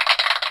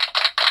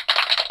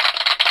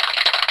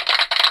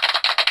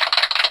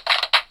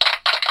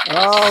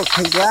 Oh,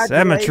 congratulations.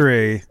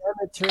 Cemetery.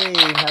 Cemetery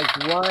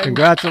has won.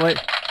 Congratulate.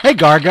 Hey,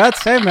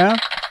 Garguts. Hey, man.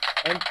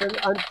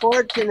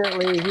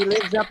 Unfortunately, he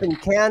lives up in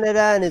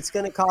Canada, and it's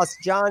going to cost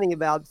Johnny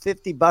about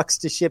 $50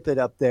 to ship it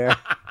up there.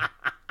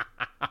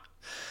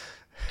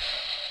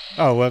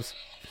 Oh, whoops.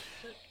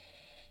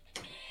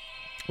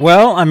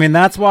 Well, I mean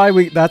that's why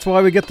we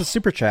get the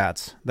super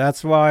chats.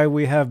 That's why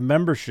we have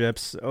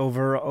memberships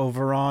over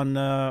on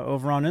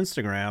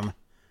Instagram.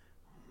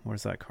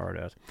 Where's that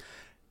card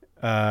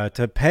at?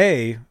 To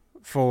pay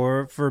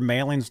for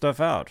mailing stuff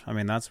out. I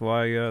mean that's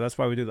why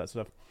we do that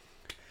stuff.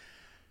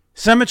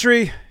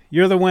 Cemetery,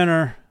 you're the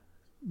winner.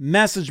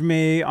 Message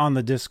me on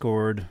the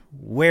Discord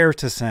where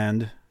to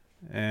send,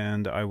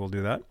 and I will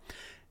do that.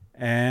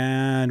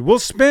 And we'll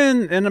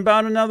spin in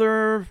about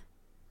another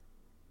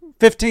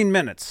 15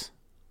 minutes.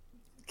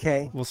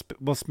 Okay.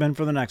 We'll spin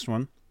for the next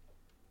one.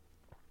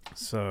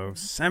 So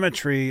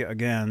Cemetery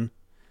again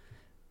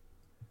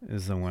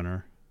is the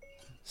winner.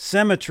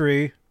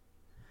 Cemetery.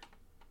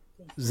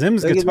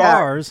 Zim's Look at that.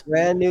 Guitars.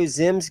 Brand new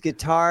Zim's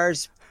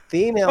Guitars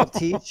female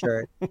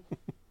t-shirt.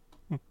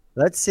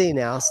 Let's see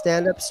now.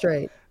 Stand up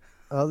straight.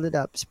 Hold it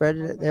up. Spread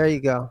it. There you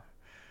go.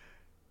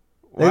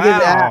 Look at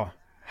that.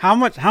 How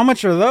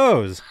much are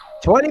those?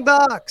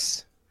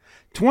 $20.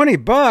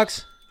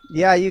 $20?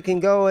 Yeah, you can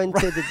go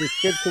into the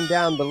description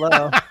down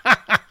below.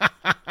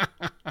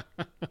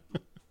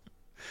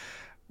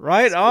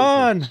 Right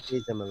on.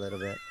 Squeeze them a little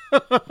bit.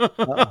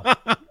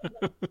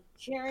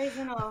 Cherries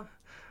and all.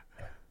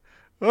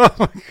 Oh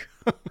my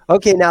God.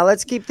 Okay, now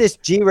let's keep this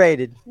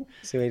G-rated,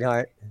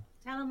 sweetheart.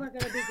 Tell them we're going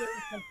to be getting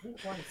some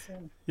pink ones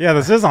soon. Yeah,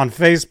 this is on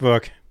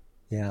Facebook.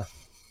 Yeah.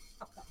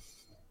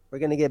 We're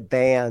going to get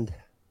banned.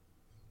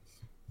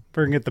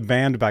 We're gonna get the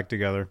band back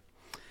together.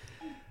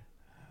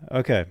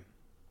 Okay.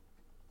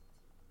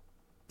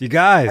 You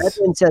guys.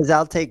 Edwin says,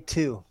 I'll take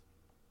 2.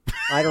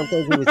 I don't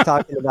think he was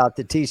talking about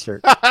the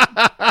t-shirt.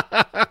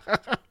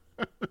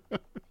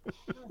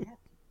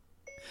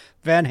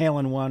 Van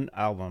Halen 1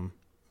 album.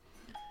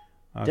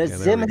 Okay, Does there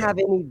Zim we go. have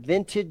any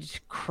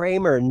vintage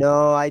Kramer?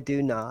 No, I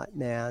do not,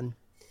 man.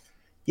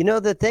 You know,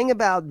 the thing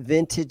about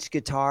vintage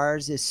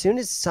guitars, as soon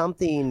as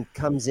something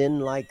comes in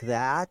like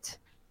that,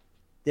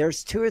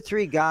 there's 2 or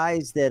 3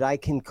 guys that I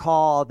can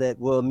call that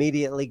will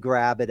immediately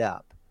grab it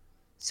up.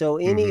 So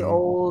any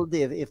old,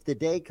 if the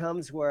day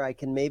comes where I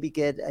can maybe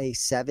get a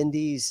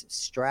 70s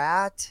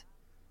Strat,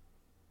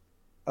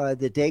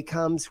 the day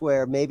comes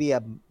where maybe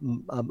a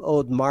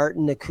old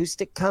Martin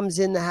acoustic comes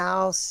in the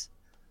house.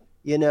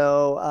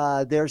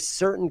 There's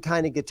certain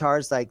kind of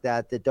guitars like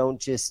that don't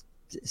just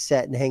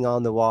set and hang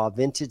on the wall.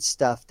 Vintage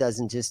stuff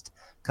doesn't just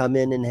come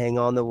in and hang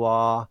on the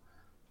wall.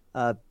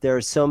 There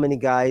are so many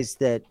guys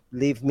that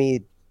leave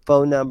me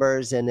phone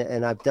numbers,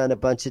 and I've done a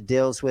bunch of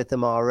deals with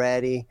them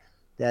already,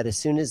 that as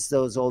soon as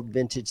those old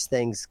vintage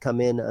things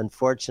come in,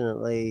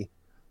 unfortunately,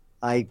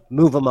 I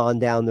move them on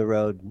down the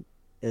road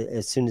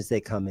as soon as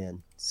they come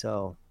in.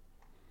 So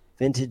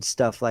vintage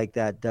stuff like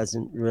that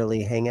doesn't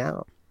really hang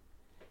out.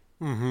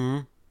 Mm-hmm.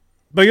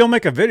 But you'll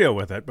make a video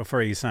with it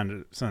before you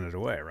send it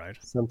away, right?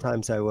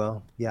 Sometimes I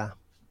will. Yeah.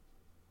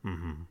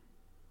 Mm-hmm.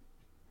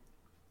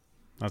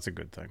 That's a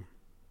good thing.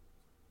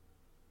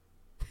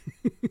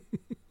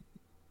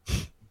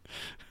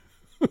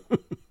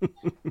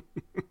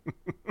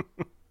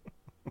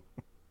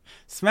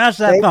 Smash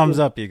that Thank thumbs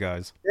you. up, you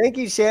guys. Thank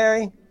you,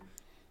 Sherry.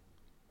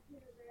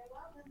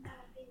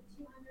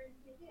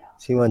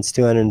 She wants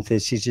 250.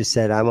 She just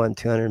said, I want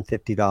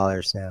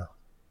 $250 now.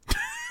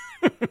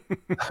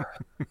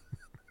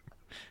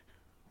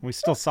 We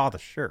still saw the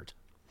shirt.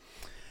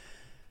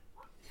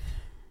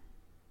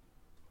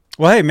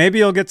 Well, hey, maybe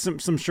you'll get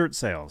some shirt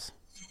sales.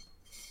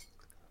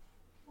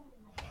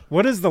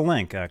 What is the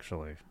link,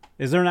 actually?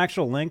 Is there an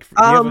actual link? Do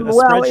you have a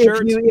Well,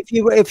 Spreadshirt?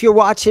 if you're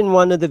watching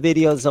one of the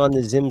videos on the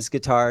Zims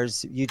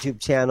Guitars YouTube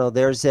channel,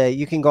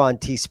 you can go on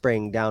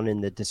Teespring down in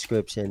the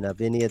description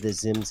of any of the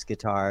Zims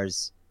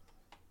Guitars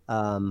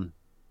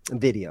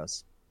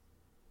videos.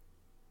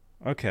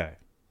 Okay.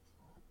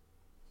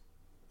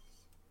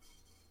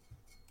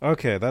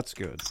 Okay, that's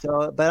good.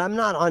 So, but I'm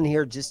not on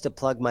here just to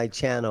plug my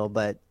channel.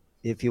 But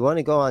if you want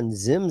to go on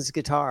Zims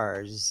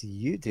Guitars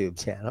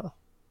YouTube channel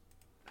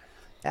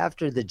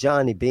after the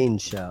Johnny Bean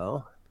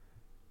show.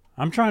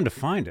 I'm trying to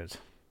find it.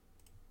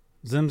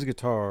 Zims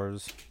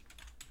Guitars.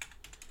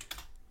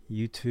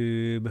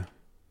 YouTube.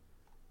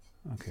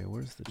 Okay,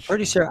 where's the...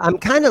 Pretty sure. I'm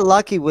kind of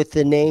lucky with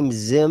the name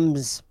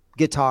Zims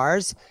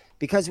Guitars,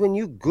 because when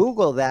you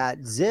Google that,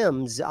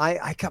 Zims,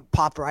 I can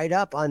pop right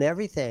up on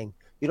everything.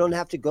 You don't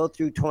have to go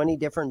through 20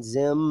 different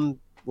Zim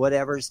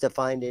whatevers to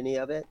find any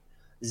of it.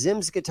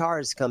 Zims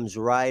Guitars comes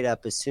right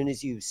up as soon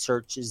as you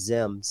search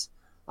Zims.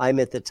 I'm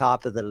at the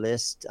top of the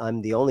list.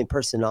 I'm the only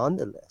person on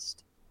the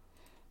list.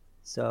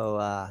 So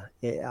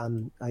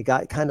I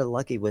got kind of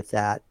lucky with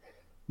that.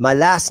 My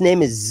last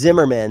name is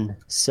Zimmerman,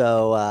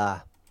 so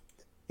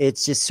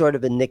it's just sort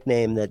of a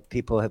nickname that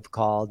people have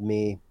called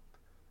me.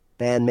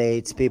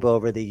 Bandmates, people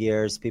over the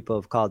years, people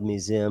have called me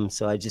Zim,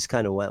 so I just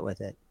kind of went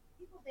with it.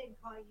 People didn't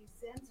call you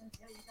Sims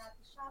until you got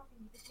the shop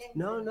and you became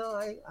No,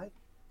 I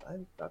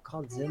got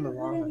called Zim a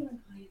lot.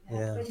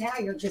 Yeah. But now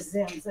you're just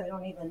Zims. I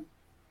don't even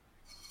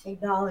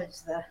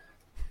acknowledge the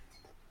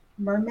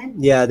merman.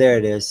 Yeah, there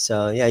it is.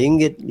 So yeah, you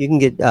can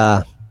get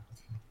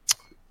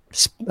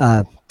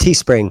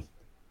Teespring.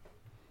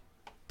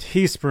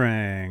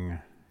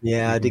 Teespring.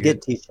 Yeah, to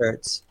get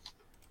t-shirts.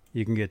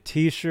 You can get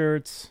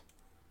t-shirts.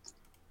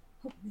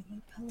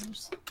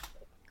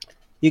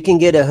 You can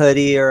get a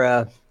hoodie or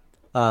a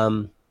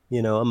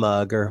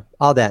mug or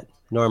all that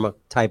normal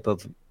type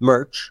of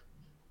merch.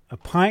 A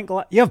pint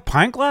glass. You have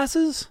pint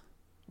glasses?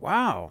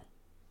 Wow.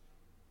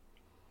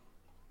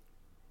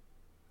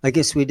 I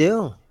guess we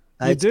do.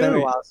 It's do. been a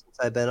while since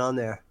I've been on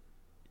there.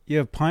 You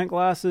have pint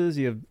glasses.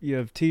 You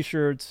have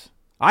t-shirts.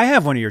 I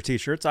have one of your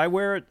t-shirts. I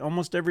wear it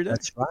almost every day.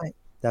 That's right.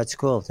 That's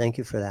cool. Thank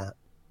you for that.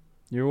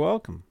 You're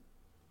welcome.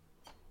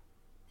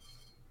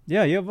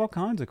 Yeah, you have all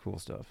kinds of cool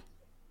stuff.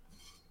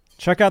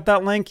 Check out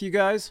that link, you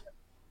guys.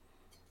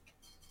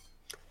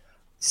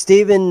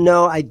 Stephen,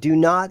 no, I do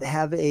not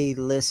have a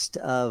list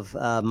of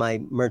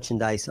my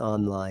merchandise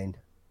online.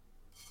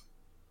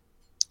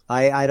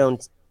 I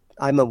don't.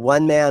 I'm a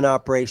one-man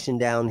operation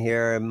down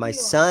here. My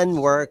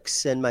son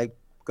works and my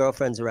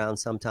girlfriend's around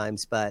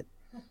sometimes, but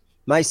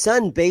my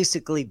son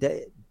basically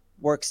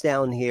works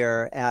down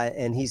here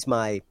and he's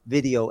my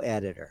video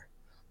editor.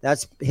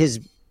 That's his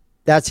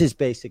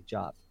basic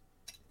job,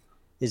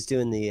 is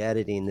doing the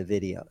editing, the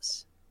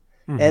videos.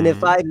 Mm-hmm. And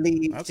if I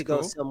leave to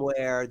go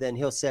somewhere, then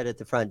he'll sit at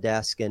the front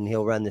desk and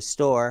he'll run the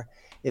store.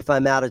 If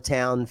I'm out of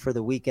town for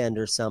the weekend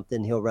or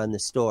something, he'll run the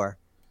store.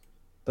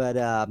 But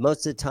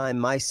most of the time,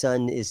 my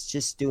son is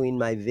just doing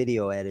my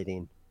video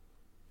editing.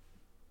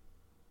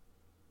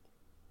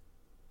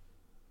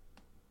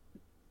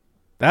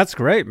 That's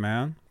great,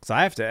 man. Because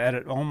I have to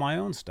edit all my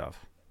own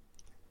stuff.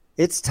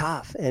 It's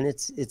tough, and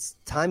it's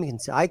time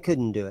consuming. I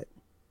couldn't do it.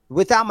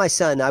 Without my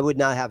son, I would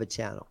not have a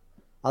channel.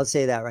 I'll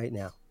say that right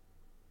now.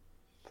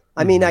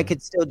 I mean, I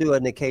could still do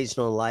an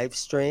occasional live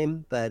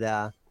stream,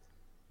 but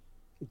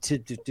to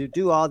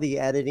do all the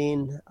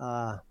editing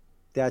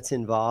that's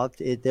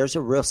involved, there's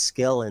a real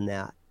skill in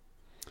that.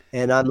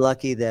 And I'm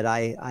lucky that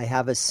I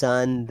have a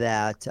son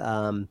that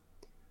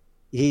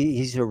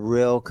he's a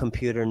real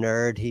computer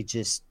nerd. He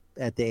just,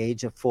 at the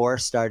age of 4,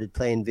 started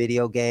playing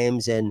video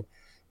games, and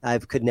I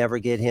could never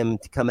get him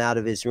to come out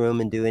of his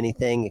room and do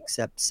anything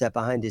except sit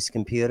behind his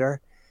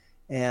computer.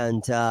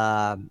 And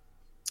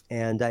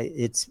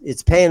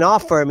it's paying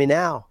off for me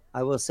now.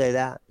 I will say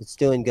that. It's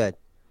doing good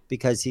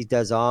because he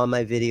does all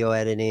my video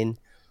editing.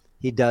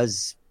 He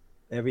does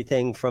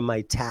everything from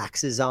my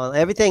taxes on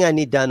everything I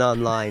need done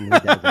online. He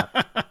does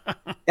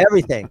that.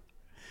 Everything.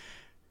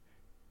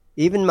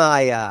 Even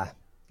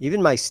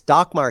my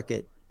stock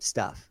market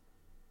stuff.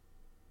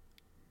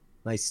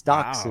 My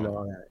stocks and Wow.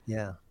 all that.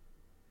 Yeah.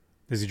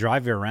 Does he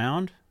drive you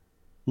around?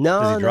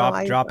 No, Does he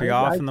no, drop you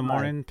off I in the drive.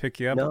 morning, pick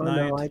you up at No,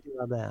 night? no, I do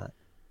all that.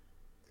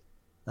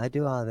 I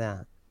do all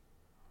that.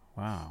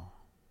 Wow.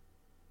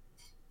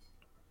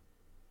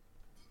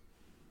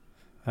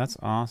 That's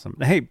awesome.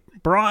 Hey,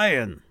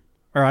 Brian.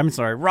 Or I'm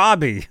sorry,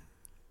 Robbie.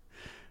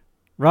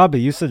 Robbie,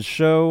 you said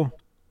show.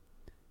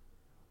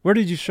 Where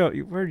did you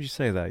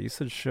say that? You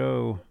said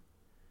show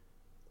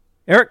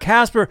Eric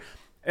Casper.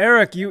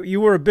 Eric, you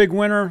were a big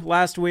winner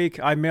last week.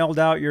 I mailed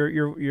out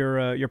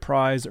your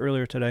prize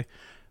earlier today.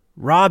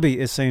 Robbie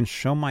is saying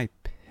show my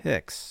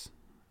pics.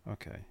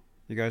 Okay.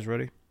 You guys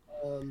ready?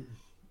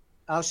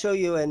 I'll show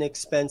you an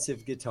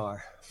expensive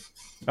guitar.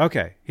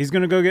 Okay. He's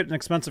going to go get an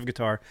expensive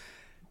guitar.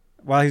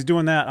 While he's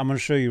doing that, I'm going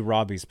to show you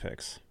Robbie's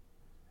pics.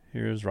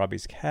 Here's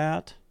Robbie's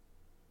cat.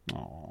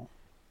 Oh,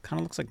 kind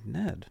of looks like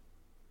Ned.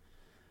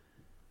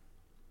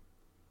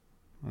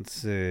 Let's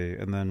see.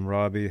 And then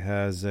Robbie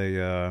has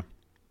a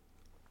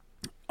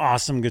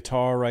awesome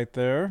guitar right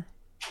there.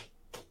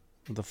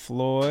 The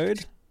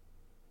Floyd.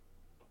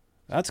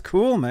 That's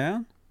cool,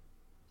 man.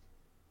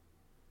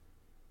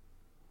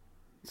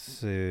 Let's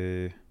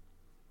see.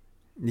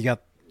 You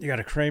got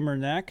a Kramer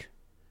neck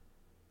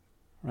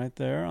right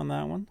there on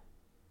that one.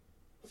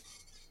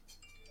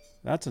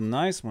 That's a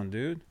nice one,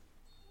 dude.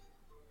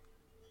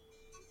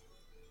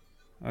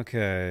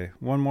 Okay,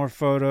 one more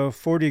photo.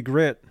 40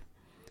 Grit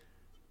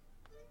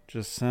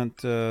just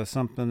sent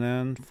something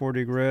in.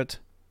 40 Grit.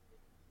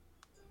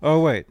 Oh,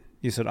 wait.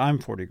 You said I'm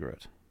 40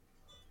 Grit.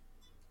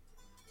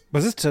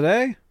 Was this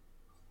today?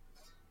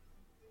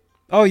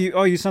 Oh,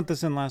 you sent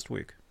this in last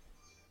week.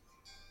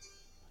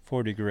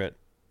 40 Grit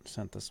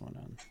sent this one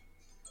in.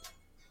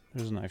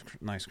 There's a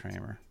nice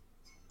Kramer.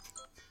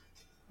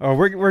 Oh,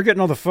 we're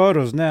getting all the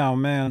photos now,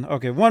 man.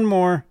 Okay, one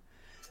more.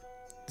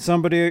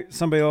 Somebody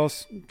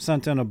else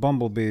sent in a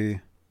bumblebee.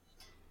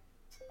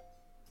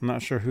 I'm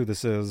not sure who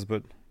this is,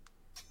 but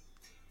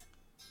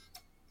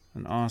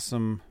an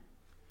awesome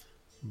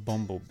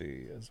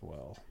bumblebee as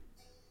well.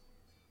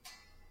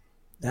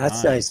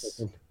 That's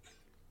nice.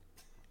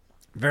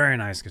 Very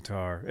nice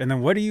guitar. And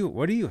then what do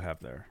you have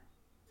there?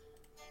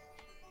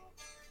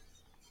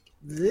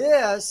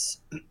 This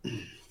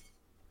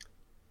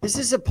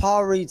is a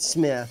Paul Reed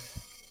Smith.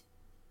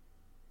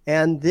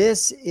 And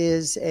this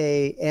is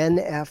a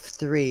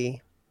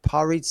NF3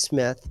 Paul Reed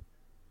Smith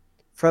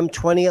from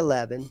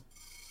 2011.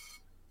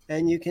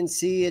 And you can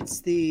see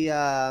it's the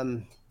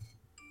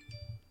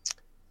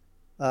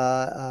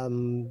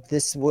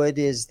this wood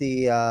is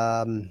the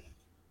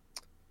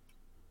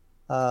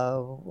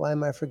why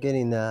am I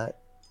forgetting that?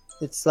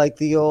 It's like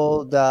the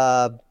old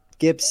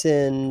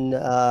Gibson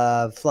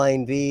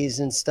Flying V's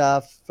and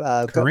stuff.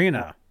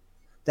 Karina.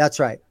 That's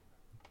right.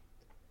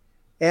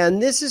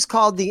 And this is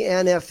called the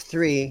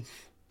NF3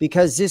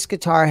 because this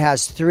guitar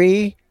has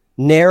 3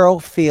 narrow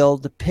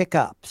field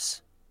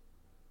pickups.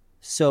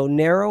 So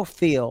narrow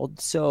field.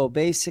 So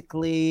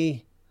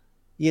basically,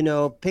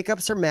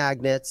 pickups are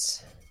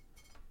magnets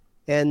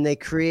and they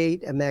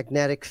create a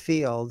magnetic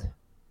field.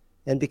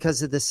 And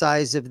because of the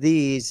size of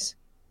these,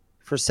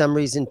 for some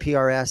reason,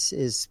 PRS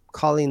is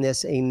calling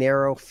this a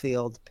narrow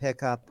field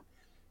pickup.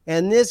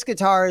 And this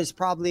guitar is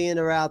probably in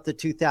around the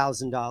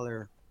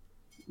 $2,000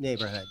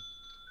 neighborhood.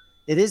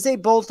 It is a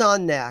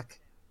bolt-on neck.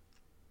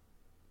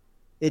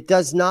 It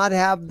does not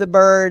have the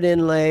bird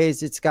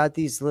inlays. It's got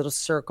these little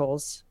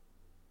circles.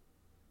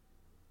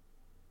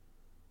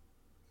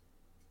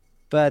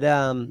 But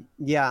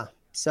yeah,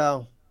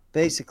 so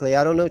basically,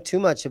 I don't know too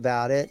much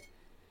about it,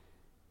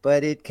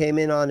 but it came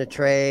in on a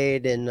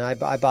trade, and I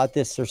bought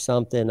this or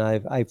something.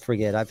 I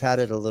forget. I've had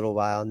it a little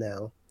while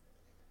now.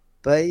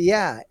 But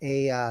yeah,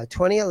 a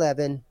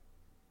 2011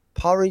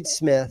 Paul Reed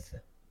Smith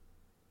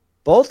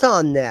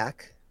bolt-on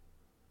neck.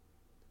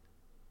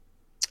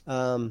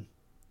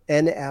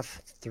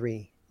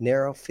 NF3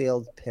 narrow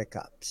field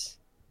pickups.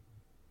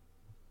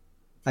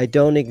 I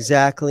don't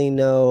exactly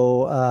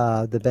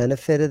know the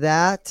benefit of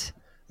that.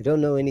 I don't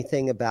know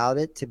anything about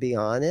it, to be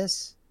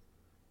honest.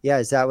 Yeah,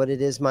 is that what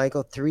it is,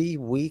 Michael? 3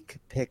 weak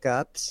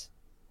pickups?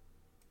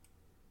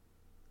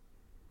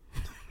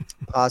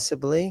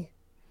 Possibly.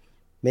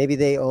 Maybe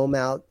they ohm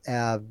out,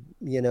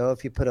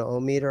 if you put an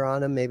ohm meter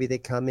on them, maybe they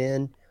come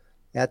in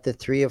at the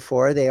 3 or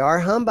 4. They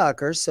are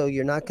humbuckers, so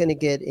you're not going to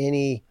get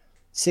any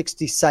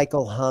 60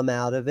 cycle hum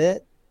out of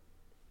it.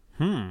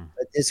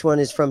 But this one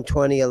is from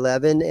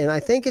 2011, and I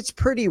think it's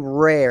pretty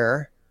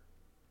rare.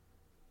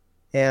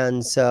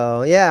 And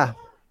so, yeah,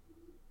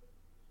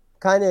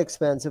 kind of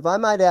expensive. I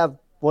might have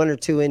 1 or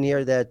 2 in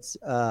here that's,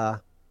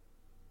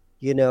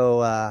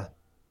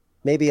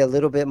 maybe a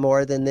little bit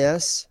more than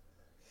this.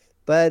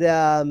 But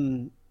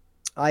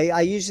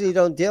I usually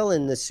don't deal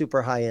in the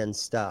super high-end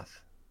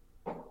stuff.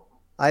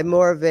 I'm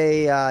more of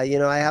a,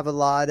 I have a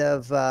lot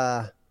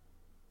of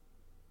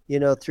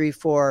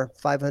 $300,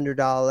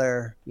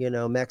 $400,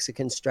 $500,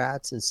 Mexican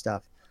Strats and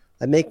stuff.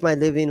 I make my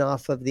living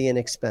off of the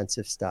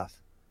inexpensive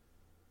stuff.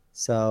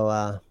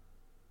 So,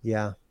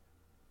 yeah,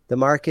 the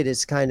market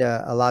is kind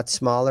of a lot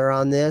smaller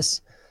on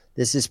this.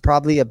 This is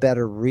probably a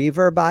better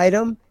reverb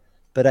item,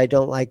 but I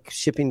don't like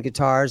shipping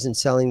guitars and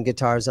selling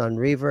guitars on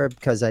reverb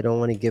because I don't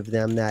want to give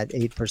them that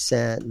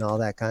 8% and all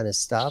that kind of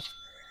stuff.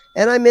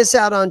 And I miss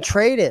out on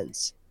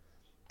trade-ins.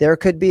 There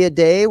could be a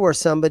day where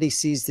somebody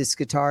sees this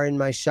guitar in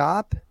my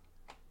shop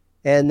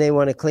and they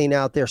want to clean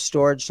out their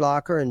storage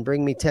locker and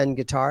bring me 10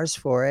 guitars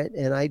for it.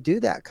 And I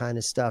do that kind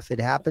of stuff. It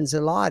happens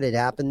a lot. It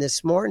happened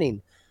this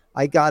morning.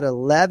 I got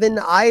 11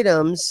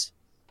 items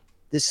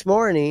this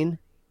morning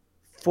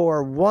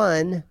for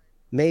one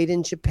made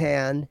in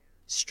Japan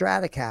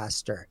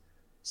Stratocaster.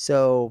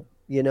 So,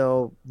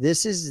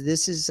 this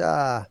is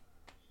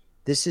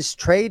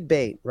trade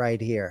bait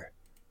right here.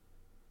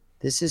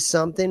 This is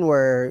something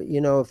where,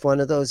 if one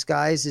of those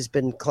guys has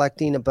been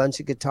collecting a bunch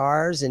of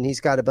guitars and he's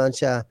got a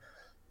bunch of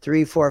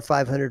 $300,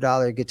 $400,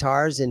 $500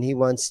 guitars and he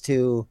wants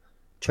to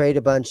trade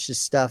a bunch of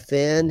stuff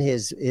in,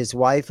 his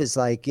wife is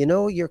like,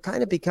 you're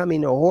kind of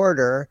becoming a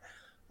hoarder.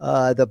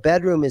 The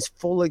bedroom is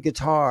full of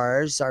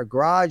guitars. Our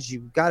garage,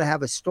 you've got to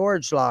have a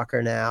storage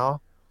locker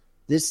now.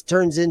 This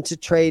turns into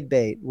trade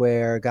bait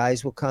where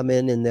guys will come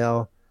in and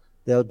they'll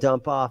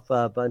dump off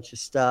a bunch of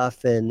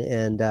stuff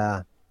and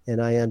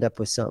I end up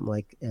with something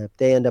like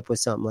they end up with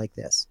something like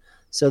this.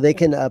 So they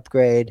can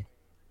upgrade.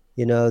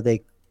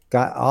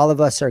 All of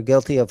us are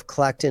guilty of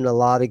collecting a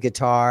lot of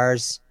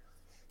guitars.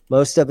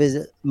 Most of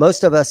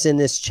us in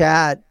this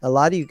chat, a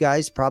lot of you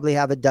guys probably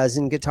have a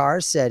dozen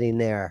guitars sitting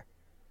there.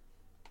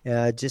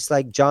 Just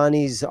like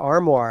Johnny's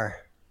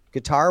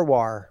Guitar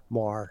War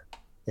more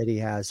that he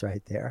has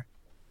right there.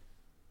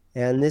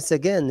 And this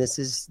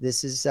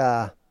is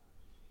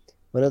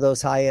one of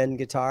those high-end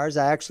guitars.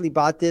 I actually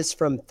bought this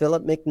from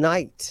Philip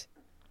McKnight.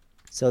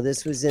 So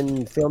this was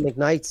in Phil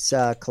McKnight's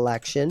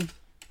collection.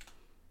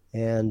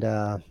 And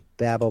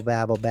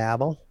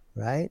babble,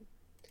 right?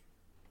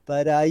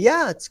 But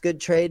yeah, it's good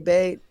trade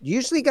bait.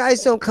 Usually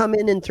guys don't come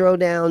in and throw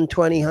down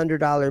 $20,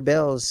 $100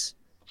 bills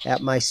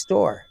at my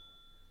store.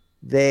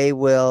 They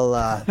will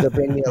they'll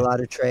bring me a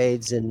lot of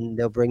trades and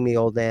they'll bring me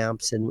old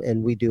amps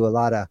and we do a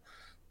lot of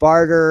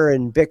barter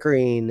and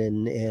bickering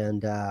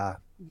and a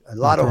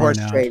lot of horse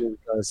trading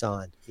goes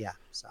on. Yeah.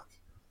 So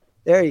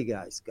there you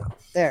guys go.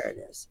 There it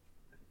is.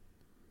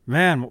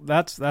 Man,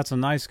 that's a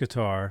nice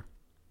guitar.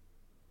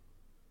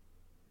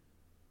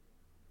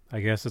 I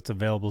guess it's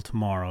available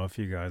tomorrow if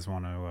you guys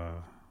want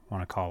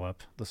to call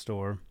up the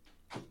store.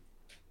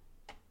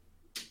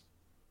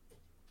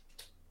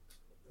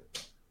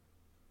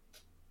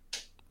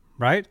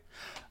 Right?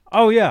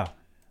 Oh, yeah.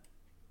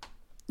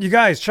 You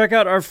guys, check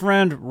out our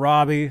friend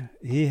Robbie.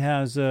 He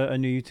has a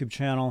new YouTube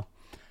channel.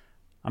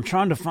 I'm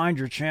trying to find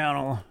your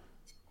channel.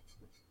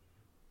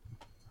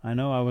 I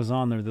know I was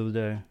on there the other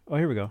day. Oh,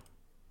 here we go.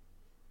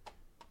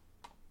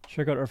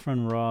 Check out our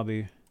friend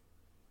Robbie.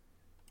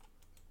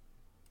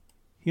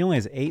 He only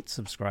has 8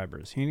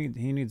 subscribers. He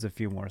needs a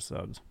few more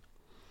subs.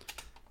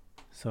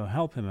 So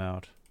help him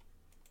out.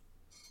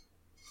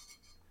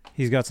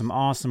 He's got some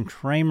awesome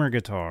Kramer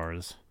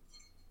guitars.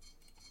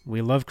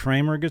 We love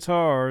Kramer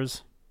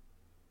guitars.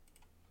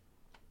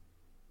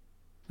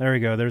 There we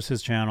go. There's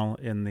his channel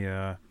in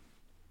the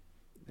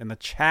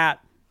chat.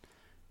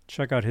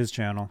 Check out his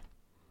channel.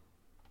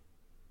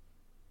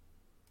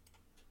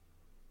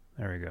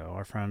 There we go.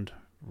 Our friend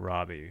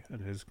Robbie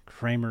and his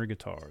Kramer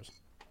guitars.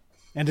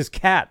 And his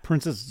cat,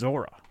 Princess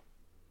Zora.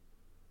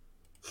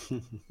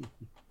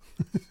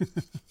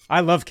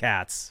 I love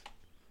cats.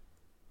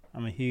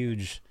 I'm a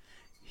huge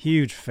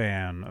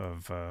fan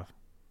of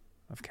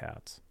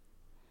cats.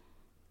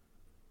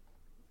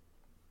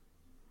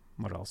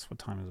 What else? What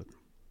time is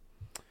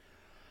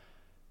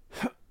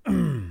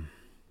it?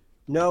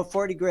 No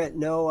 40 grit.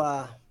 No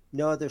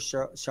other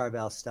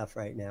Charvel stuff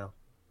right now.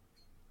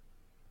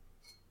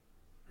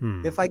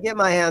 If I get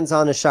my hands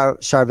on a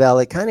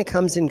Charvel, it kind of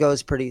comes and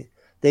goes pretty.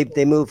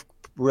 They move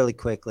really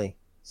quickly.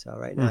 So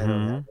right now I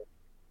don't have it.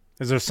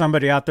 Is there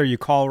somebody out there you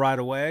call right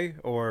away,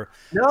 or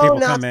no? People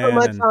not come so in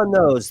much and... on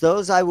those.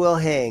 Those I will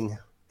hang.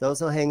 Those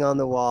will hang on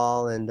the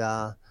wall. And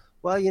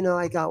well,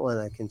 I got one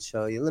I can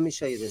show you. Let me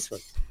show you this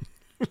one.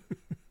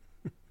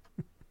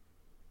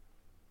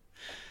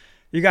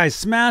 You guys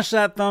smash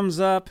that thumbs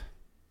up.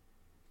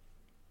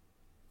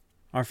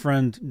 Our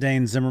friend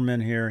Dane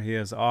Zimmerman here. He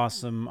has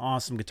awesome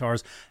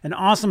guitars. An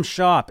awesome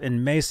shop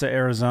in Mesa,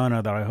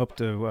 Arizona that I hope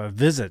to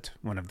visit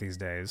one of these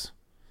days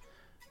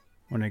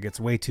when it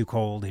gets way too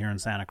cold here in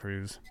Santa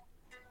Cruz.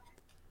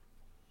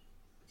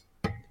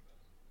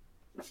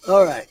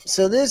 All right.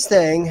 So this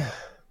thing,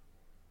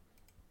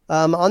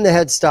 on the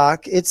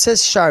headstock, it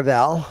says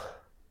Charvel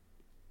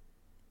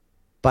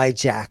by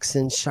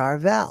Jackson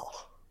Charvel.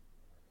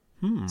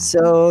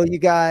 So you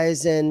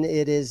guys, and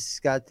it is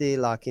got the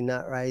locking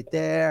nut right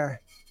there.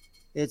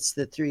 It's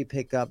the 3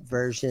 pickup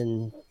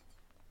version,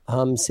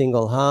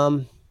 single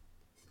hum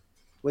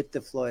with the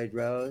Floyd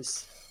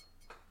Rose.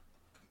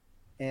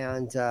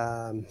 And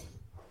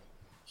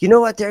You know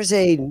what? There's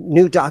a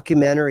new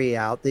documentary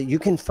out that you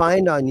can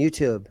find on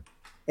YouTube,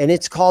 and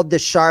it's called The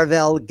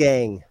Charvel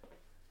Gang.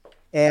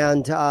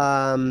 And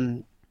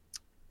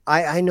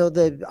I know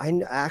that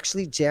I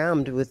actually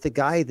jammed with the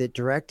guy that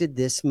directed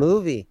this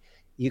movie.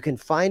 You can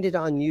find it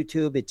on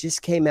YouTube. It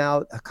just came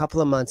out a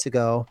couple of months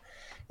ago,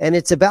 and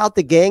it's about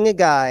the gang of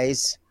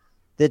guys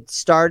that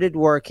started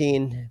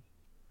working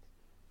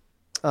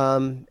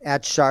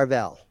at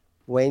Charvel,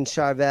 Wayne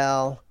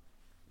Charvel,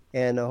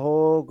 and a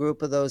whole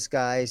group of those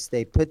guys.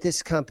 They put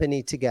this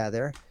company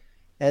together,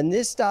 and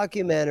this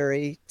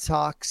documentary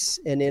talks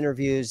and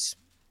interviews,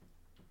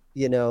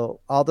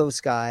 all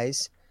those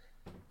guys.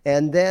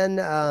 And then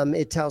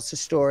it tells a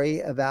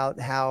story about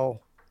how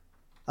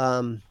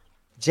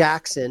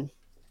Jackson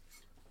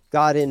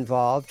got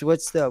involved.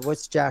 What's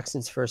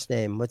Jackson's first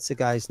name? What's the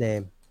guy's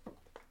name?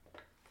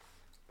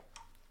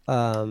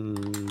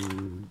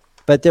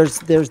 But there's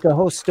the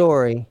whole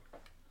story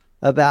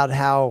about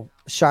how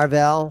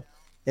Charvel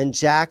and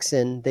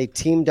Jackson, they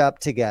teamed up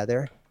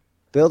together,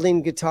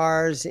 building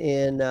guitars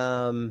in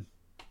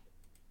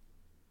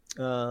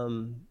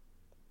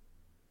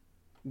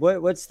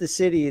what's the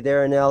city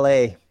there in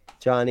LA,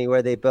 Johnny,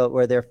 where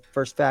their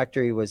first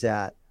factory was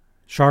at?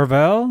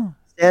 Charvel?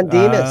 San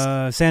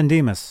Dimas. San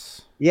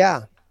Dimas.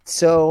 Yeah.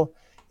 So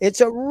it's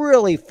a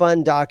really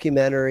fun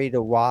documentary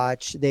to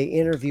watch. They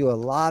interview a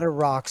lot of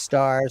rock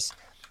stars.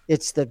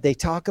 They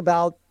talk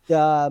about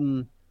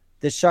the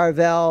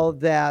Charvel,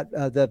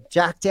 the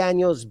Jack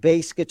Daniels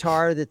bass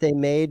guitar that they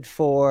made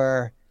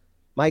for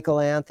Michael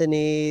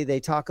Anthony. They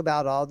talk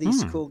about all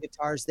these cool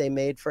guitars they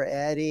made for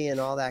Eddie and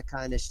all that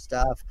kind of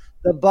stuff.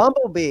 The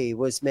Bumblebee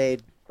was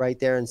made right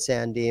there in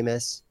San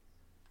Dimas.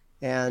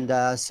 And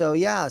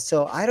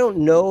so I don't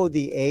know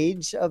the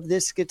age of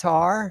this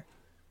guitar.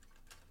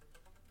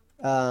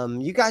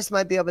 You guys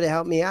might be able to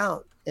help me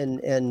out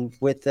and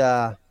with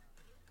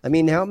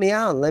help me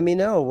out and let me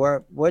know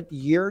what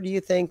year do you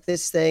think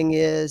this thing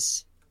is?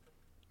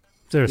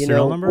 Is there a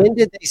serial number? When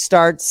did they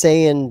start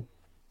saying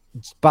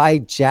by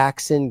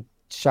Jackson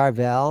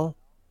Charvel?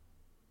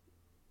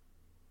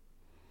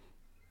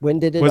 When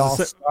did it all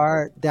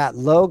start? That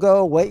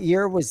logo, what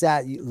year was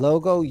that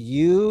logo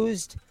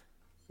used?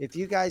 If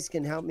you guys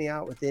can help me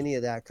out with any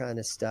of that kind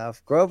of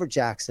stuff. Grover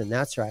Jackson,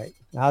 that's right.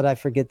 How did I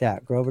forget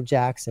that? Grover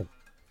Jackson.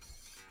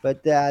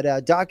 But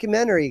that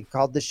documentary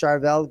called The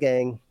Charvel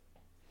Gang,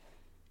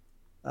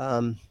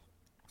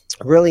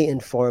 really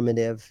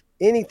informative.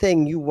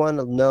 Anything you want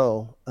to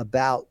know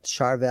about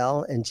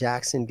Charvel and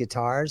Jackson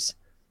guitars.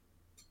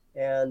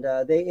 And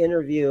they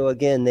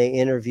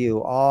interview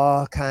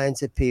all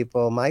kinds of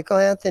people. Michael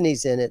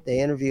Anthony's in it. They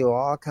interview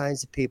all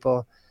kinds of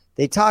people.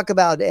 They talk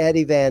about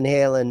Eddie Van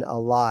Halen a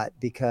lot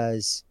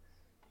because,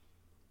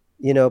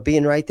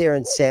 being right there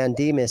in San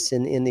Dimas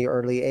in the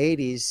early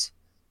 80s,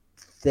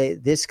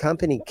 this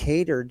company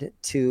catered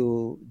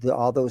to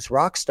all those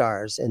rock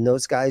stars, and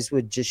those guys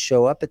would just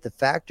show up at the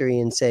factory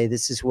and say,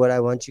 "This is what I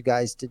want you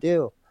guys to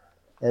do,"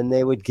 and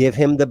they would give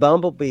him the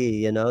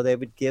Bumblebee.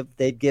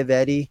 They'd give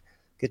Eddie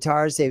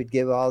guitars. They would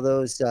give all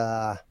those.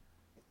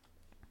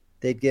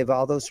 They'd give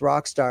all those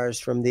rock stars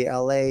from the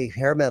LA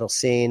hair metal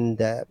scene,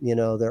 the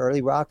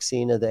early rock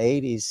scene of the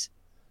 80s.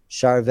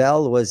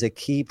 Charvel was a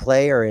key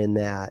player in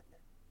that.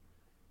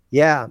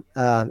 Yeah,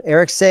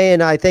 Eric's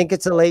saying I think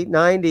it's the late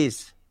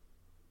 90s.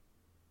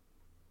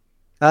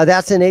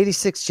 That's an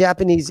 86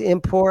 Japanese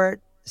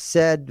import,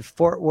 said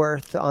Fort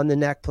Worth on the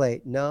neck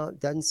plate. No, it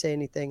doesn't say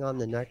anything on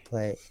the neck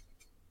plate.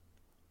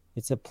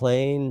 It's a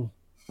plain,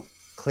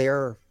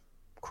 clear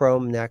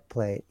chrome neck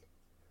plate.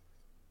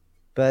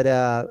 But,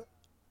 I'm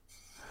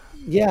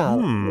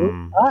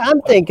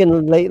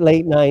thinking late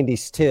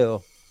 90s,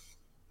 too.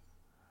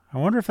 I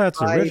wonder if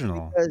that's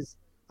original. Because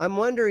I'm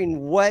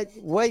wondering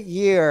what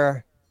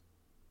year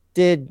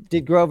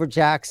did Grover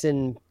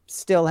Jackson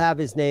still have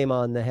his name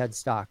on the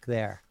headstock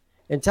there?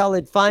 Until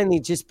it finally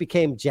just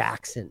became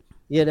Jackson,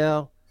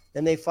 and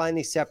they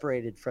finally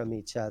separated from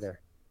each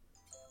other.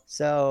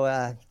 So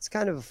it's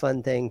kind of a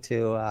fun thing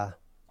to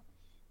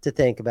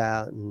think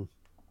about, and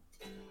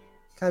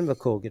kind of a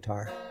cool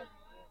guitar.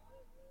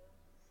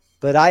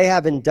 But I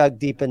haven't dug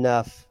deep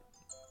enough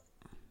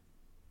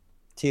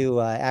to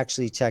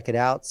actually check it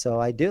out.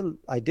 So I do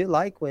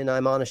like when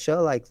I'm on a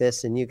show like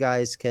this and you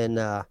guys can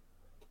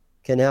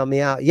help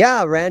me out.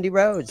 Yeah, Randy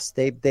Rhoads.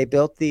 They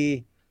built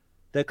the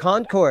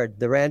Concorde,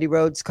 the Randy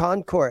Rhoads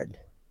Concorde.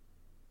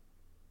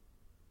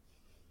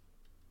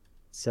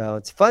 So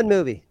it's a fun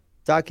movie,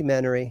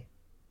 documentary.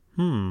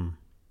 Yeah.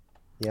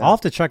 I'll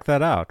have to check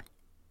that out.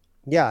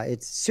 Yeah,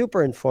 it's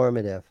super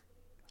informative.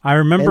 I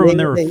remember when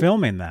they were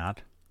filming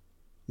that.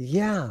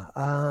 Yeah.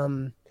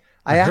 I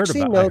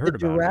actually know the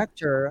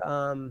director,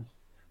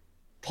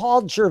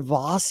 Paul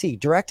Gervasi,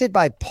 directed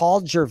by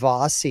Paul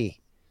Gervasi.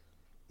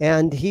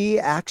 And he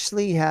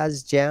actually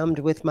has jammed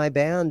with my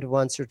band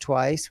once or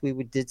twice. We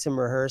did some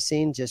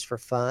rehearsing just for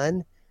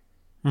fun.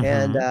 Mm-hmm.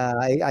 And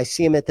I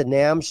see him at the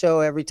NAMM show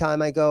every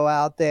time I go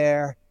out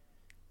there.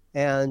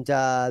 And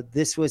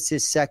this was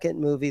his second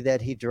movie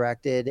that he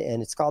directed,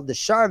 and it's called The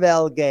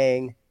Charvel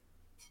Gang.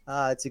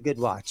 It's a good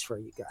watch for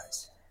you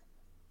guys.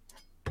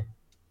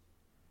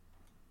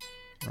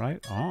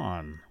 Right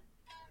on.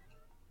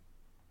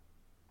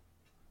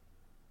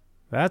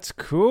 That's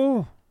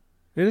cool.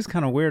 It is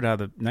kind of weird how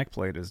the neck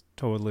plate is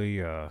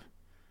totally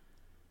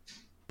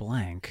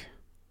blank.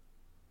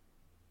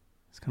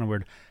 It's kind of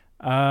weird.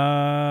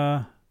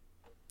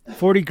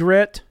 40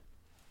 Grit.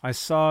 I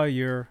saw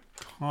your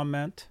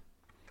comment.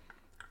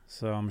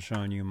 So I'm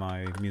showing you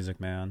my Music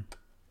Man.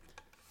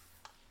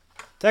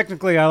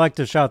 Technically, I like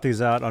to shout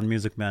these out on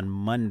Music Man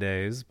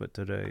Mondays, but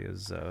today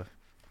is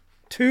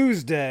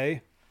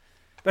Tuesday.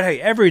 But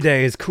hey, every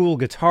day is Cool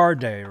Guitar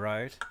Day,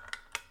 right?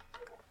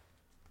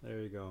 There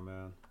you go,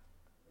 man.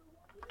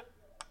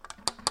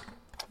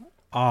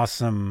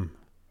 Awesome.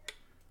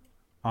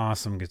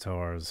 Awesome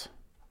guitars.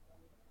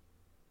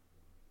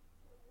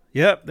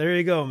 Yep, there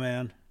you go,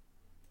 man.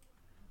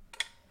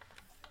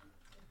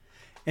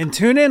 And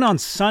tune in on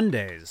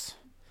Sundays.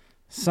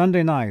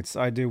 Sunday nights,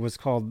 I do what's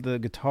called the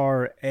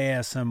Guitar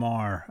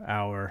ASMR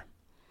Hour.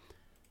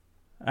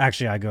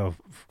 Actually, I go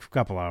a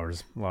couple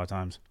hours a lot of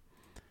times.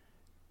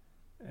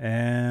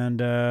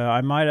 And I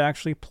might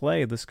actually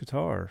play this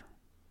guitar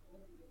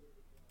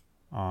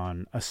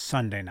on a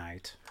Sunday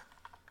night.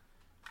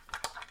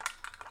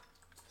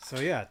 So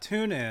yeah,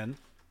 tune in.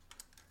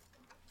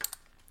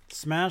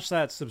 Smash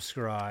that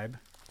subscribe.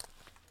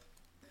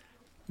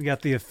 We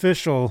got the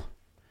official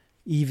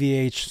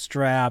EVH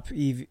strap,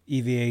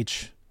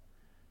 EVH,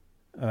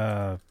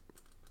 what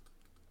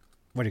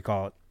do you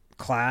call it?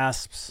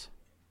 Clasps.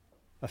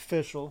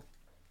 Official.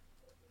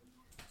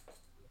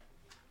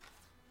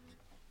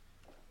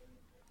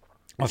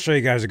 I'll show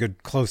you guys a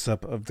good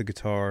close-up of the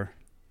guitar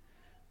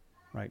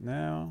right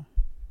now.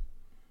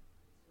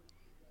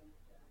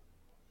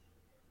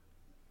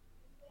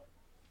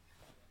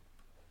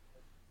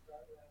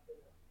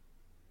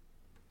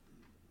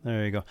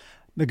 There you go.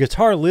 The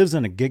guitar lives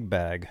in a gig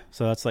bag,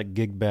 so that's like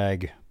gig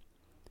bag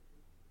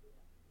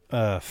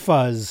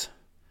fuzz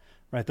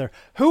right there.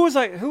 Who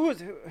did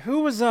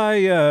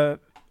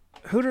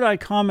I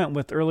comment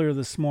with earlier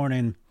this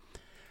morning?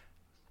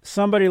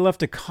 Somebody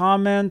left a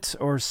comment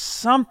or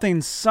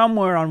something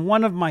somewhere on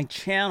one of my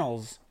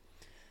channels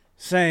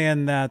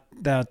saying that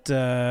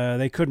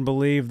they couldn't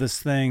believe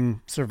this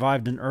thing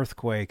survived an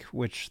earthquake,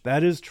 which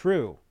that is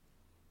true.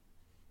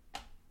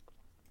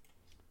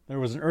 There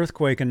was an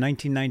earthquake in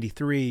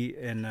 1993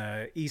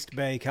 in East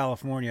Bay,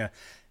 California,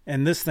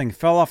 and this thing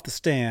fell off the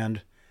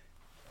stand,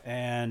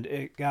 and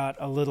it got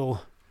a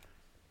little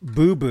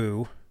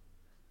boo-boo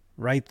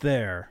right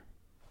there,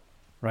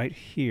 right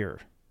here,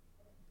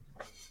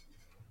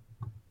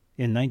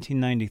 in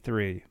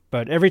 1993.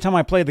 But every time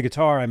I play the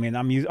guitar, I mean,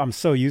 I'm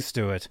so used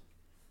to it.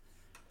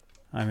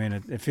 I mean,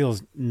 it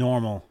feels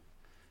normal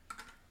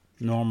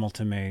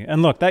to me.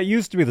 And look, that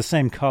used to be the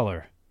same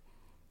color,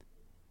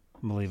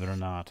 believe it or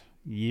not.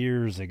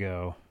 Years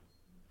ago.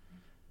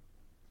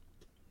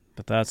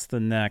 But that's the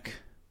neck.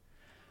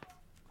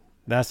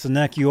 That's the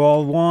neck you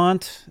all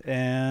want.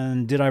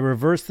 And did I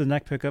reverse the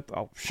neck pickup?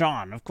 Oh,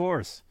 Sean, of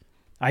course.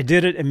 I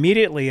did it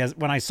immediately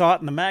when I saw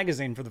it in the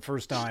magazine for the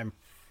first time.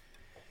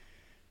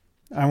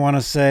 I want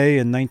to say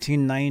in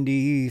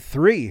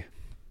 1993.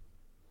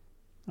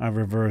 I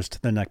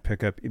reversed the neck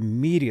pickup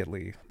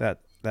immediately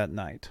that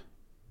night.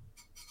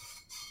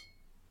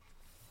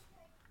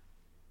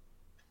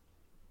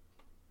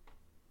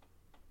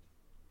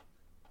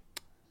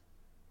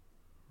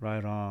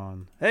 Right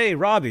on. Hey,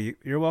 Robbie,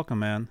 you're welcome,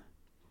 man.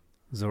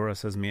 Zora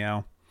says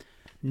meow.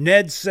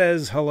 Ned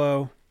says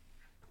hello.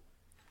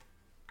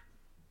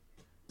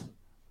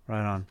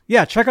 Right on.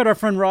 Yeah, check out our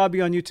friend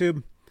Robbie on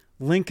YouTube.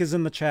 Link is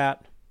in the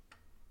chat.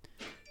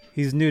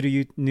 He's new to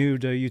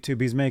YouTube.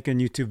 He's making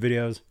YouTube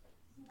videos.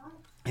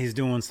 He's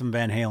doing some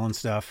Van Halen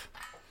stuff.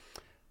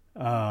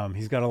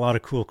 He's got a lot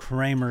of cool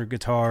Kramer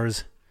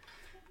guitars.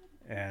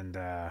 And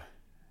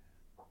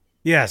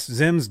yes,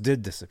 Zims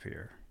did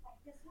disappear.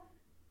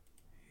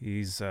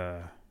 He's,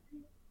 I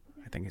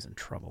think he's in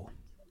trouble.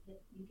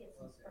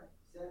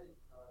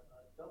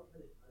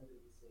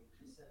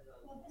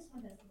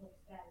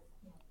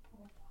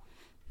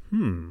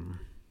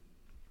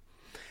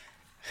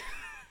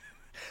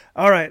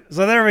 All right,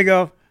 so there we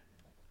go.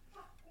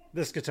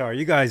 This guitar,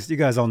 you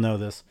guys all know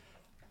this.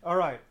 All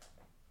right.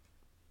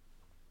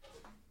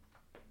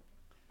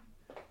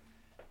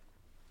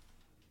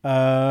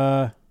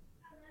 Yeah,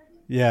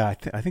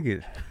 I think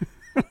it.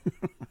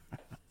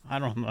 I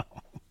don't know.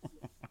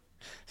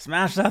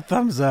 Smash that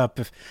thumbs up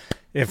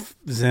if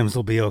Zims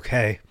will be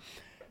okay.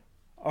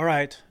 All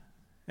right,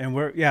 and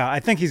I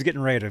think he's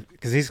getting ready to,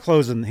 because he's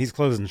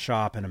closing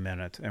shop in a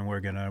minute, and we're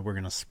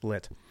gonna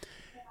split.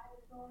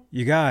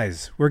 You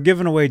guys, we're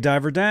giving away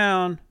Diver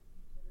Down.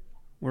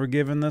 We're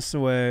giving this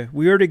away.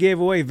 We already gave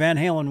away Van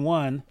Halen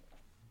 1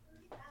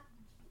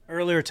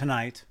 earlier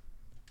tonight.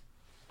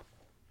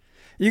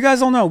 You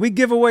guys all know we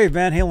give away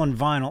Van Halen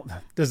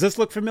vinyl. Does this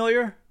look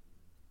familiar?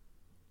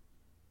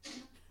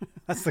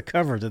 That's the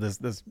cover to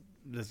this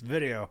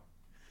video.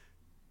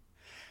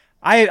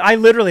 I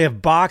literally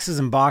have boxes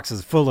and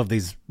boxes full of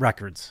these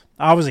records.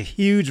 I was a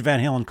huge Van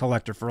Halen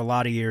collector for a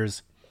lot of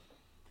years.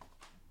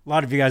 A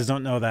lot of you guys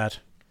don't know that.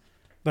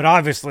 But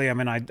obviously, I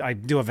mean, I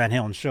do a Van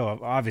Halen show.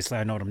 Obviously,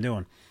 I know what I'm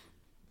doing.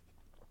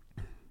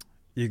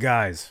 You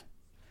guys,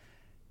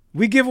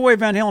 we give away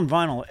Van Halen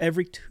vinyl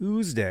every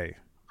Tuesday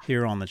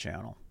here on the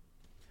channel.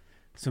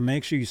 So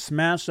make sure you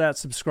smash that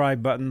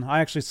subscribe button.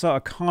 I actually saw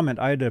a comment.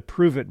 I had to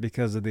approve it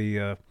because of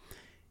the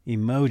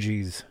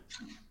emojis.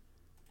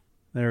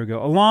 There we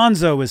go.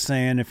 Alonzo is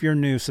saying, if you're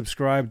new,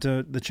 subscribe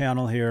to the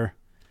channel here.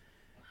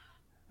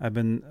 I've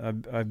been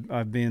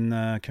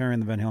carrying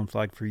the Van Halen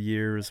flag for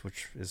years,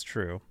 which is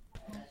true.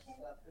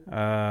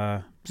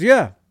 So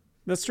yeah,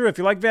 that's true. If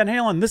you like Van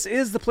Halen, this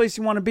is the place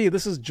you want to be.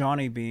 This is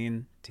Johnny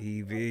Bean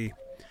TV.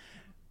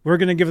 We're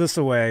gonna give this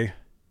away.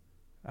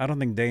 I don't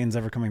think Dane's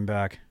ever coming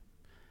back.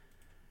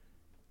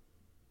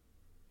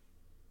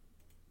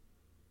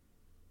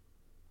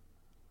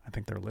 I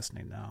think they're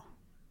listening now.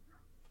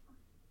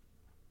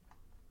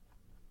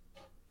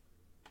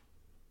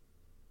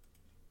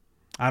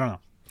 I don't know.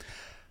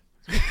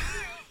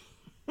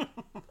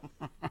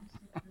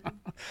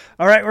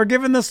 All right, we're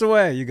giving this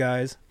away, you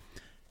guys.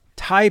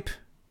 Type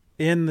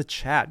in the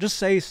chat. Just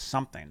say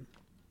something.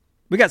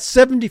 We got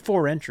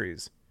 74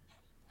 entries.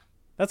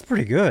 That's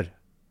pretty good.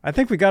 I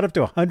think we got up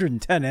to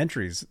 110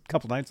 entries a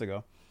couple nights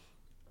ago.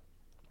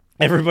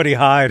 Everybody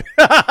hide.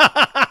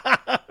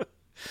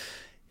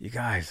 You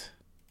guys.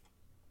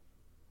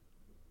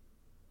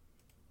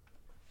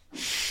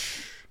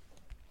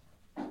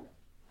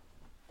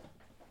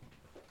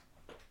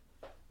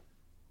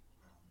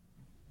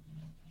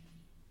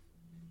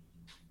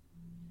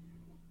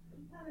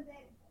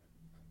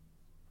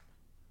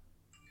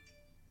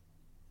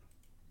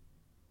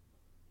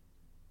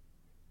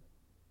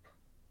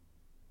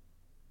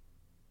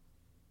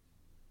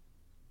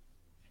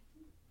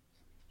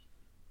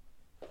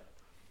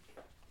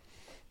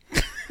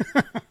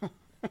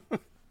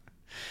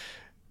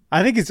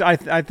 I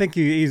think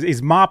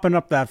he's mopping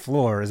up that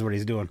floor is what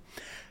he's doing.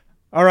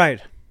 All right.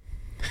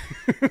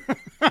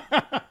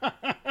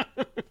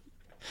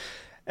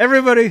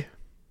 Everybody,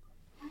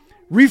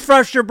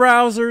 refresh your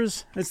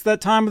browsers. It's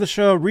that time of the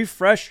show.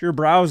 Refresh your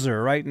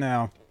browser right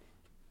now.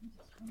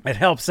 It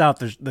helps out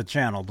the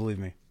channel, believe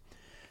me.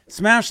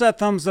 Smash that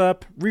thumbs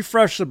up.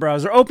 Refresh the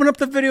browser. Open up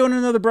the video in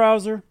another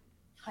browser.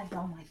 I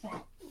don't like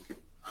that.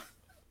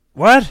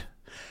 What?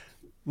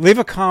 Leave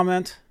a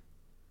comment.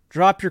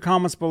 Drop your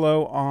comments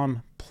below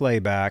on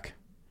playback.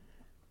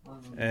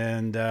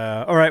 And,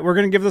 all right, we're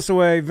going to give this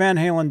away. Van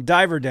Halen,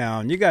 Diver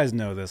Down. You guys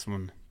know this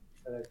one.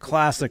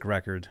 Classic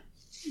record.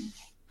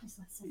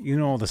 You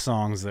know all the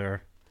songs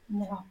there.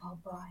 And then I'll call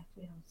Bri if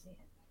we don't see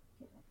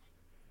it.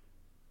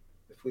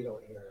 If we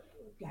don't hear it.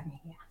 Yeah.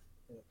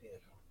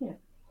 Yeah.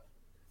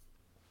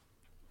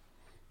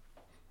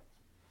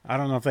 I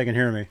don't know if they can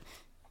hear me.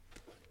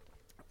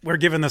 We're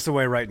giving this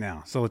away right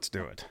now, so let's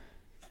do it.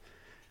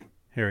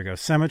 Here we go.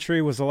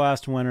 Symmetry was the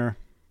last winner.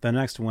 The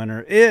next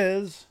winner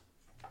is...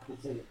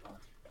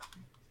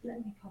 Let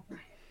me call Bri.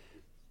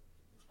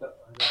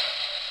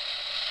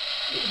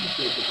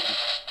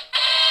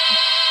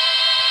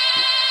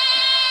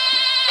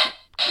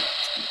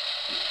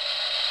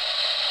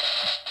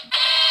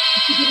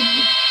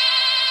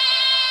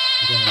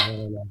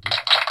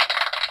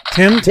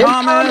 Tim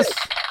Thomas.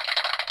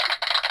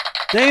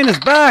 Dane is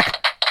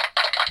back.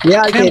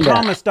 Yeah, I Tim came back.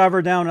 Thomas,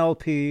 Diver Down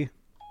LP.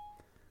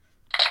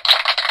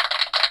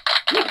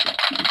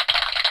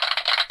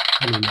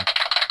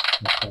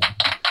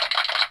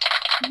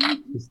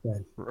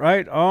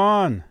 Right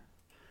on.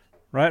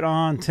 Right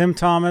on. Tim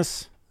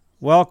Thomas.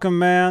 Welcome,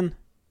 man.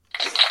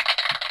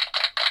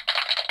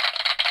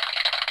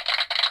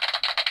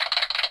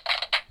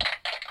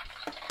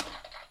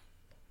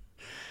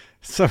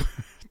 So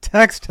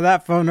text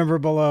that phone number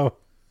below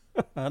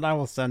and I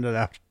will send it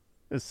out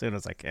as soon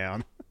as I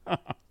can.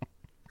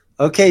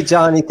 Okay,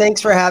 Johnny.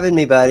 Thanks for having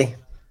me, buddy.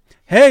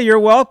 Hey, you're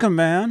welcome,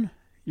 man.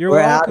 We're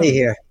out of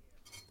here.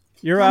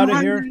 You're out of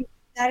here.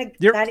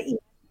 Gotta eat.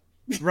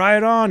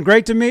 Right on.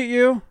 Great to meet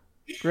you.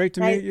 Great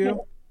to meet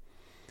you.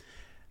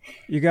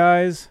 You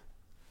guys.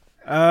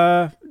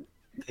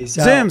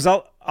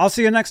 Zims, I'll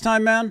see you next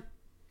time, man.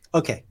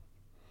 Okay.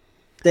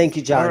 Thank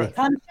you, Johnny. Right.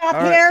 Come shop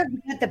All right. here.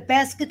 We got the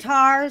best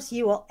guitars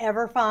you will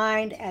ever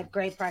find at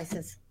great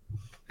prices.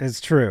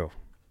 It's true.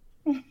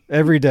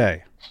 Every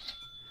day.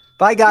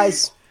 Bye,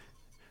 guys.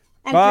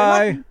 And if you're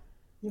Bye. lucky,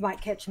 you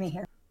might catch me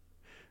here.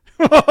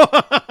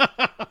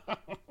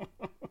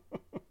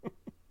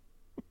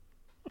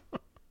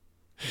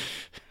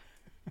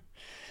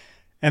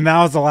 And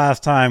that was the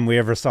last time we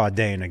ever saw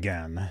Dane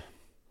again.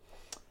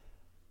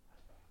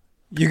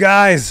 You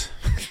guys.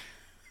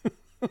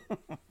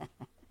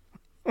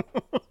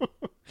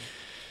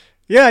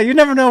 Yeah, you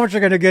never know what you're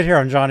going to get here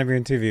on Johnny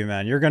Bean TV,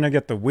 man. You're going to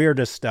get the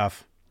weirdest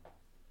stuff,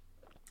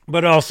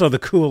 but also the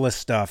coolest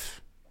stuff.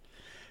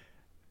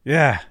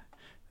 Yeah,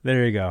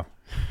 there you go.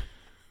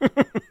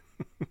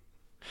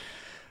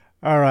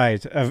 All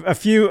right, a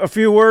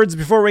few words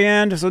before we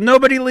end. So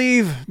nobody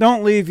leave.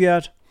 Don't leave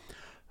yet.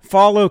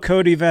 Follow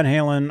Cody Van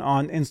Halen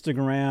on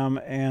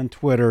Instagram and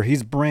Twitter.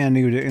 He's brand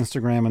new to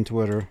Instagram and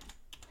Twitter.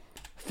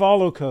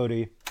 Follow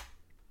Cody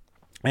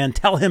and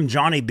tell him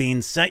Johnny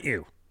Bean sent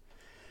you.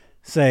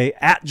 say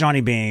at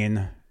Johnny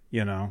Bean,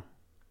 you know,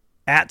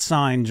 @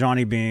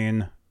 Johnny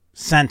Bean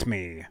sent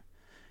me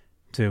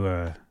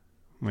to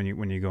when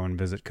you go and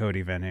visit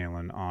Cody Van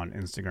Halen on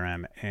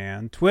Instagram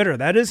and Twitter.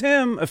 That is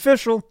him,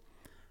 official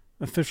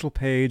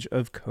page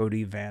of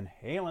Cody Van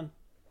Halen.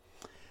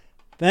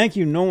 Thank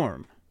you,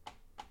 Norm.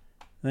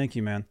 Thank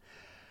you, man.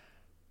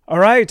 All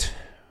right.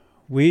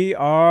 We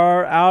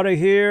are out of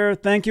here.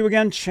 Thank you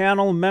again,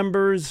 channel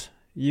members.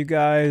 You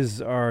guys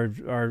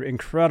are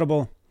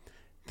incredible.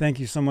 Thank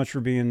you so much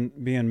for being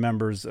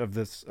members of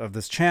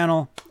this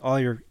channel. All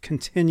your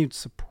continued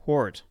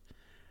support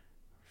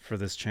for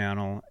this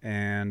channel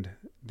and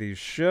these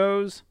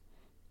shows.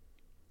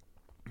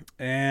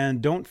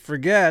 And don't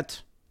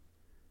forget,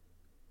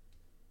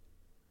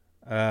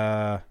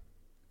 we'll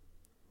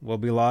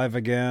be live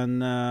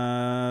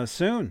again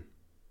soon.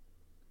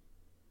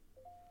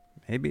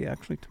 Maybe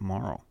actually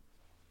tomorrow.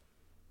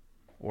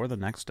 Or the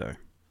next day.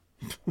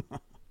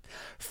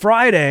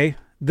 Friday,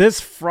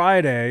 this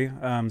Friday,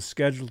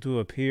 scheduled to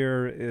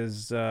appear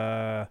is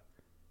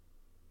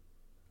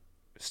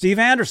Steve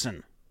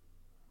Anderson.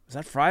 Is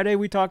that Friday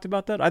we talked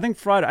about that? I think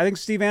Friday. I think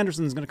Steve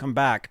Anderson is going to come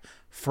back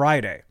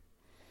Friday.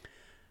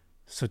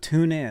 So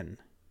tune in.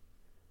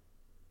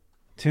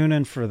 Tune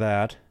in for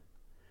that.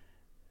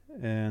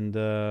 And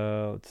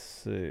let's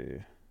see.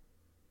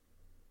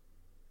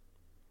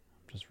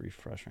 Just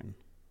refreshing.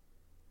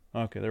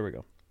 Okay, there we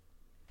go.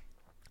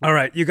 All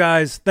right, you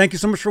guys, thank you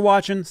so much for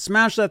watching.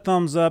 Smash that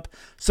thumbs up.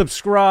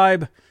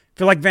 Subscribe. If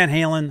you like Van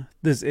Halen,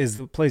 this is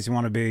the place you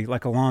want to be.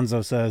 Like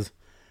Alonzo says,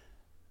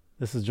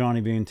 this is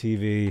Johnny Bean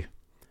TV.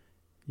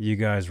 You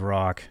guys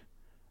rock.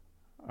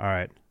 All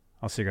right,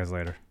 I'll see you guys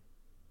later.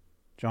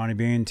 Johnny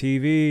Bean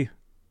TV.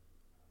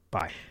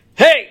 Bye.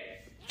 Hey,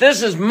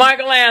 this is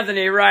Michael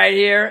Anthony right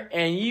here,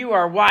 and you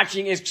are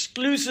watching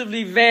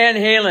exclusively Van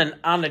Halen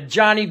on the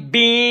Johnny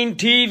Bean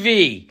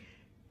TV.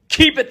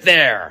 Keep it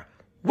there.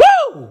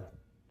 Woo!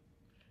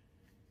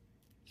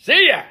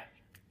 See ya!